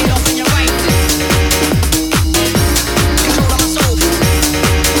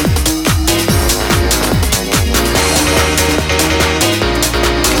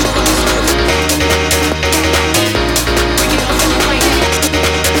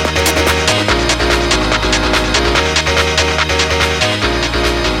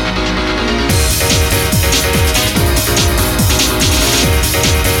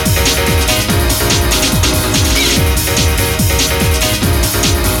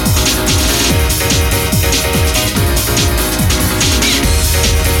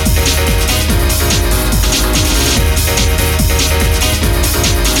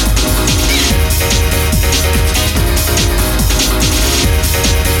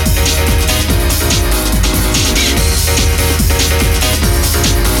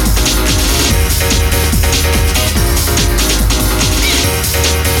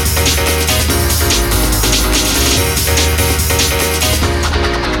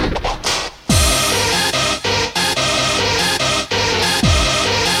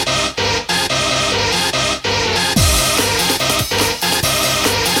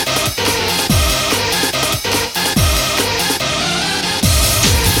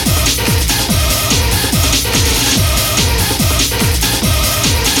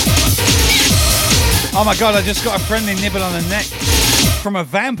 Oh my god, I just got a friendly nibble on the neck from a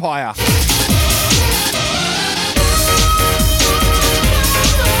vampire.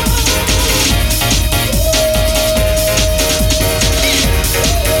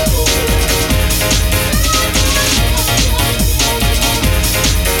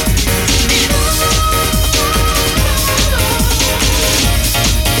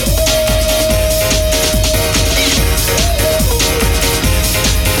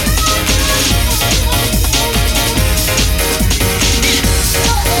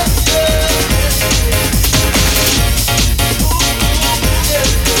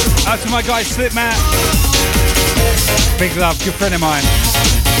 Out to my guy Slip Matt. Big love, good friend of mine.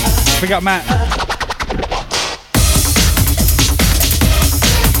 Big up Matt.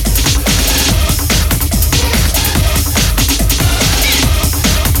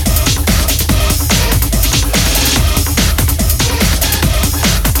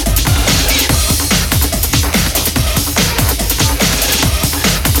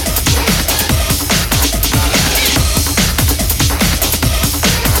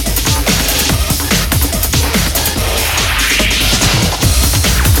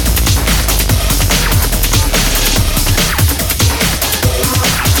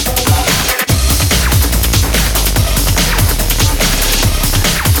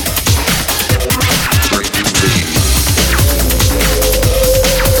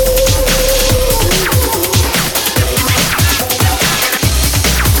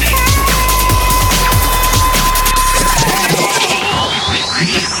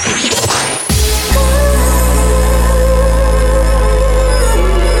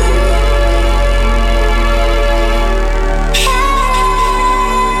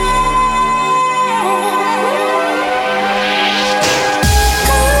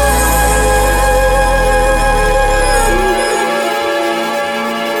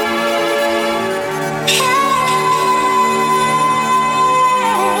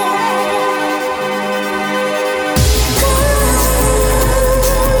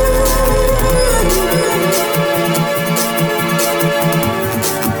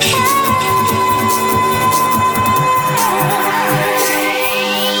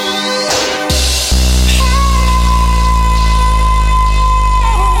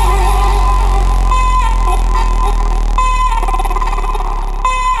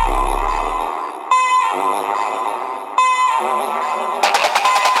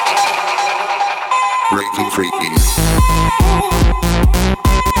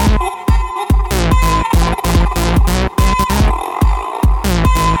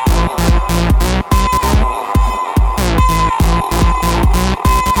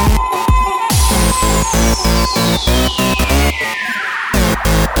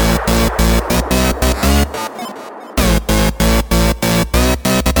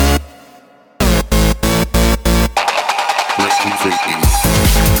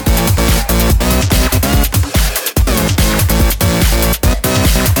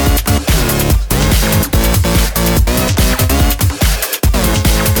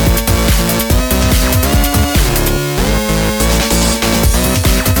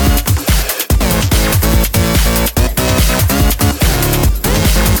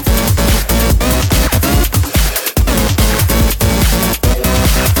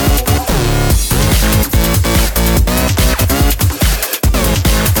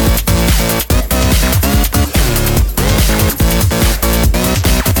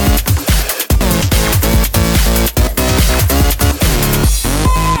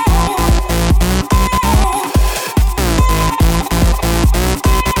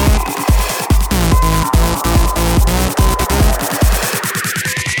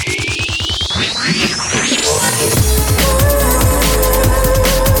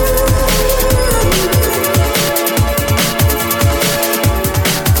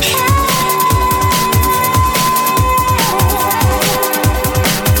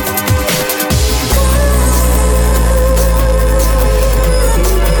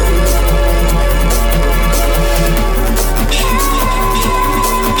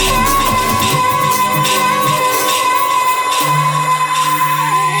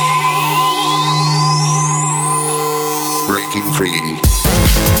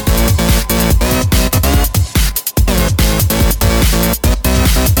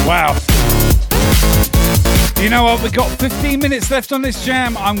 You know what? We've got 15 minutes left on this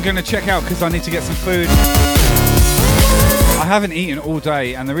jam. I'm going to check out because I need to get some food. I haven't eaten all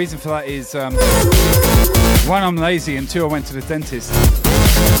day, and the reason for that is one, I'm lazy, and two, I went to the dentist.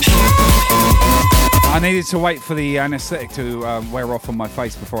 I needed to wait for the anesthetic to wear off on my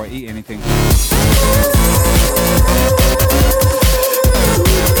face before I eat anything.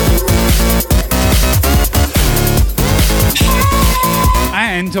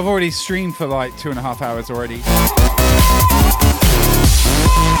 And I've already streamed for like 2.5 hours already.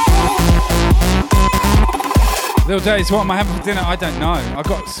 Little Days, what am I having for dinner? I don't know. I've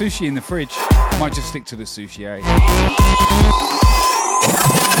got sushi in the fridge. Might just stick to the sushi, eh?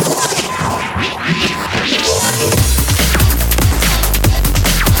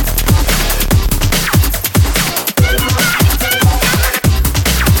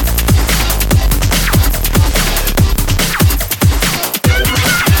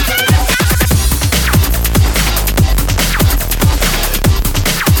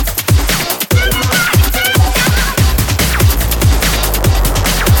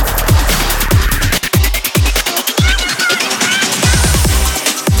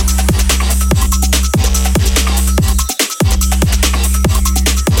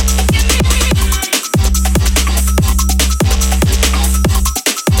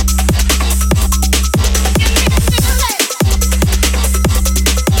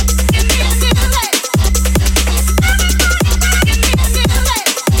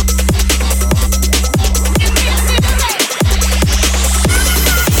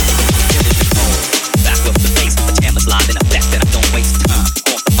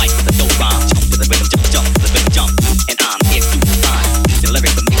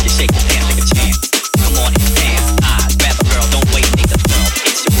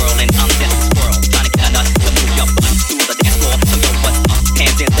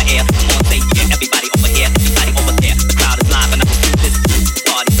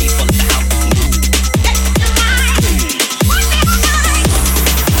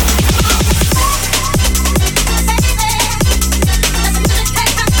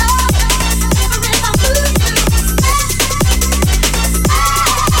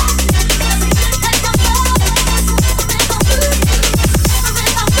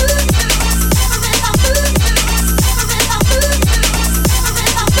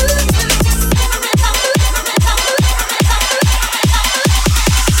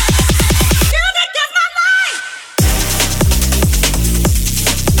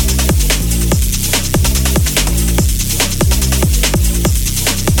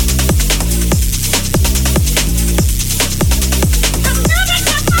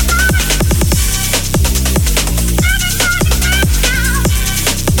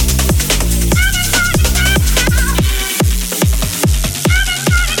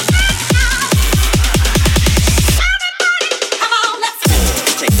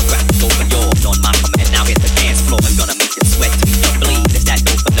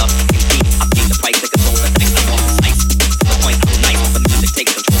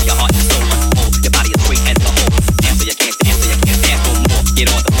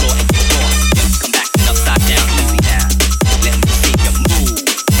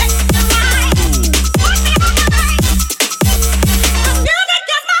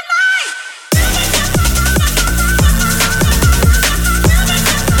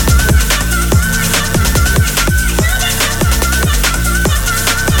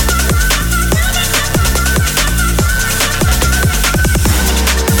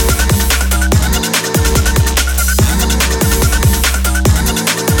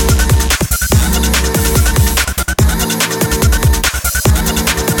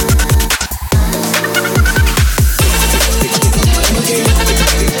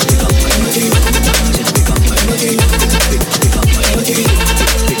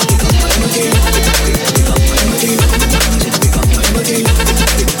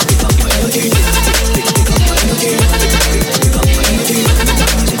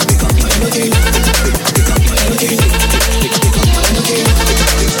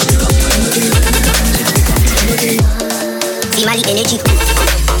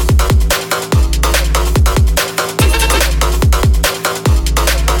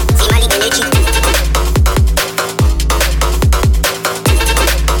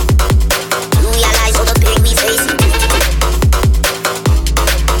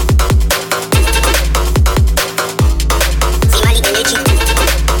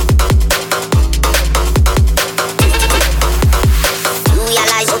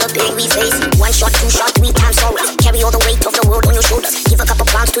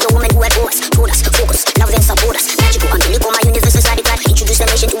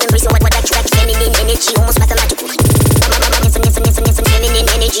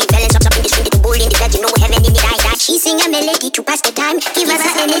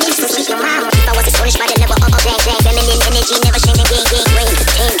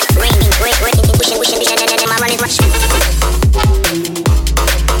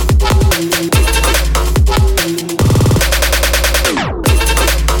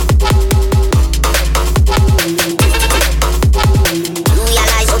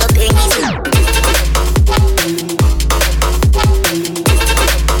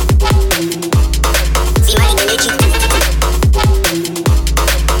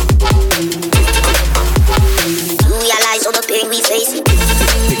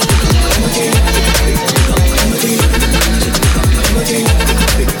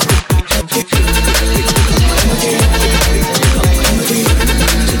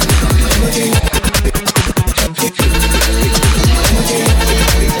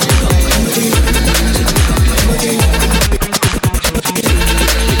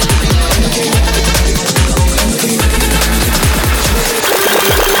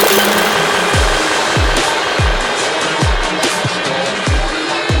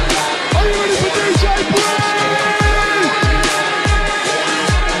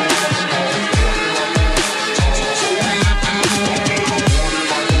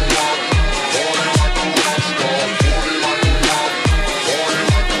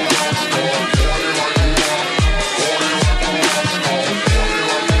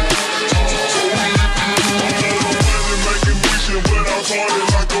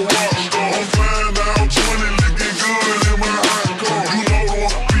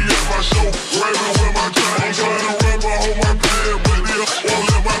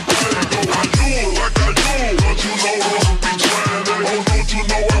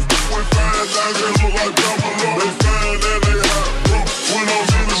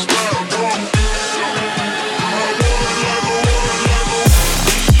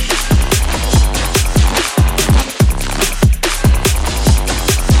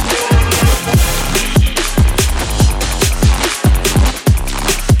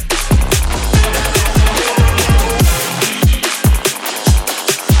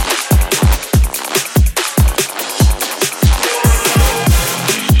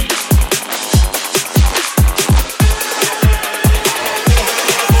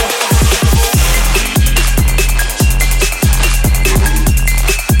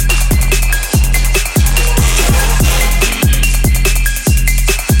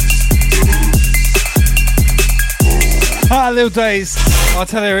 Khalil days, I'll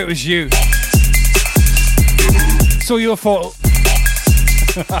tell her it was you. It's all your fault.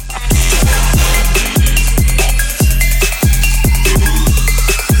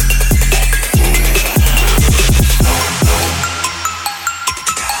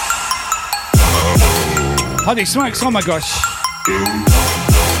 Holy smokes, oh my gosh.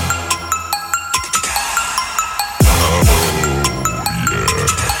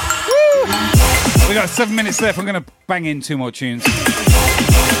 We got 7 minutes left. I'm going to bang in 2 more tunes.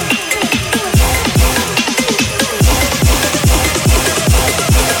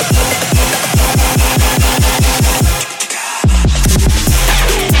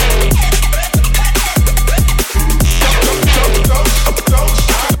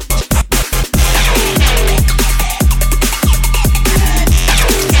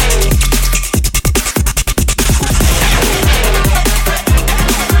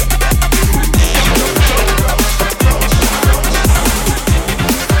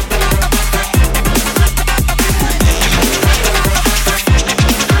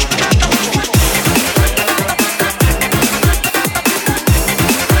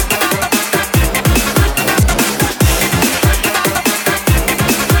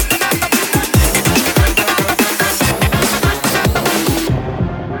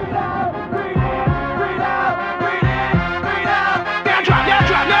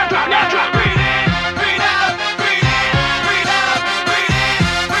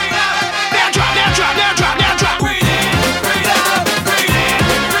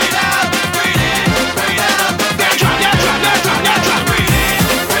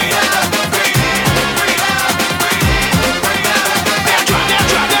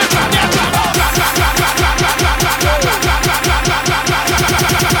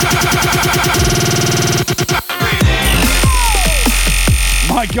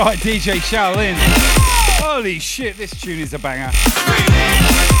 God, DJ Shaolin. Holy shit, this tune is a banger.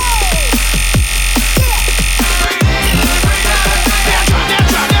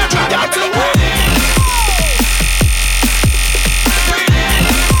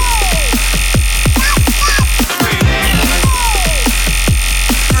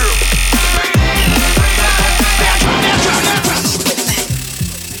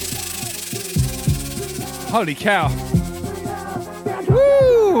 Holy cow.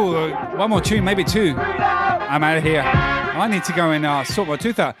 Woo! One more tune, maybe 2. I'm out of here. I need to go and sort my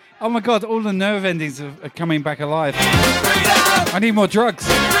tooth out. Oh my God, all the nerve endings are coming back alive. I need more drugs.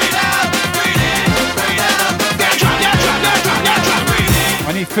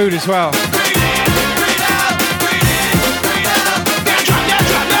 I need food as well.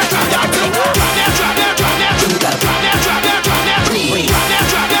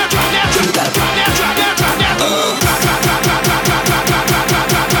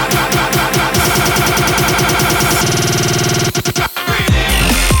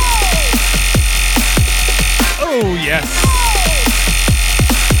 Oh, yes.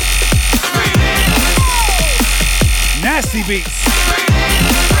 Nasty beats.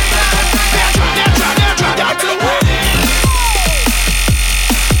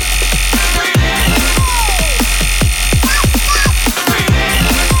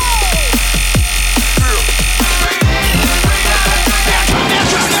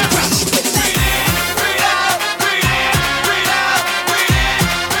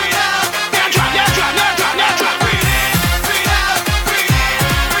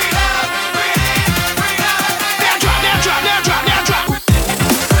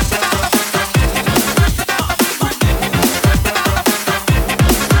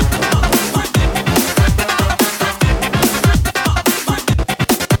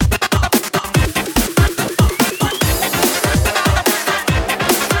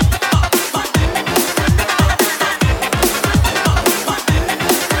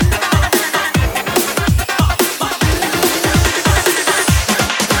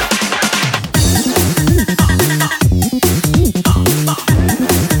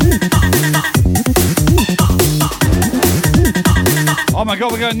 Oh my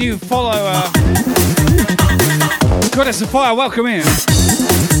God, we got a new follower. Goddess of Fire, welcome in.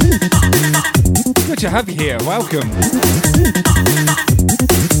 Good to have you here, welcome.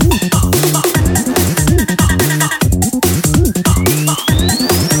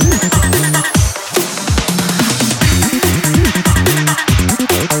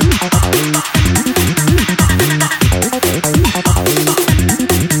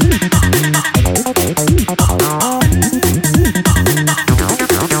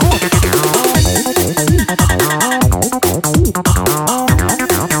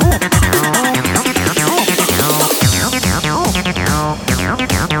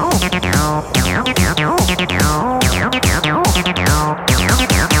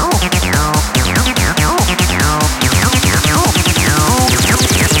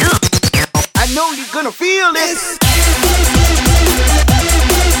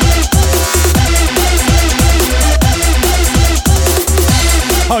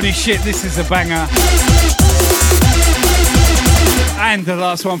 Holy shit, this is a banger. And the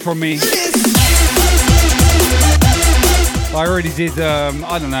last one from me. I already did,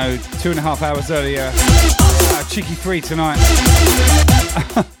 I don't know, 2.5 hours earlier. Cheeky 3 tonight.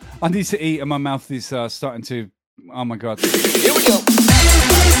 I need to eat and my mouth is starting to, oh my God. Here we go.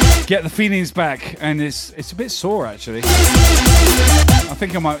 Get the feelings back, and it's a bit sore actually. I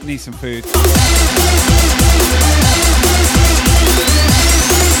think I might need some food.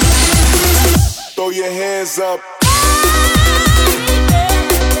 Throw your hands up.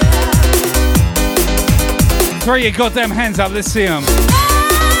 Throw your goddamn hands up, let's see them.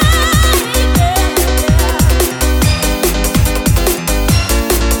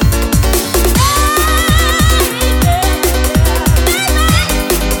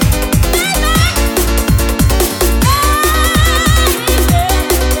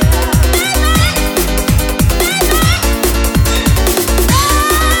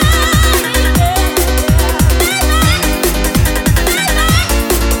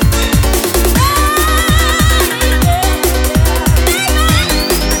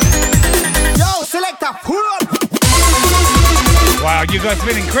 Wow, you guys have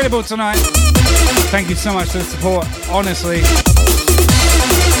been incredible tonight. Thank you so much for the support, honestly.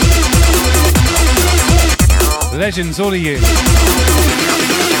 Legends, all of you.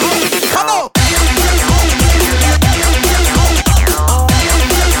 Come on.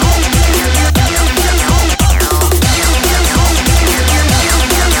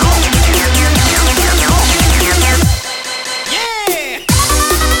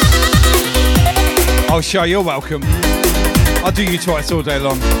 Oh, Shah, you're welcome. I'll do you twice all day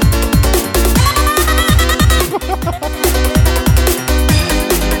long.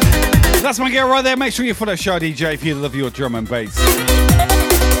 That's my girl right there. Make sure you follow Shah DJ if you love your drum and bass.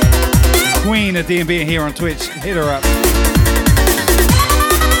 Queen of D&B here on Twitch. Hit her up.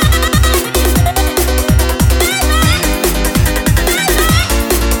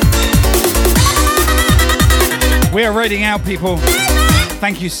 We are raiding out, people.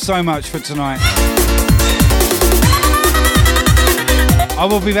 Thank you so much for tonight. I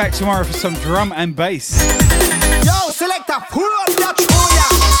will be back tomorrow for some drum and bass. Yo, selector, pull up that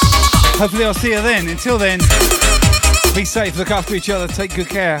Hopefully I'll see you then. Until then, be safe, look after each other, take good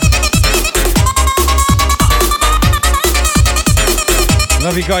care.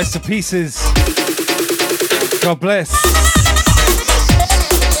 Love you guys to pieces. God bless.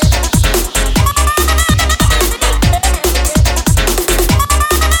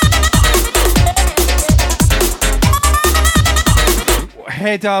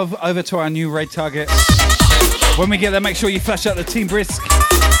 Head over to our new raid target. When we get there, make sure you flash out the Team Brisk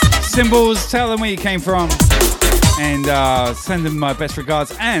symbols, tell them where you came from, and send them my best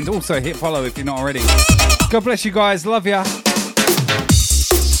regards, and also hit follow if you're not already. God bless you guys, love ya.